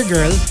this other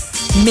girl,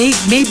 may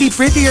be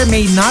prettier,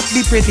 may not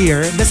be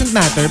prettier, doesn't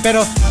matter,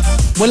 pero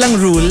walang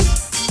rule.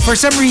 For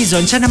some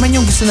reason, siya naman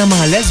yung gusto ng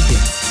mga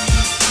lesbian.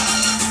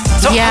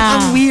 So,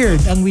 ang weird.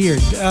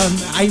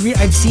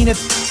 I've seen it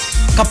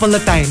couple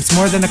of times,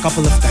 more than a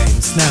couple of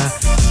times, na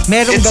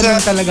merong ganun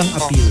talagang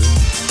appeal.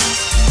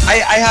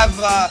 I have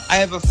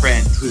a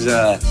friend who's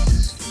a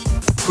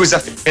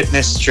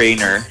fitness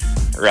trainer,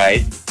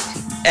 right?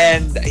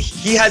 And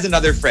he has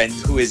another friend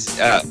who is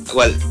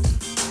well,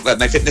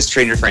 my fitness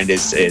trainer friend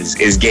is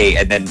gay,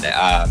 and then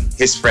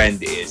his friend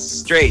is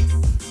straight.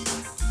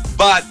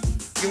 But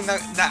yung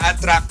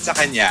na-attract sa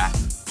kanya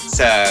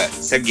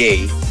sa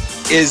gay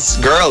is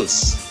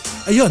girls.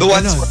 Ayun, the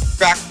ones who are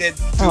attracted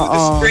to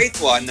the straight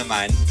one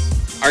naman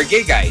are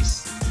gay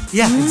guys.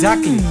 Yeah,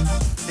 exactly.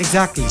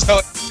 Exactly.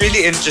 So it's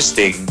really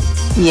interesting.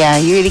 Yeah,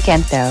 you really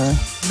can't tell.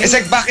 It's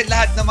like, bakit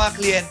lahat ng mga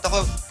kliyente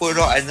ko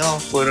puro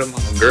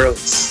mga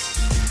girls?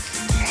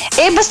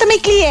 Eh, basta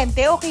may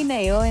kliyente, okay na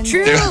yun.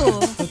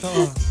 True.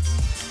 Totoo.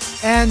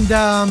 And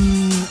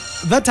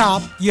the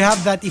top, you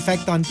have that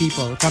effect on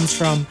people, comes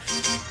from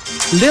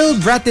Lil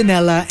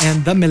Bratinella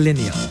and The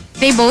Millennial.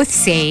 They both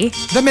say,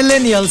 The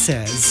Millennial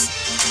says,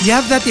 you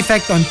have that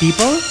effect on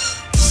people,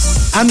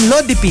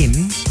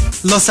 amlodipine,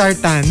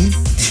 losartan,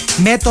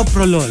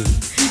 metoprolol.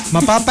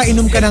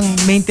 Mapapainom ka ng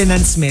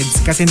maintenance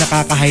meds kasi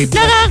nakaka-high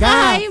blood ka.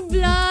 nakaka-high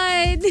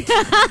blood.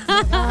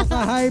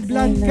 Nakaka-high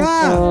blood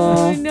ka.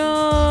 Oh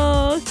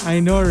no. I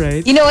know,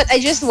 right? You know what? I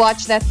just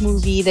watched that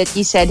movie that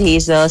you said,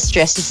 Hazel,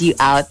 stresses you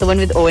out. The one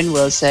with Owen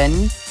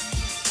Wilson.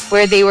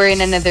 Where they were in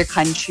another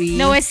country.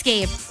 No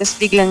escape. Tapos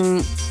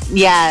biglang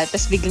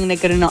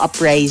nagkaroon ng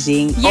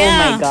uprising. Yeah. Oh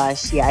my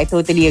gosh. Yeah, I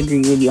totally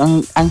agree with you.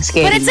 Ang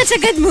scary. But it's such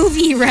a good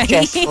movie, right?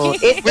 Stressful.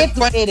 It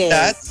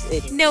that?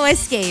 is. No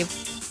escape.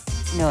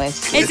 No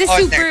escape. It's a on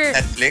super...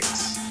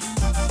 Netflix.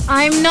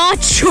 I'm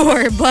not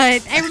sure, but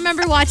I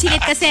remember watching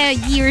it kasi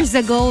years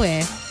ago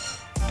eh.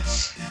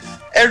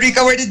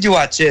 Rica, where did you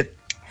watch it?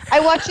 I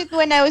watched it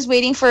when I was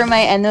waiting for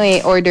my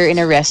order in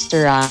a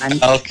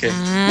restaurant. Okay.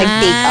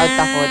 Nag-take out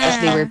ako,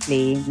 tapos they were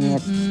playing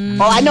it.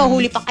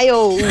 Huli pa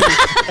kayo.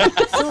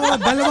 So,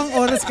 2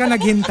 oras ka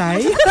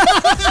naghintay? 2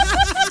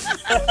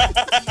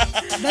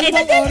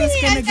 oras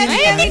ka naghintay?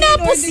 Ay,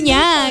 tinapos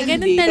niya.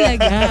 Ganun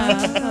talaga.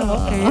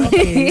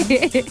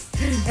 Okay.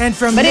 And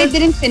from But I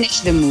didn't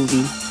finish the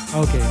movie.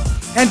 Okay.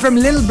 And from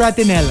Lil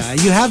Bratinella,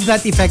 you have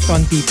that effect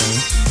on people.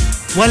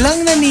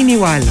 Walang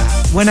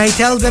naniniwala when I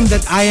tell them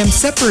that I am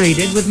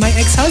separated with my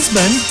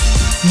ex-husband,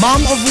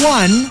 mom of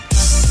 1,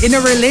 in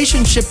a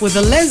relationship with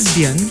a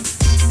lesbian,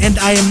 and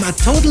I am a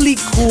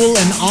totally cool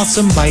and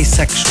awesome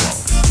bisexual.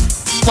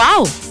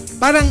 Wow.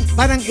 Parang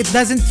it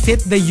doesn't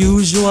fit the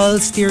usual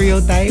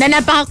stereotype. Na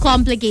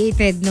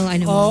napaka-complicated no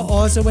ano mo.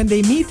 Oo, so when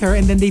they meet her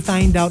and then they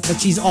find out that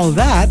she's all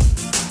that,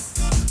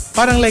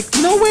 parang like,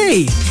 no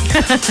way.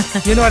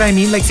 You know what I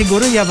mean? Like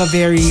siguro you have a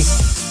very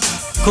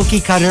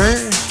cookie cutter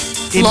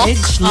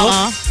image, look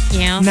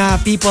Yeah. na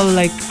people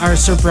like are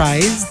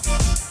surprised.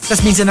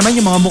 Tapos minsan naman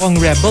yung mga mukhang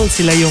rebel,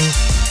 sila yung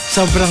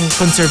sobrang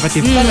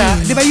conservative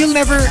pala. Di ba you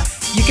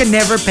can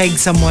never peg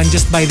someone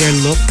just by their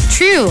look.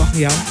 True.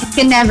 Yeah.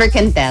 You never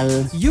can tell.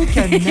 You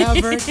can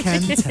never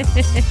can tell.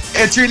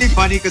 It's really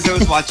funny because I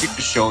was watching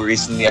a show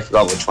recently. I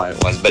forgot which one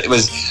it was, but it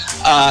was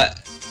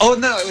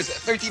it was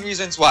 13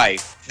 Reasons Why,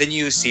 the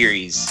new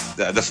series,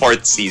 the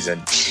 4th season.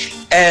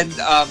 And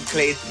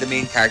Clay, the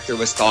main character,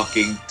 was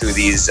talking to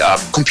these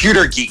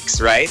computer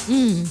geeks, right?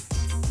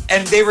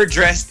 And they were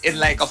dressed in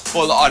like a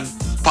full-on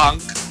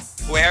punk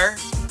wear.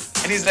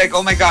 And he's like,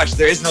 oh my gosh,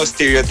 there is no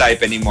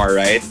stereotype anymore,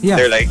 right? Yeah.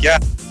 They're like, yeah,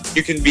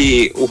 you can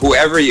be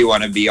whoever you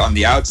want to be on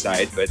the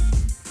outside, but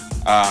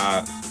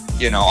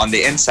on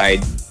the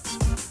inside,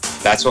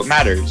 that's what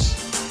matters.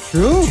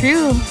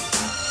 True.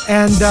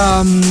 And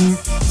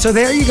so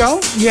there you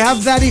go. You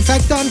have that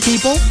effect on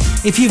people.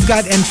 If you've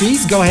got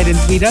entries, go ahead and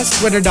tweet us.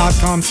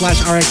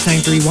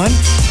 Twitter.com/RX931.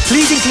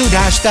 Please include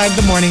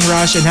 #The Morning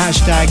Rush and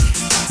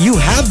 #You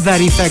have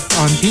that effect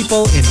on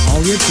people in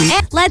all your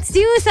tweets. Let's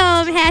do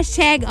some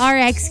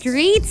 #RX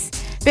greets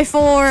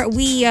before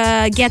we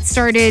get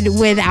started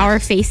with our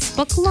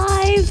Facebook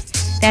Live.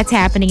 That's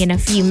happening in a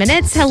few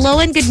minutes. Hello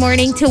and good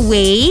morning to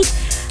Wei,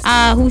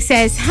 who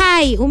says,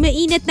 "Hi,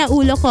 umainit na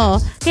ulo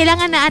ko.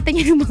 Kailangan na ata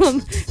niya ng mga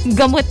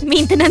gamot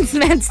maintenance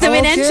meds na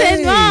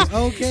mention mo."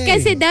 Okay.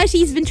 Kasi daw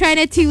she's been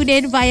trying to tune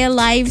in via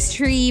live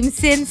stream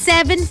since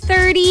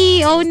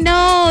 7:30. Oh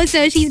no.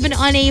 So she's been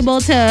unable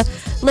to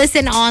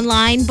listen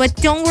online. But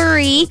don't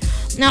worry,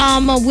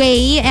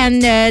 Wei,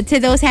 and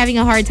to those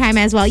having a hard time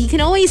as well, you can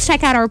always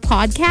check out our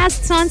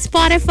podcasts on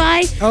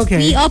Spotify. Okay.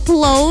 We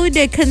upload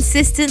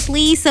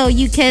consistently, so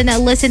you can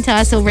listen to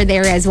us over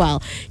there as well.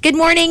 Good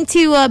morning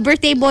to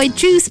birthday boy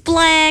Juice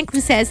Blank,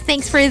 who says,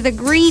 thanks for the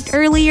greet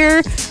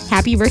earlier.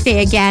 Happy birthday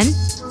again.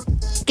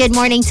 Good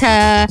morning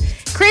to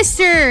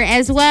Krister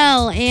as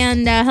well.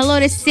 And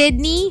hello to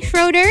Sydney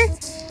Schroeder.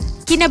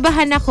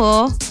 Kinabahan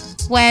ako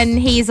when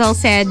Hazel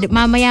said,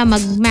 mamaya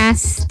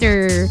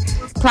mag-master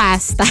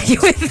class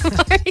tayo with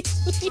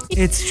Markki.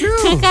 It's true.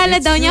 Akala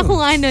It's daw niya true.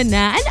 kung ano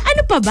na.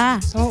 Ano pa ba?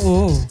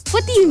 Oo.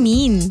 What do you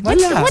mean? What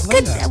else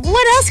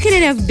could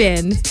it have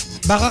been?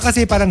 Baka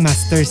kasi parang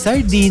Master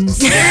Sardines.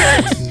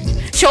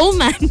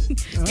 Showman.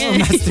 Oh,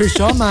 Master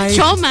Shomai.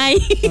 Shomai.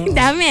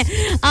 Dami.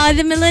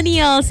 The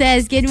millennial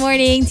says, good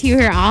morning to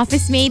her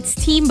office mates.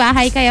 Team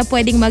Bahay kaya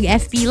pwedeng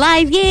mag-FB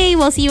Live. Yay!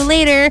 We'll see you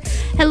later.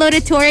 Hello to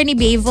Tora ni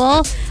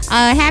Bavel.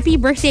 Happy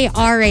birthday,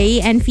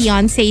 RA and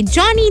fiance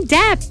Johnny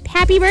Depp.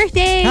 Happy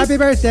birthday. Happy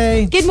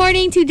birthday. Good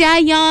morning to Da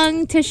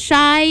Young, to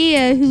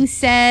Shai, who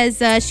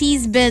says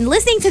she's been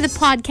listening to the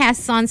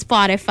podcasts on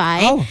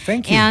Spotify. Oh,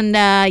 thank you. And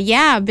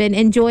been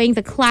enjoying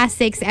the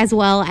classics as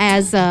well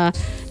as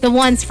the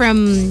ones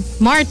from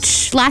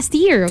March last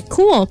year.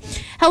 Cool.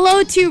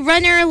 Hello to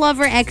Runner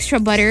Lover Extra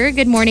Butter.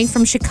 Good morning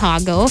from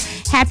Chicago.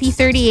 Happy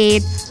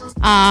 38th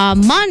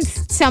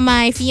month to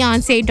my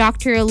fiance,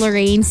 Dr.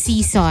 Lorraine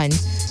Season.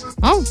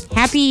 Oh,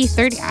 happy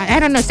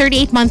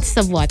 38 months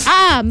of what?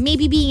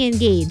 Maybe being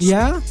engaged.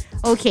 Yeah?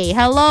 Okay,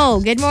 hello.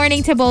 Good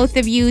morning to both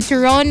of you.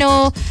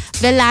 Torono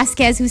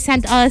Velasquez, who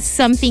sent us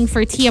something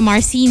for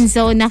TMR Scene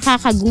Zone.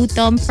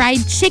 Nakakagutom.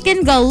 Fried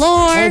chicken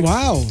galore. Oh,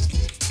 wow.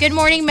 Good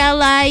morning,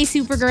 Melai,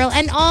 Supergirl,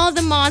 and all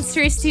the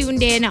monsters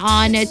tuned in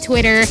on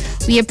Twitter.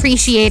 We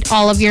appreciate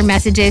all of your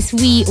messages.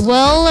 We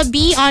will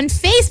be on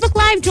Facebook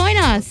Live. Join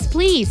us,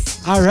 please.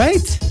 All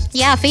right.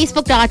 Yeah,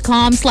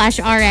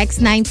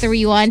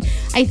 facebook.com/RX931.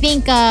 I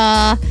think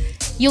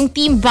yung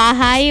Team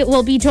Bahay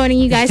will be joining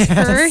you guys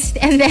first.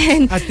 And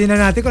then, At tingnan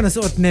natin kung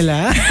nasuot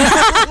nila.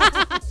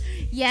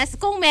 yes,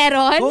 kung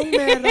meron. Kung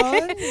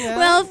meron,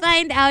 yeah. We'll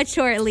find out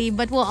shortly,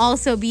 but we'll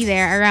also be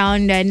there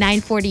around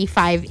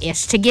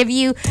 9:45-ish to give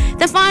you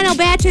the final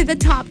batch of the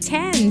top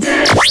 10.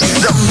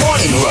 The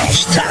Morning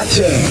Rush Top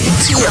 10.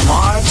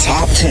 TMR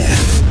Top 10.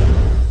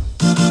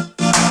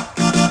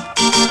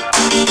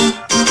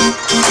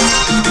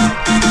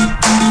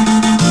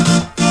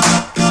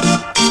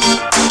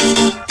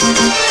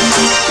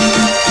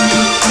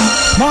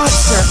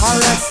 Monster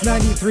RX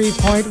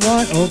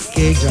 93.1.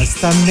 Okay,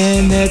 just a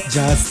minute.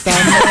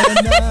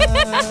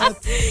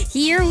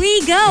 Here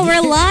we go.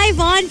 We're live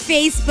on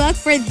Facebook.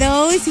 For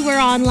those who are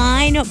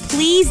online,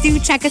 please do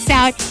check us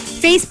out.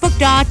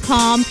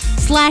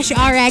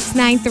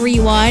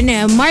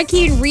 Facebook.com/RX931.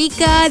 Markki and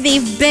Rica,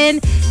 they've been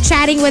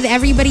chatting with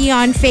everybody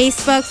on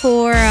Facebook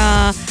for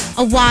a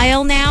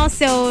while now.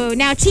 So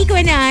now Chico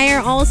and I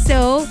are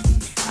also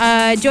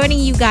joining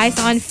you guys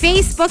on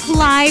Facebook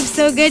Live.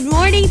 So good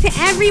morning to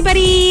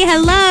everybody.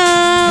 Hello.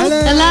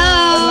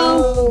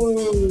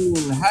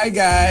 Hi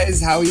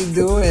guys, how you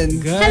doing?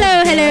 Good.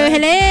 Hello.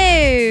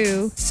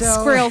 So,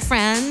 Squirrel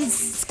friends.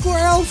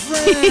 Squirrel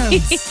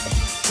friends.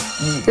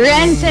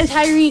 Ren says,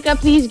 hi Rica,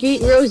 please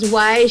greet Rose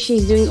why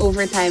she's doing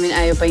overtime and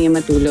ayaw pa niya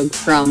matulog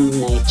from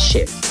night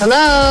shift.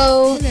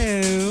 Hello!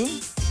 Hello.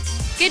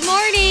 Good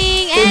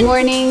morning. Good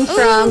morning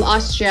from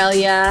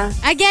Australia.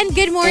 Again,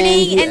 good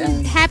morning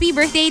and happy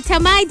birthday to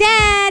my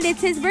dad.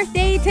 It's his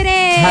birthday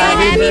today.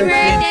 Happy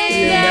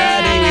birthday,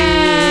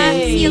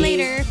 Daddy. See you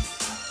later.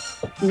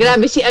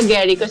 Grabe si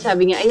Ageri ko,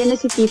 sabi niya, ayan na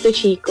si Tito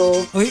Chico.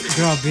 Uy,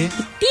 grabe.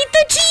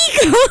 Tito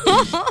Chico!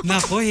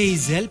 Nako,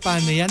 Hazel,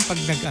 paano yan pag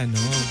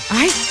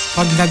Ay,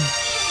 pag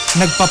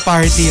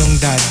nagpa-party yung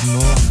dad mo?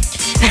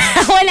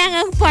 wala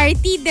ngang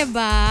party,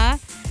 diba?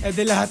 Eh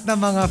di lahat ng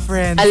mga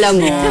friends Alam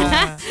mo.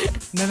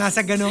 na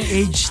nasa ganong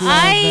age level.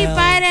 Ay,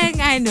 parang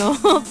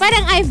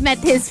I've met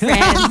his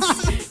friends.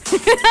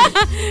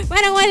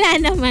 Parang wala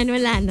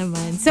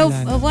naman. So,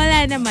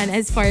 wala naman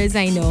as far as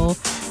I know.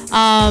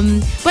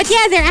 But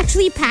yeah, they're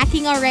actually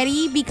packing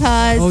already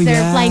because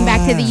they're flying back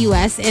to the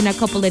US in a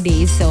couple of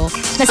days. So,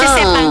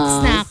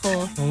 nasisepangs na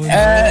ako.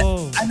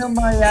 Anong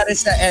mangyayari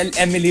sa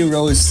Emily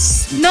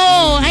Rose?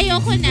 No,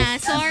 ayoko na.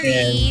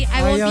 Sorry.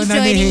 I won't Ayaw be na ni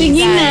joining Hazel. you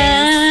Sige na.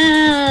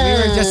 We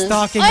were just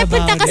talking Oy, about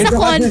punta ka it. sa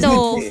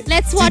condo.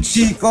 Let's watch.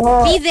 Si Chico,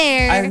 Be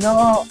there.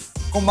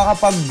 kung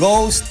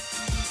makapag-ghost,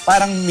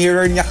 parang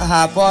mirror niya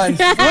kahapon.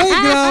 Ay,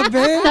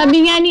 grabe.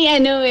 Sabi nga ni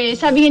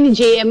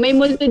JM, may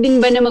multo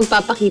din ba na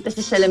magpapakita sa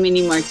salamin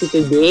ni Markki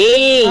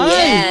today?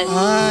 Yes.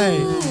 Ay.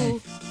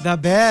 The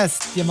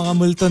best. Yung mga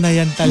multo na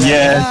yan talaga.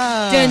 Yes.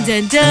 Dun,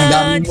 dun, Ang dun.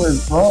 dami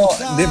mo.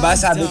 Diba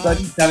sabi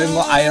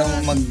mo ayaw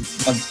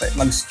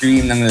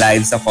mag-stream ng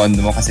live sa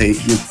condo mo kasi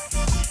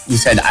you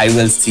said I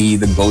will see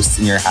the ghosts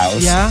in your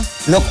house. Yeah.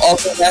 Look, all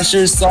the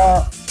measures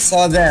saw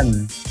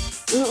them.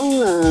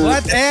 Oo nga.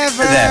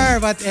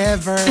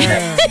 Whatever.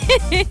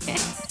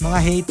 Mga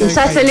haters.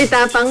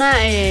 Sasalita pa nga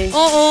eh.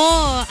 Oo.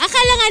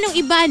 Akala nga nung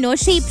iba, no?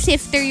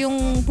 Shapeshifter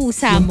yung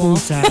pusa Yung mo.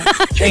 pusa.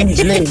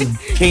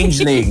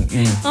 Changeling.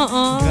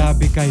 Oo.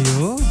 Grabe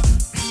kayo.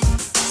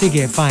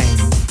 Sige, fine.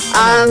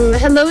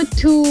 Hello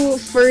to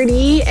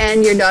Ferdy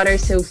and your daughter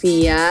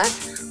Sophia.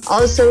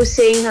 Also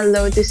saying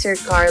hello to Sir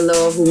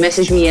Carlo who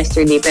messaged me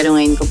yesterday pero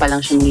ngayon ko pa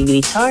lang siya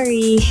magigreet.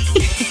 Sorry.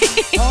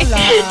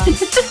 Hola.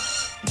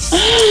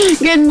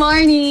 Good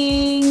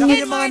morning.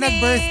 Saka yung mga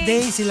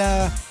nag-birthday,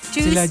 sila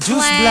Juice Blank.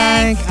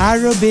 Blank,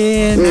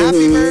 Arobin.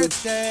 Happy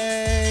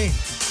birthday!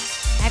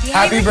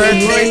 Happy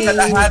birthday sa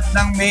lahat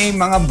ng may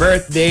mga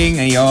birthday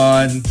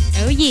ngayon.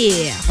 Oh,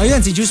 yeah. Ayun,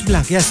 si Juice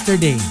Blank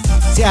yesterday.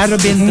 Si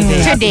Arobin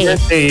today. Today.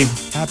 Birthday.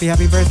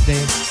 Happy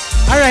birthday.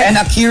 Alright. And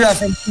Akira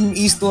from Team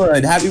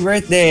Eastwood. Happy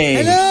birthday.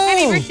 Hello!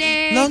 Happy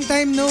birthday. Long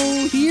time no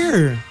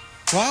here.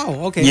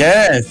 Wow, okay.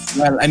 Yes.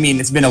 Well, I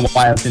mean, it's been a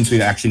while since we've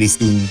actually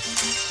seen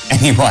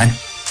anyone.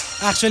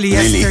 Actually,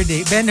 Really?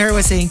 yesterday, Ben-Hur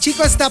was saying,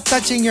 Chico, stop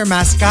touching your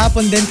mask.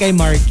 Kahapon din kay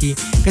Markki.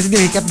 Kasi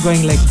they kept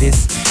going like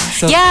this.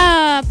 So,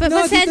 Yeah,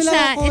 no,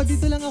 pasensya.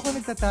 dito lang ako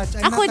nagtatouch.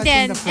 I'm Ako not touching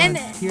din. the front.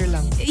 And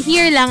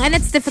Here lang. and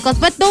it's difficult.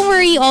 But don't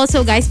worry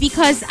also, guys,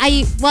 because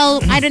I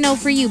don't know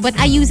for you, but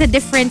I use a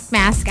different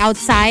mask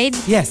outside.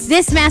 Yes.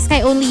 This mask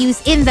I only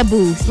use in the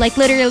booth, like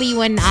literally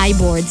when I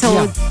board. So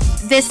Yeah.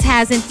 this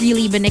hasn't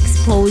really been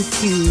exposed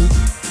to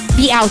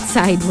the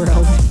outside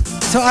world.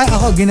 So,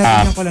 ako,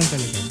 ginaganyan ko lang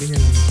talaga. Ganyan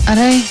lang.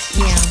 Aray.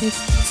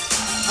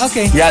 Yeah.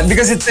 Okay. Yeah,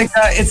 because it's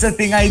a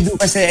thing I do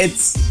kasi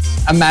it's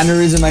a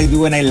mannerism I do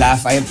when I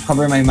laugh. I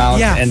cover my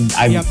mouth and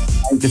I'm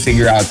trying to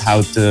figure out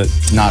how to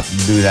not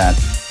do that.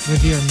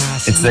 With your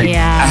mask. It's like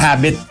Yeah. a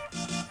habit.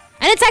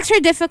 And it's extra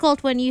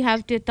difficult when you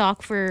have to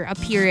talk for a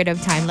period of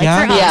time. Like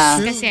Yeah, for us, that's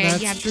true. kasi That's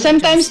you have to. true.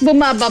 Sometimes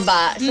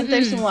bumababa.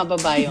 Sometimes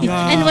bumababa yung...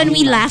 Yeah. And when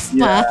we laugh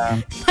pa,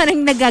 Yeah.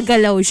 parang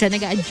nagagalaw siya,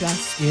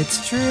 nag-adjust.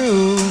 It's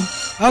true.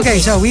 Okay,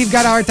 so we've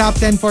got our top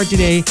 10 for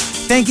today.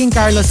 Thanking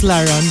Carlos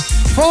Laron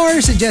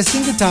for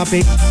suggesting the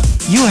topic,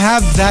 you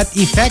have that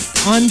effect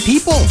on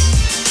people.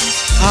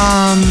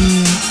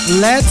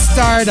 Let's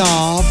start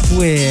off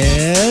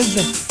with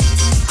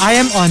I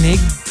am Onig.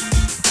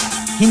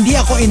 Hindi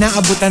ako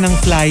inaabutan ng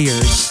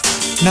flyers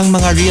ng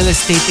mga real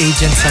estate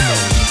agents sa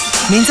mall.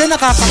 Minsan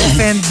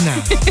nakaka-offend na.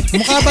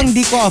 Mukha bang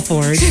di ko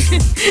afford?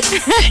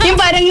 Yung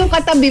parang yung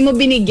katabi mo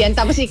binigyan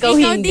tapos ikaw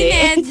hindi.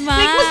 Ikaw din, Edma.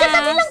 Like,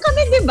 magkatabi lang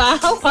kami, di ba?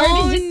 How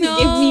hard is it to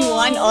give me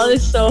one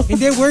also?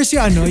 Hindi, worse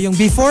yung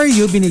before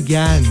you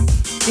binigyan.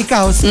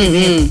 Ikaw,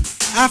 second.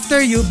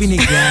 After you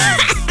binigyan.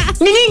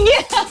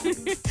 Binigyan!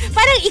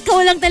 Parang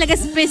ikaw lang talaga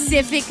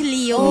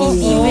specifically yung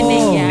hindi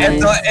binigyan.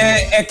 Ito,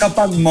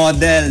 kapag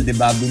model, di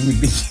ba,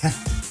 binibigyan.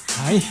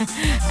 Ay.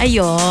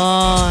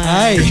 Ayun.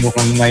 Ay.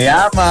 Mukhang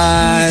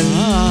mayaman.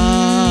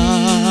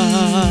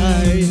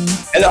 Ay.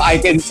 Hello, I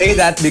can say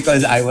that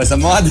because I was a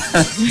model.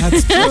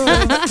 That's true.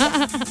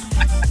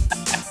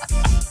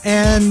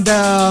 And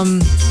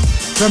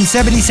from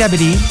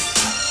 7070,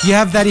 you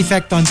have that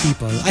effect on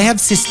people. I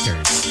have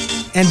sisters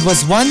and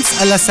was once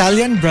a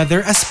Lasallian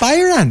brother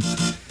aspirant.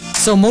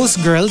 So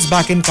most girls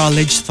back in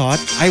college thought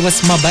I was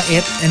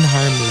mabait and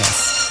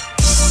harmless.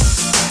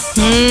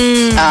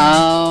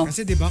 Oh.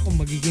 Kasi di ba kung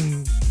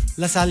magiging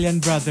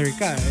Lasallian brother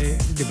ka,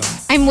 di ba?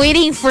 I'm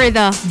waiting for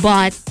the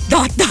but ...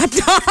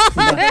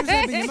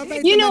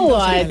 You know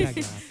what?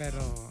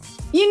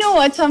 You know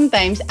what?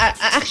 Sometimes,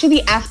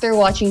 actually, after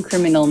watching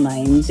Criminal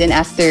Minds and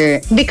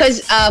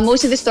because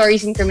most of the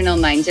stories in Criminal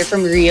Minds are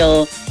from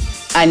real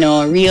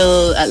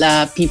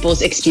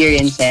people's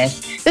experiences.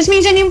 Tapos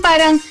minsan yung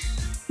parang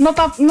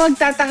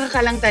magtataka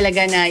ka lang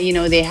talaga na,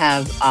 they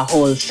have a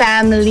whole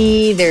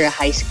family, they're a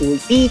high school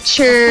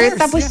teacher,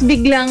 tapos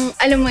biglang,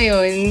 alam mo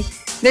yun,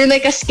 they're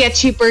like a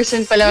sketchy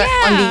person pala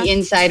on the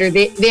inside, or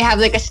they have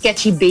like a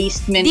sketchy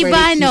basement where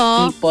they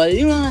keep people.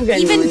 Yung mga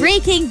ganun. Even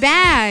Breaking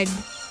Bad.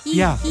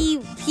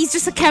 He's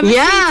just a chemistry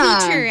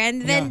teacher,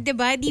 and then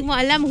diba, di mo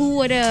alam who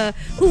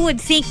would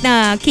think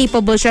na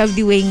capable siya of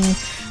doing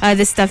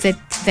the stuff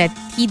that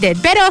he did.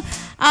 Pero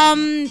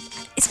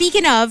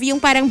speaking of yung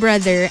parang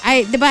brother,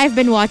 diba I've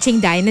been watching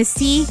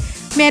Dynasty.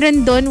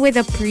 Meron doon with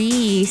a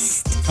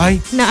priest.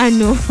 Ay. Na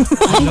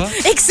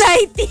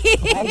exciting.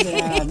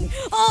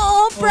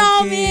 Oo,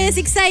 promise.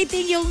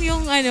 Exciting yung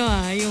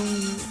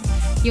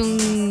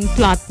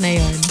plot na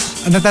yun.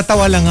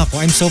 Natatawa lang ako.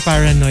 I'm so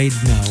paranoid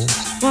now.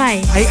 Why?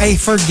 I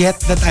forget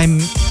that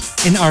I'm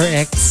in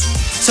RX.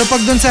 So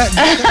pag dun sa...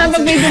 Pag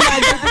may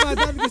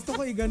dumadaan. Gusto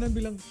ko iganon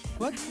bilang,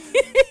 what?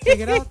 Take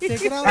it out.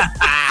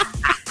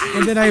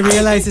 And then I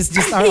realize it's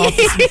just our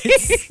office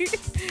mates.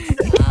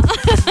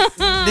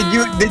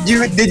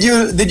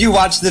 Did you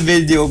watch the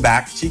video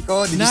back,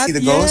 Chico? Did you see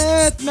the ghost?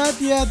 Not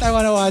yet. I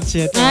want to watch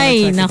it.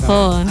 Ay,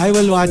 nako. I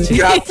will watch it.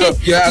 You have to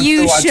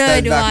watch should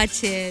that back.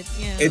 watch it.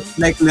 Yeah. It's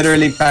like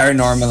literally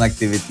paranormal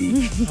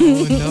activity.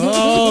 Oh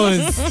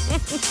no.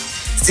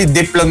 Si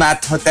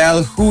Diplomat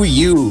Hotel, who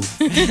you?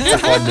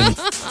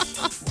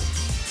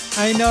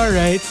 I know,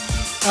 right?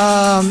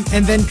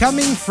 And then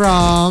coming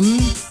from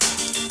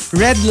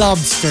Red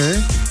Lobster,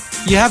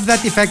 you have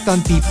that effect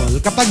on people.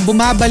 Kapag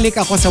bumabalik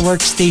ako sa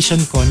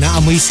workstation ko na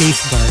amoy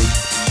safeguard,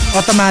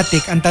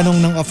 automatic, ang tanong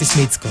ng office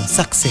mates ko,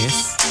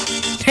 success?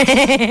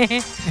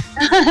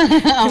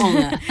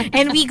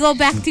 And we go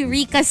back to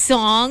Rica's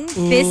song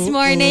this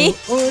morning.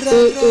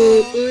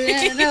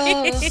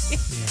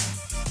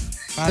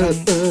 Parang,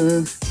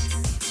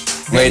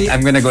 Wait,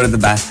 I'm gonna go to the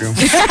bathroom.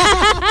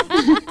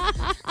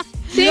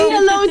 Saying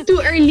hello to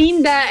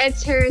Erlinda.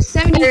 It's her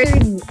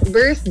 73rd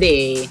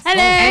birthday.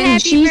 Hello, and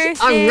happy she's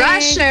birthday. a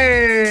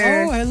rusher.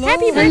 oh, hello.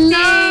 Happy birthday.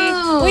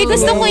 Hello. Uy,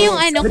 gusto ko yung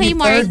kay 73rd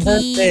Markki.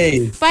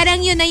 birthday. Parang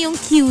yun na yung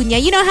cue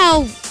niya. You know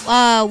how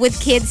with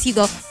kids you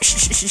go shh,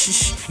 shh, shh, shh,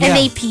 shh, and Yeah.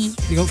 they pee.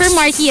 You go, For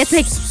Markki, it's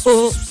like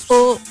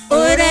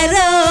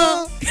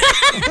oraro.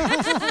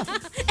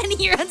 And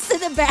he runs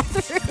to the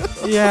bathroom.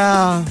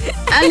 Yeah.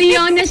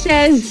 Aliona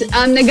says,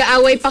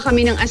 nag-aaway pa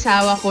kami ng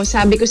asawa ko.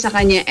 Sabi ko sa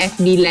kanya,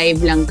 FB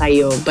live lang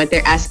kayo. But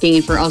they're asking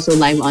if we're also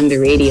live on the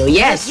radio.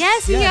 Yes.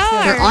 Yes, we Yes,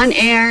 are. We're on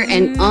air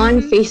and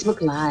on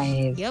Facebook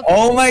Live. Yep.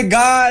 Oh my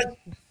God!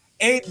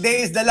 8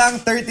 days na lang,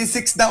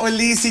 36 na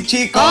uli si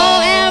Chico!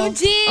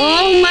 OMG!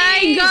 Oh my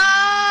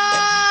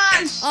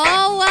gosh!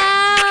 Oh,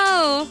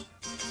 wow!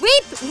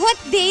 Wait, what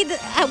day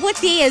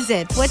is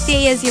it? What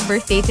day is your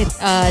birthday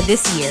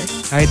this year?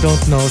 I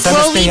don't know.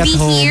 Sana Will stay we at be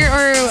home. here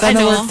or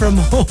Sana work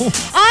from home.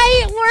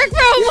 I work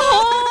from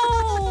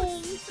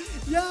home!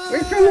 Yeah.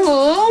 We're from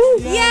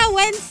home? Yeah,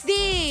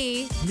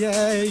 Wednesday.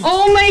 Yay.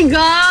 Oh my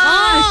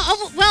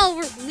gosh!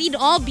 Well, we'd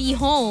all be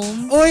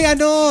home. Oy,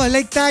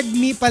 like tag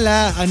me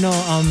pala,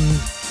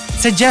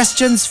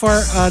 suggestions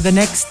for the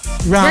next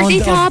round Birthday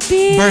of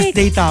topic.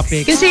 birthday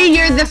topics. Kasi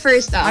you're the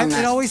first.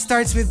 It always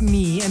starts with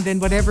me, and then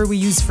whatever we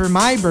use for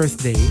my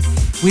birthday,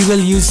 we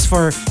will use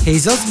for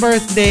Hazel's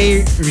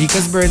birthday,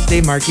 Rica's birthday,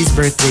 Markki's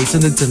birthday.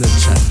 Sunod-sunod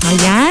siya.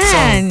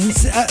 Ayan.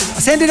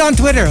 Send it on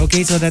Twitter,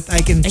 okay, so that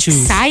I can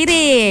choose.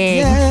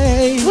 Exciting.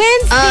 Yay!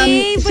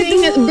 Wednesday.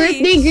 Saying Baduy.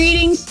 birthday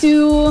greetings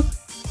to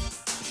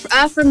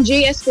from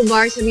J.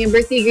 Escobar. Sabi niya,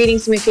 birthday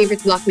greetings to my favorite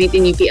blockmate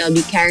in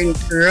UPLB, Karen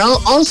Pearl.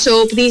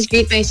 Also, please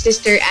greet my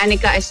sister,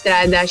 Annika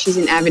Estrada. She's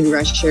an avid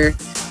rusher.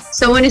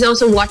 Someone is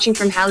also watching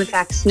from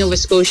Halifax, Nova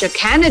Scotia,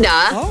 Canada.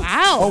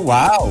 Wow. Oh,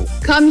 wow.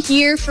 Come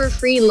here for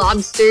free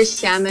lobsters,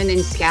 salmon,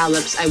 and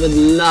scallops. I would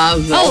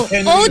love Oh,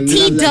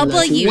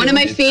 OTW. One of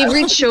my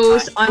favorite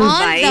shows on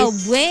Vice. On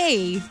the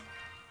way.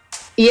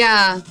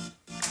 Yeah.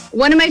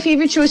 One of my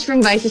favorite shows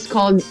from Vice is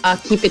called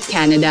Keep It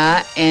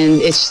Canada,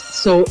 and it's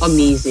so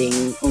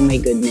amazing. Oh my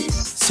goodness.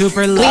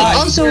 Super Wait, live.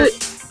 also,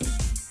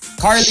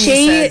 Carly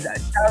Shay-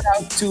 said, shout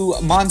out to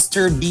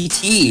Monster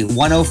BT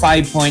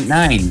 105.9.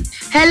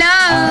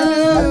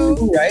 Hello!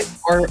 Right?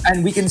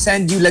 And we can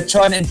send you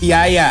lechon and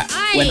piaya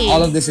when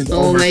all of this is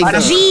over. my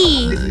God.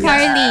 G.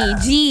 Carly.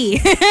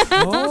 G.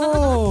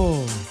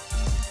 Oh.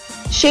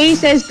 Shay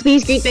says,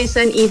 please greet my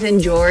son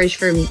Ethan George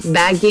for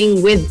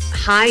bagging with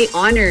high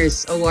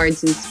honors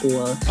awards in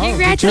school.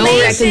 Congratulations. No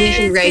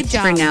recognition Good rights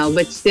job. for now,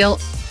 but still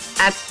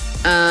at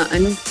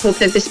hope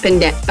that this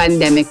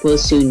pandemic will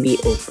soon be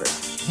over.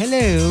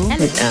 Hello.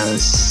 What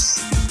else?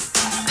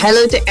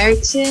 Hello to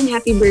Erickson.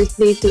 Happy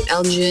birthday to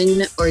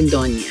Elgin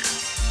Ordonia.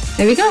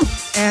 There we go.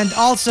 And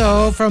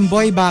also from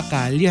Boy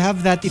Bakal, you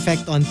have that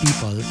effect on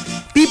people.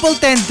 People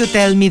tend to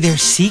tell me their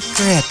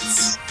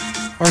secrets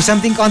or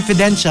something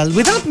confidential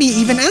without me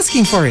even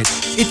asking for it.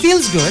 It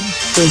feels good,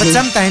 but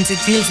sometimes it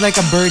feels like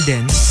a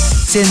burden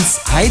since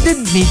I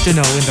didn't need to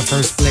know in the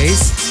first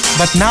place,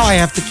 but now I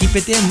have to keep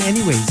it in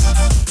anyways.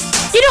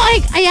 You know,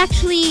 I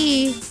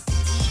actually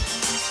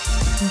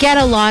get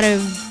a lot of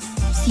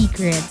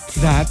secrets.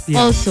 That, yeah.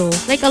 Also,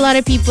 like a lot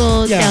of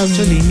people Yeah, tell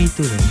actually, me me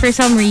too. for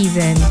some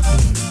reason.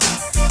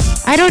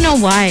 I don't know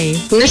why.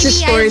 Nasa Maybe I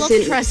store look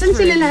sila. Saan trustworthy.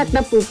 sila lahat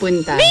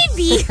napupunta?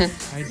 Maybe.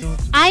 I don't.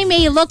 I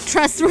may look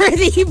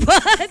trustworthy,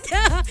 but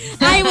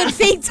I would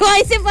think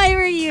twice if I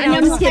were you. I'm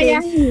Alam mo just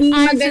kaya kidding. hindi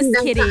I'm just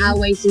magandang kidding.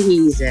 kaaway si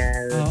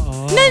Hazel.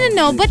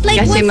 No. But like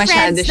Kasi with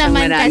masyado friends siyang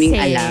naman maraming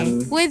kasi. alam.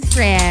 With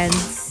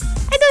friends.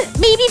 I don't,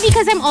 maybe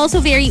because I'm also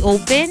very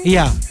open.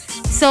 Yeah.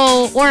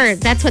 So, or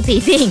that's what they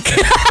think.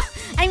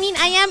 I mean,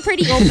 I am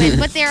pretty open,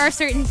 but there are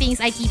certain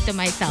things I keep to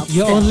myself.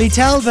 You still. only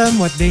tell them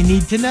what they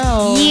need to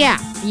know. Yeah.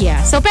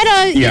 So,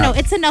 pero, you Yeah. know,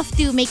 it's enough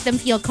to make them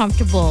feel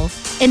comfortable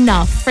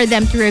enough for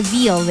them to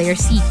reveal their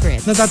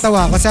secrets.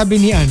 Natatawa ko.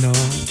 Sabi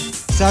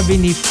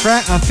ni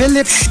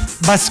Philip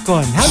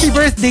Bascon. Happy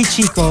birthday,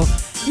 Chico.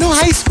 Nung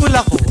high school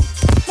ako,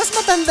 mas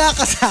matanda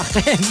ka sa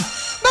akin.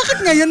 Bakit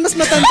ngayon mas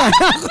matanda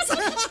na ako sa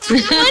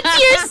What's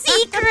your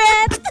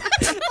secret?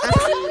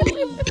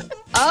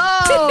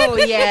 Oh,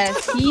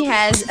 yes. He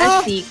has a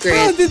How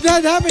secret. did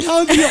that happen?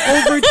 How do you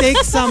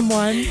overtake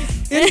someone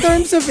in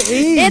terms of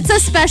age? It's a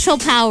special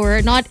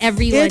power. Not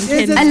everyone It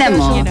is can, a Alam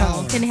mo. you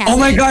know, can have Oh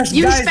my it. gosh,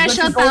 Yung guys,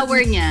 special when we go- power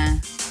niya.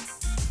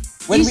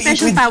 when Yung we eat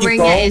special with power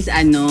Chico, niya is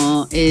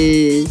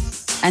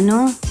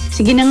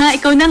Sige na nga,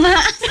 ikaw na nga.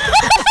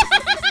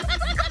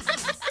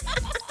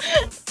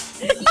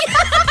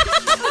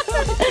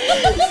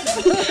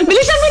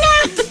 Bilisan mo na!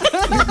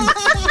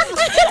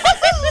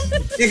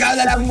 ikaw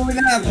na lang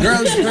muna,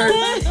 girls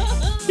first.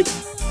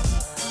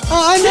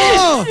 Oh,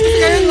 ano?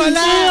 Ngayon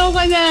wala. Ayaw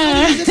ka na.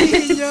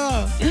 Sabihin nyo.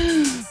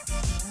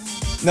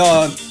 No,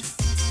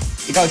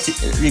 ikaw,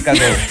 Rica,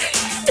 go.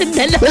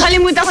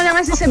 Nakalimutan ko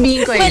naman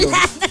sasabihin ko eh.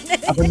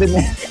 Ako din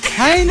eh.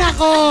 Ay,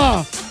 nako.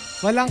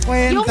 Walang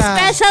kwenta. Yung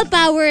special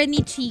power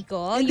ni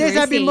Chico, Hindi, you were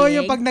sabi mo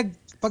yung saying.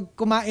 pag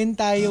kumain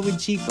tayo with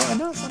Chico,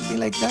 ano? Something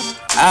like that.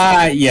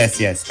 Yes.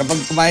 Kapag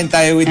kumain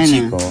tayo with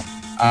Chico,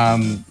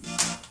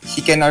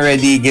 he can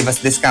already give us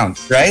discount,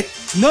 right?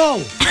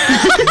 No!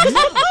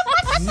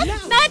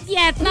 Not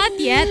yet.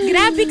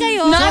 Grabe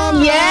kayo. Not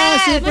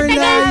yet. Super Matagal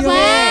layo.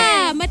 pa.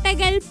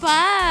 Matagal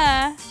pa.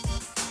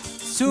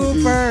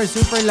 Super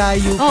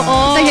layo pa. Oo.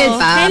 Matagal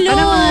pa. Hello.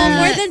 Parang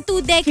More than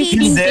 2 decades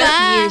Hindi. pa.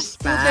 Years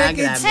pa.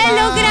 decades Grabe.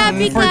 Hello,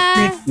 grabe For ka.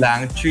 treat lang,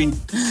 treat.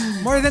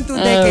 More than 2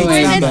 decades. my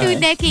More than pa. 2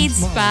 decades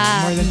pa.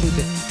 More than 2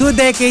 decades. 2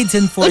 decades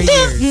and 4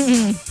 years.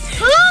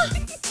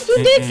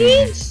 2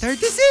 decades.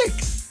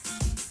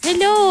 36.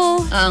 Hello.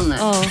 Oo nga.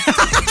 Oh.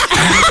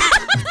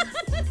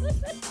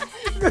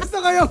 Gusto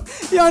ko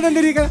yung ano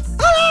nili ka.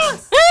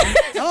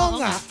 Oo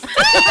nga.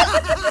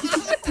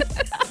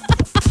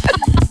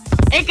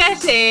 Eh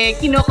kasi,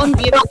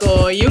 kinocompute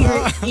ko yung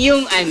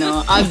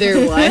other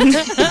one.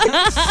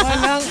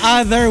 Walang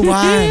other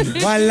one.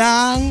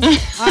 Walang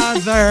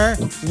other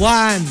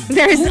one.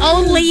 There's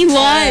only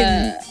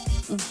one.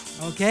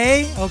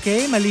 Okay?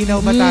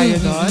 Malinaw ba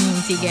tayo doon?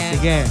 Sige.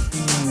 Sige.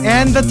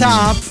 And the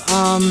top,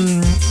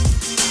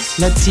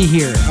 let's see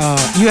here.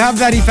 You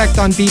have that effect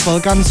on people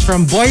comes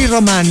from Boy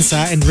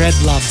Romanza and Red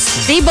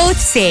Lobster. They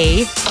both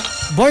say,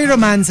 Boy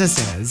Romanza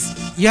says,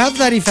 you have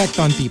that effect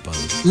on people.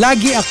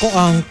 Lagi ako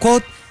ang,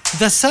 quote,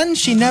 the son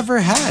she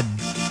never had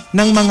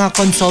ng mga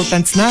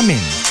consultants namin.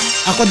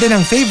 Ako din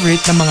ang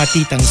favorite ng mga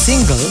titang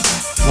single,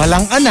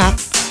 walang anak,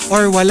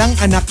 or walang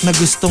anak na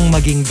gustong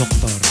maging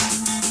doktor.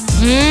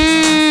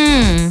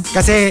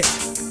 Kasi,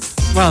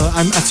 well,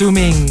 I'm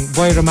assuming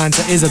Boy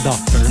Romanza is a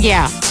doctor.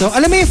 yeah. So,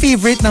 alam mo yung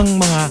favorite ng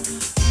mga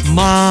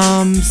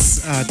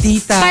moms,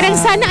 tita. Parang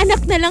sana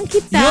anak na lang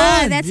kita.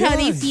 Yun, That's how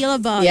they yun. feel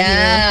about you.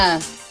 Yeah.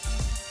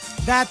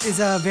 That is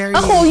a very...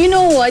 Ako, you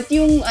know what?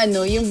 Yung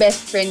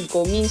best friend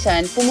ko,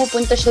 minsan,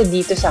 pumupunta siya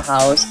dito sa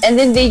house and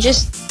then they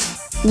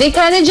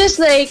kind of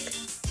just like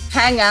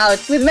hang out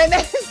with my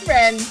best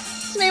friend.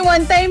 So may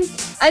one time,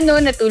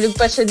 natulog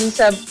pa siya dun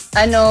sa,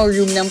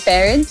 room ng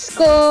parents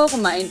ko.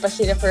 Kumain pa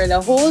sila for the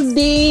whole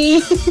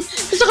day.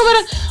 Gusto ko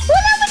parang,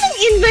 wala mo nang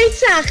invite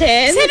sa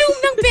akin. Sa room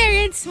ng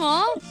parents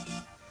mo?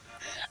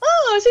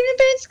 Oh, Sino yung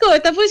parents ko?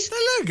 Tapos,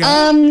 Talaga?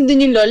 dun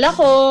yung lola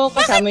ko,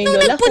 kasama yung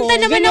lola ko. Nagpunta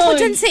naman Ganon. ako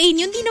dyan sa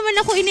inyo, hindi naman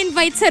ako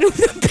in-invite sa room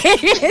ng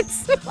parents.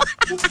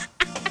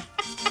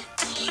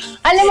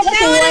 Alam mo kasi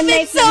That would've one been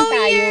night so lang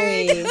tayo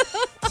weird.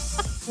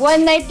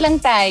 One night lang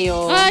tayo.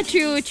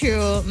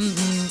 True.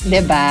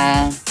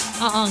 Diba?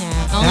 Oo nga.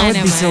 Oo That nga would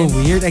be naman. so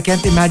weird. I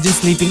can't imagine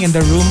sleeping in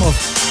the room of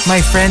my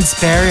friend's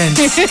parents.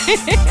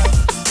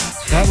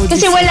 That would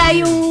Kasi be so wala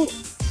weird. yung...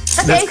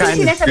 Kasi That's I think kind of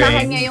sinasamahan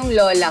strange. niya yung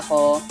lola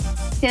ko.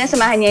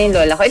 Sinasamahan niya yung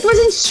lola ko. It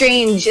wasn't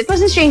strange. It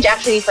wasn't strange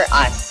actually for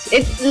us.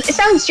 It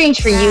sounds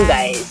strange for you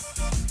guys.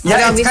 But Yeah,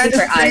 it's obviously kind of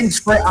for strange us.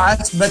 for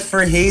us, but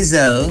for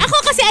Hazel, Ako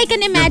kasi I can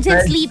imagine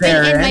friend's sleeping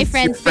in my parents,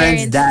 friend's your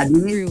friend's parents' daddy.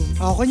 room.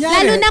 Oh, kunyari.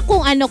 Lalo na kung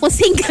kung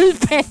single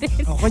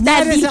parent. Oh,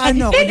 kunyari sa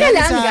ano, Teka kunyari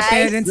lang, sa guys.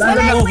 parents na Wala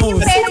naman yung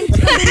co-host. parents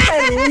ko dun sa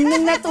room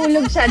nung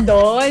natulog siya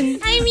doon.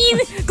 I mean,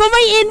 kung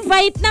may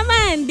invite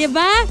naman, di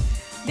ba?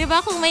 Di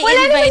ba kung may Wala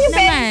naman invite yung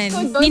naman. parents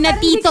ko doon. Ni na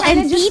Parang tito they and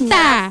kinda just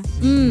tita.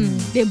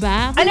 Di ba?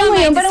 Kung Alam mo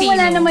may yun, parang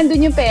wala sino. naman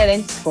dun yung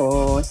parents ko.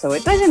 So,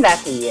 it wasn't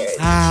that weird.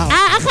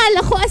 Akala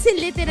ko as in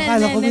literal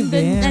Akala ko nandun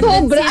din.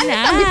 Sobra, sila.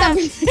 ano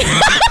tabi-tabi?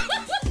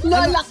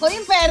 Lola ko,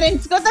 yung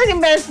parents ko, tapos yung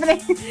best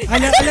friend.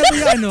 Alam mo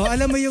yung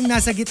alam mo yung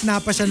nasa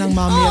gitna pa siya ng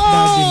mommy at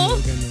daddy mo.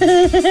 Ganun.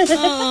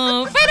 Oo.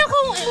 Pero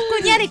kung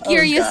kunyari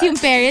curious yung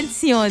parents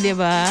nyo, di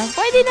ba?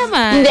 Pwede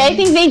naman. Hindi, I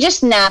think they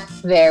just napped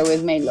there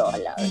with my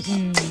lola.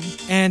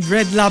 And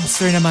Red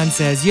Lobster naman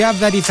says, you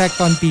have that effect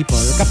on people.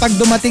 Kapag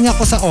dumating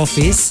ako sa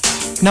office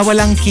na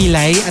walang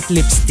kilay at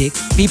lipstick,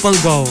 people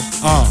go,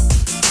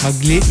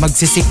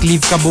 magsisick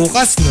leave ka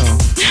bukas, no?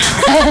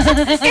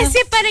 Kasi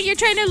parang you're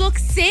trying to look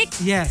sick.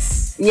 Yes.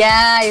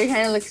 Yeah, you're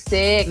trying to look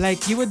sick.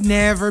 Like, you would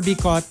never be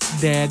caught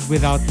dead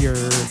without your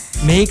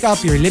makeup,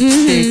 your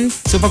lipstick.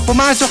 So, pag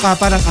pumasok ka,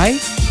 parang, ay,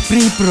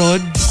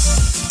 pre-prod.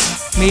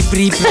 May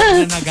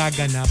pre-prod na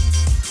nagaganap.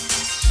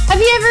 Have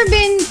you ever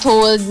been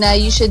told na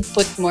you should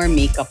put more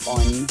makeup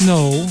on?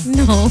 No.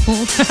 No.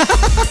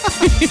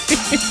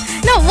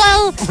 No,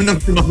 well, Unang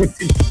tumagot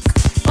si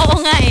oo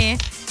nga eh.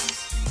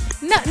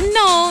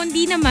 No,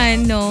 hindi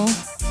naman, no.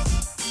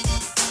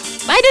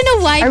 I don't know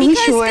why. Are we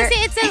Because sure? kasi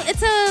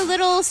it's a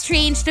little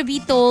strange to be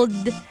told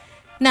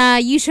na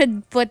you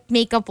should put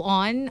makeup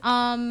on.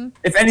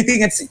 If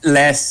anything, it's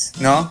less,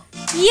 no?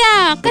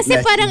 Yeah, kasi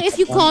Less parang if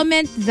you makeup on.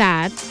 comment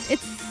that,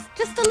 it's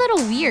just a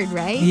little weird,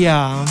 right?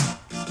 Yeah.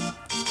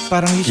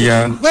 Parang you should,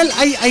 Yeah. well,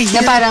 I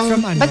hear Na parang, it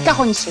from ba't ka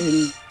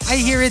concerned? I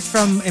hear it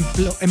from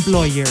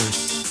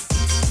employers.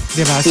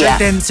 Diba? Yeah.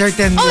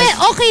 Certain Oh, like,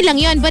 well, okay lang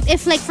yun. But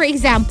if like, for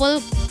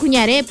example,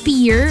 kunyari,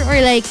 peer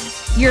or like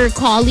your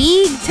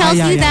colleague tells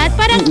yeah, you yeah, that, yeah.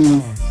 parang,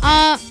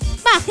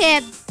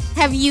 bakit?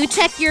 Have you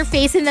checked your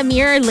face in the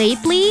mirror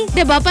lately?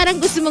 Diba?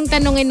 Parang gusto mong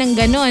tanungin ng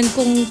ganon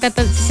kung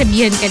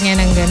sabihan ka niya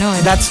ng ganon.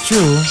 that's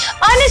true.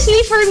 Honestly,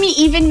 for me,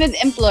 even with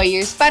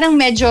employers, parang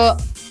medyo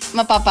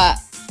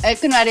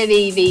kunwari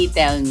they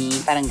tell me,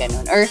 parang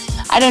ganun. Or,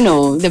 I don't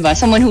know, diba?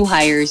 Someone who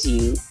hires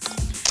you.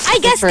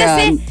 I guess for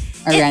kasi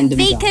a random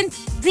they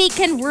job.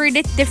 can word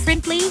it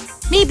differently.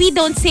 Maybe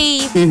don't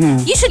say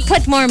you should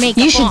put more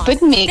makeup You should on.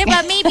 put makeup.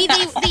 Diba? Maybe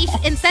they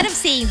instead of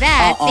saying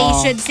that, they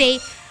should say,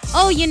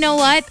 oh, you know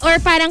what? Or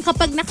parang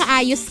kapag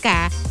nakaayos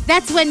ka,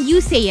 that's when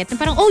you say it.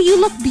 Parang, oh, you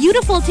look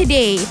beautiful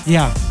today.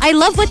 Yeah. I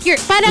love what you're,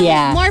 parang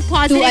Yeah. more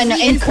positive To,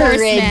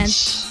 reinforcement. encourage.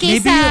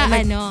 Maybe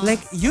Kaysa, you,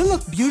 like you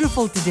look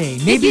beautiful today.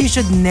 Maybe you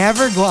should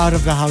never go out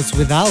of the house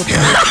without.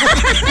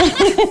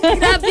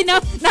 grabe na,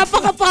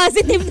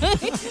 napaka-positive na,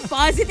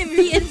 positive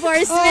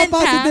reinforcement,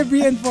 Positive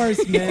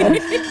reinforcement.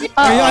 Oo,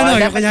 Or yung yung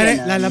dapat kunyari,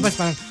 ganun. lalabas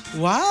parang,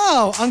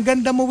 wow, ang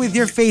ganda mo with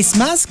your face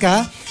mask,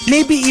 ha?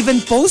 Maybe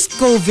even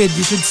post-COVID,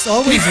 you should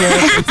always wear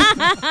it.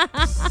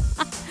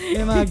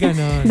 Yung mga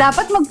ganon.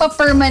 Dapat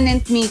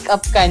magpa-permanent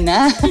makeup ka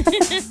na.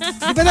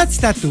 Di ba that's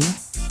tattoo?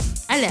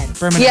 Alin?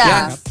 Permanent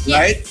Yeah. makeup?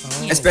 Right?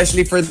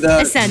 Especially for the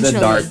Essentially.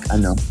 dark,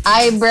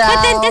 Eyebrows. But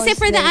then kasi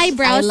for the there's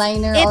eyebrows,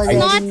 eyeliner it's already.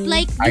 not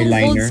like yung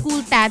old Eyeliner.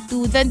 school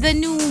tattoo. The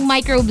new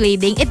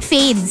microblading, it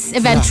fades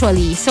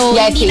eventually. So,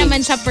 Yeah, it hindi fades. naman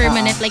siya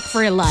permanent like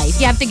for life.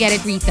 You have to get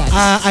it retouched.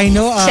 I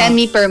know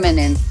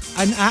Semi-permanent.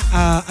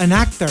 an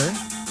actor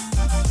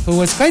who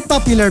was quite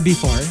popular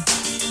before.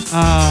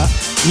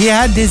 He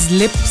had his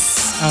lips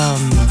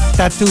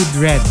tattooed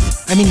red.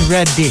 I mean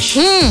reddish.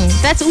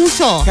 That's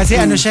uso. Kasi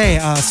ano siya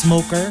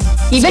smoker.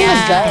 Even with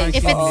Yeah. guys.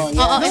 If it's, oo, oo,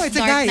 No, if it's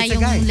a dark guy, na it's a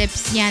yung guy.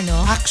 lips niya, no?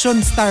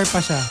 Action star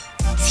pa siya.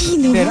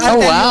 Sino? Pero, Oh,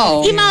 wow.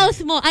 I-mouse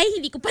mo. Ay,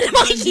 hindi ko pala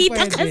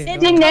makikita pwede.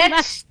 kasi Yung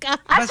next. ka.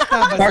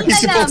 Basta, Markki Kita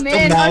supposed to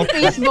namin know. on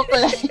Facebook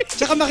Live.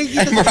 Tsaka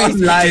makikita I'm sa on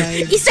Facebook live.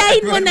 Live.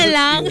 I-sign mo na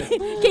lang.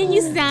 Can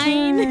you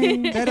sign?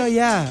 Pero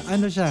yeah,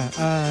 ano siya,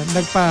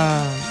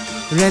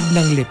 nagpa-red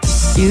ng lips.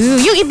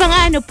 Yung iba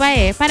nga ano pa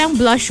eh, parang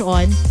blush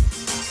on.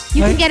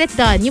 You can Ay. get it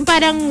done. Yung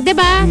parang, di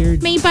ba? Weird.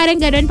 May parang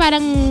ganun,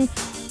 parang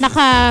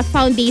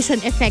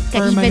naka-foundation effect ka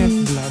Permanent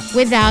even blush.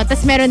 without.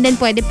 Tapos meron din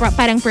pwede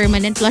parang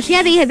permanent blush.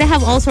 Yeah, they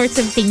have all sorts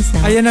of things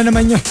now. Ayan na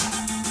naman yun.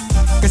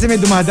 Kasi may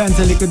dumadaan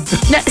sa likod ko.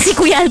 Si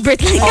Kuya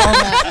Albert lang.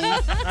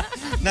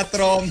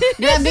 Na-trom.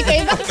 Grabe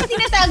kayo. Bakit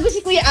tinatago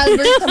si Kuya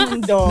Albert sa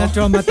mundo?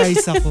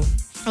 Na-traumatize ako.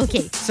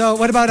 Okay. So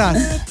what about us?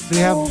 Do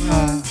we have...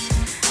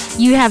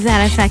 You have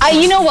that effect.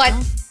 You know what?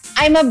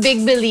 I'm a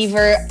big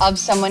believer of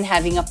someone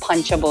having a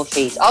punchable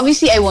face.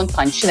 Obviously, I won't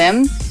punch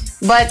them.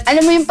 But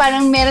alam mo yung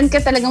parang meron ka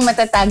talagang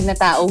matatag na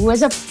tao who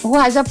has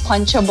a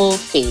punchable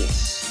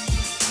face.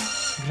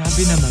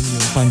 Grabe naman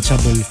yung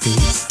punchable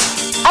face.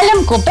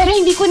 Alam ko, pero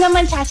hindi ko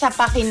naman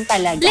sasapakin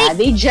talaga. Like,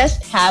 they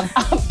just have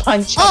a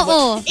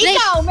punchable.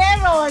 Ikaw,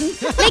 meron!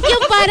 Like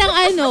yung parang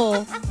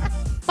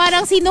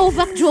parang si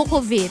Novak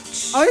Djokovic.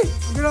 Ay,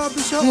 grabe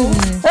siya.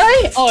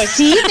 Ay,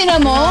 see,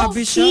 tinan mo?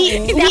 Grabe siya. See,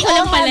 we Hindi, ako all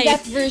lang pala have yun.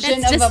 that version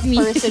That's of a just me.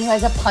 person who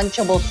has a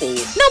punchable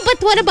face. No, but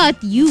what about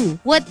you?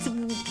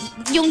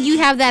 You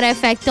have that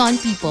effect on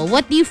people.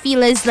 What do you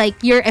feel is like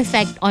your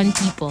effect on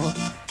people?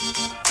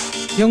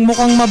 Yung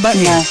mukhang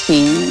mabait.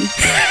 Nothing.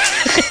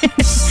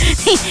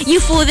 You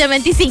fool them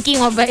into thinking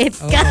mabait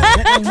ka.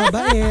 Mukhang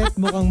mabait,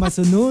 mukhang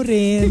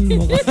masunurin.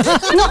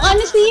 No,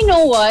 honestly, you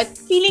know what?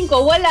 Feeling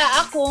ko, wala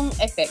akong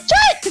effect.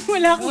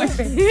 Wala akong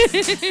effect.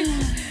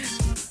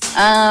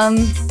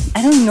 I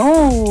don't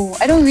know.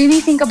 I don't really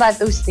think about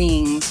those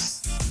things.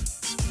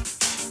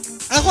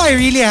 Ako, I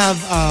really have,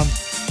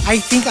 I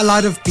think a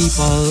lot of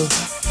people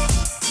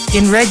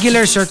in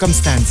regular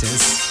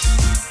circumstances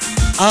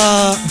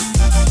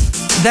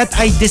that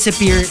I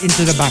disappear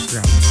into the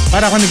background.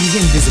 Para ako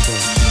nagiging invisible.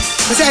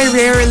 Kasi I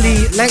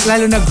rarely, like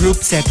lalo na group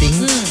setting,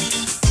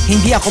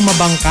 hindi ako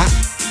mabangka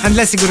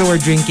unless siguro we're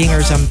drinking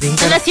or something.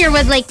 Pero Unless you're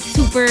with like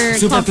super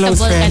close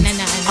comfortable ka friends.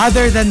 na.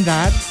 Other than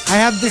that, I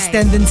have this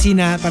Right. tendency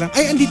na parang,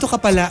 ay, andito ka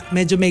pala.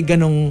 Medyo may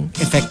ganong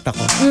effect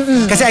ako.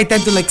 Kasi I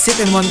tend to like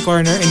sit in one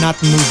corner and not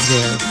move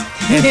there.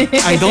 And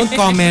I don't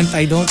comment,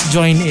 I don't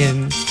join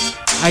in.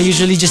 I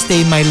usually just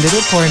stay in my little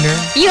corner.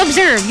 You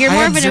observe. You're I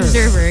more of an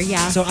observe. observer.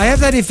 Yeah. So I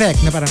have that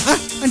effect na parang,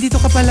 andito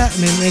ka pala.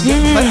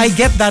 But I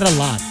get that a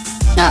lot.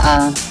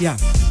 Yeah.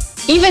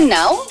 Even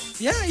now?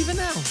 Yeah, even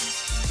now.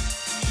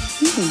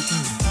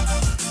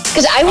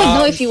 Because I would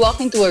know if you walk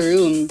into a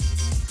room.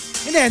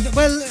 And then,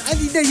 well,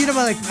 you know,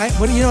 like,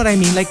 you know what I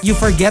mean? Like, you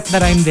forget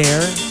that I'm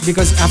there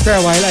because after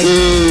a while,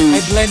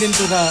 I blend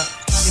into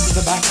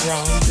the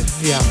background.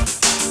 Yeah.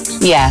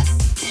 Yeah.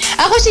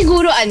 Ako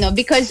siguro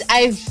because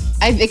I've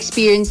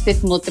experienced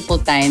it multiple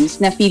times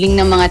na feeling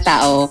ng mga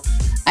tao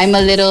I'm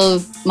a little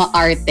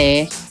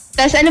maarte.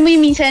 Tapos alam mo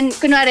yung minsan,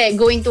 kunwari,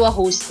 going to a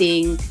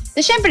hosting,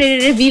 tapos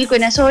syempre, reveal ko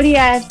na, sorry,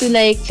 I have to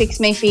like fix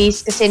my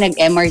face kasi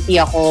nag-MRT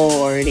ako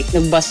or like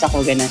nag-bus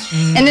ako, gano'n.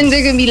 And then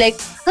they're gonna be like,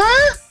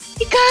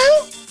 ikaw?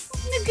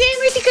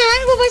 Nag-MRT ka?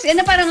 Nagbabas?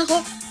 Na parang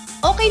ako,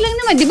 okay lang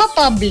naman. Di ba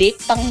public?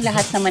 Pang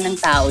lahat naman ng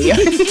tao yun.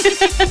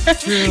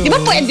 Di ba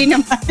pwede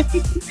naman?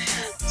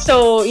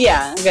 So,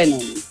 yeah,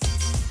 ganun.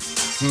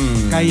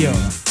 Kayo.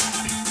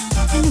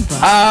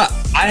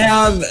 I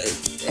have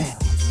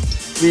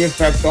the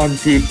effect on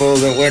people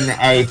that when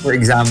I, for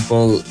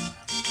example,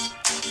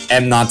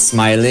 am not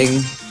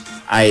smiling,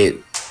 I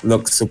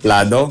look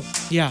suplado.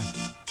 Yeah.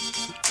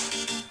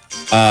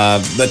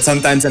 But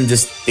sometimes I'm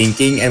just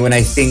thinking, and when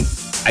I think,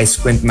 I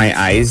squint my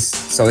eyes.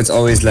 So it's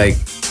always like,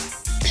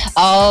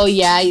 oh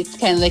yeah, it's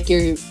kind of like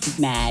you're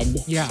mad.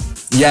 Yeah.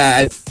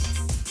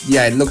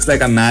 yeah, it looks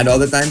like I'm mad all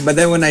the time. But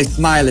then when I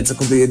smile, it's a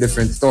completely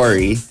different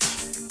story.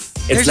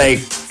 It's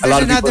like a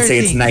lot of people say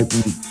it's night.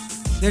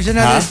 There's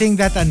another thing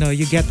that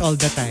you get all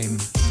the time.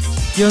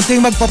 Yung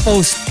ting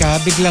magpo-post ka,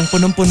 biglang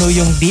punong-puno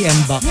yung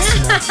DM box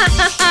mo.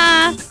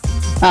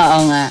 Oo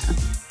nga.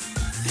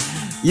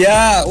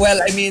 Yeah,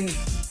 well, I mean,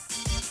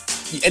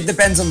 it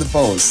depends on the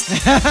post.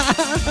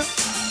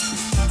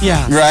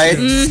 Yeah. Right?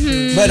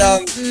 But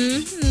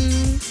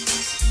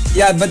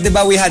yeah, but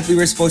diba we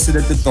were supposed to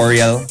do the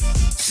tutorial.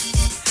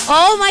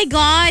 Oh my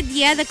God.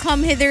 Yeah, the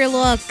come hither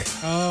look.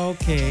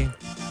 Okay.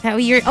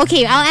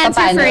 Okay, I'll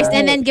answer Paano? first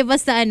and then give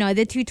us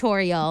the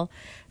tutorial.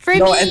 For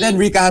No, me, and then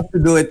Rica has to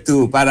do it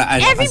too. Para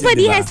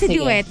everybody kasi, diba? has to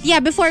do it. Yeah,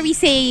 before we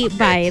say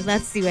bye,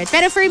 let's do it.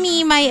 Pero for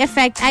me, my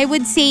effect, I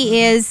would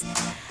say is,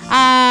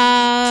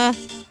 I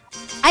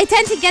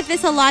tend to get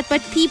this a lot, but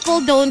people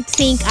don't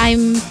think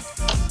I'm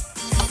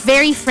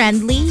very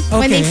friendly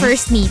when they Okay.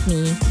 first meet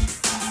me.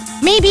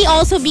 Maybe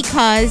also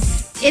because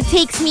it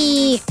takes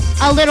me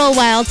a little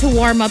while to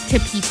warm up to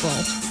people.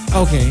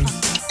 Okay.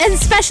 And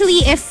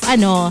especially if I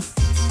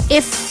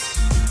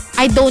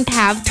don't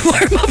have to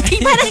warm up.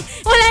 Parang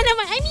wala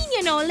naman. I mean,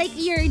 like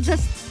you're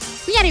just,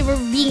 we're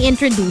being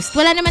introduced.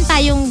 Wala naman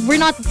we're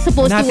not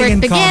supposed Nothing to work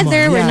in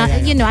together. common. We're Yeah, not,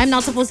 yeah. I'm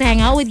not supposed to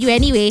hang out with you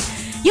anyway.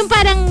 Yung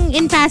parang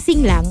in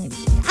passing lang,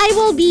 I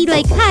will be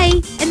like,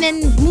 hi, and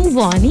then move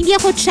on. Hindi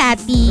ako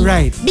chatty.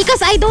 Right.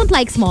 Because I don't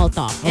like small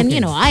talk. And,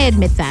 Okay. I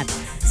admit that.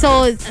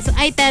 So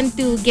I tend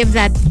to give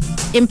that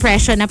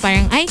impression na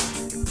parang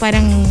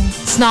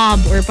snob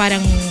or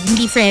parang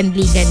hindi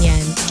friendly,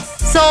 ganyan.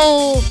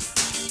 So,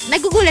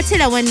 nagugulat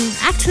sila when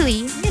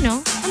actually,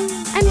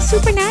 I'm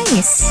super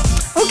nice.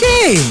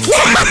 Okay.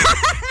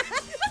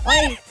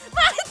 Oy,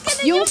 Bakit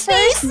ganun yung first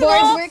face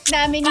board mo? work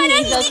namin ni Parang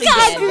Hazel hindi ka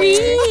together.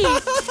 agree.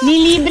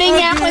 Nilibre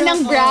niya ako ng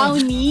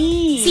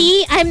brownie.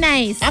 See, I'm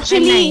nice.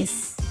 Actually, I'm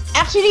nice.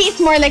 Actually,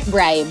 it's more like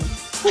bribe.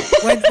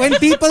 when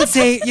people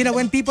say,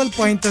 when people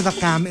point to the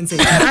cam and say,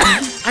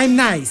 I'm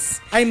nice.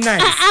 I'm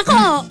nice.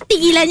 Ako,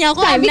 tigilan niyo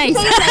ako. I'm nice.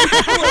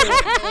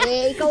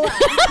 Ikaw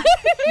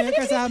May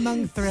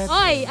kasamang threat.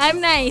 Oy, I'm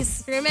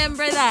nice.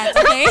 Remember that,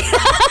 okay?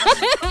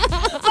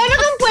 Paano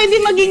kang pwede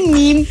maging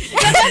meme?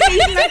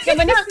 Naka-face mask ka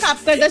ba? Naka-cap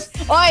ka, tapos,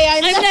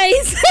 I'm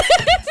nice.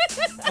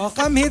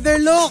 Come hither,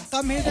 look.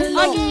 Come hither,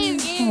 look. Game.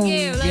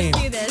 Let's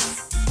do this.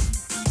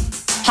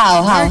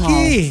 How?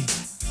 Markki.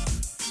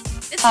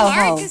 It's How?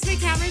 hard because my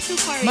camera's so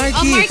far away.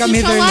 Markki, come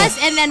Markki, hither, show look. us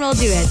and then we'll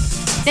do it.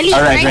 Dali,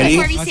 All right, right ready?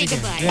 before we say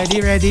goodbye.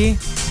 Ready?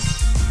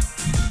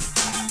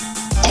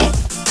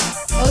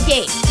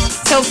 Okay.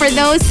 So for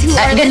those who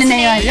are Ganun na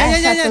listening,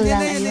 yun.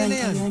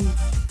 Yan.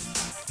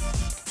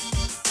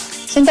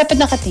 Saan dapat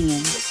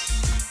nakatingin?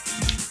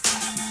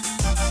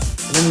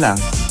 Ganun lang.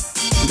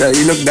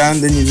 You look down,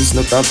 then you just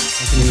look up,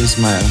 and then you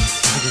smile.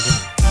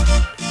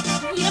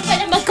 hirap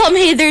pala mag-come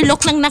hither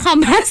look lang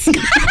nakamask.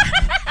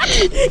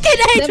 Can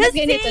I just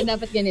say?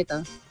 Dapat ganito.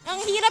 Ang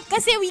hirap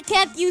kasi we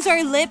can't use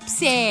our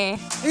lips eh.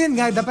 Ayun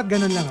nga, dapat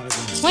ganun lang.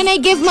 When I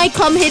give my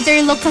come hither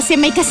look kasi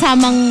may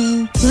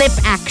kasamang lip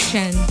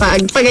action.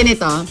 Pag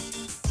ganito.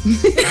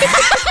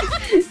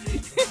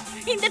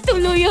 Hindi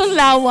tuloy yung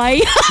laway.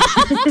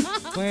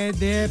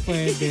 Pwede.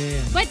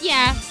 But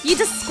yeah, you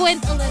just squint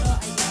a little,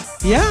 I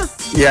guess. Yeah.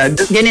 Yeah,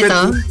 just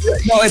Ganito?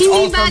 No, it's Hindi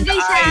all from the bagay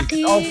sa eyes.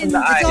 It's all from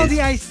the It's all eyes. the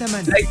eyes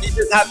naman. Like, you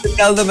just have to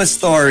tell them a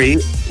story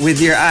with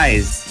your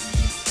eyes.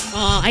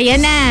 Oh,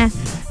 ayan na.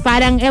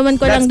 Parang ewan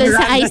ko lang That's dun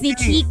sa Miranda eyes ni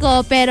Singh.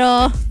 Chico,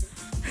 pero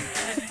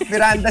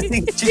Miranda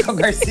Singh, Chico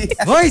Garcia.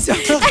 Hoy, so,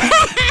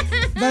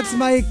 that's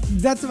my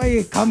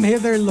come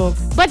hither look.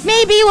 but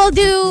maybe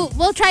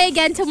we'll try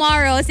again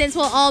tomorrow since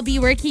we'll all be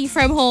working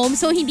from home.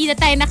 So hindi na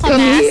tayo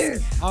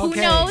nakamask. Who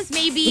Okay. knows?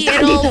 Maybe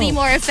it'll be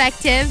more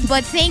effective.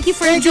 But thank you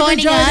for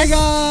joining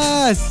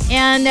us.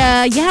 And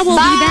we'll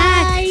be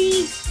back.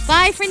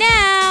 Bye for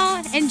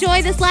now.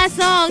 Enjoy this last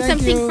song. Thank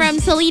Something you. from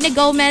Selena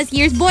Gomez,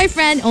 Year's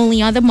Boyfriend,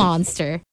 only on The Monster.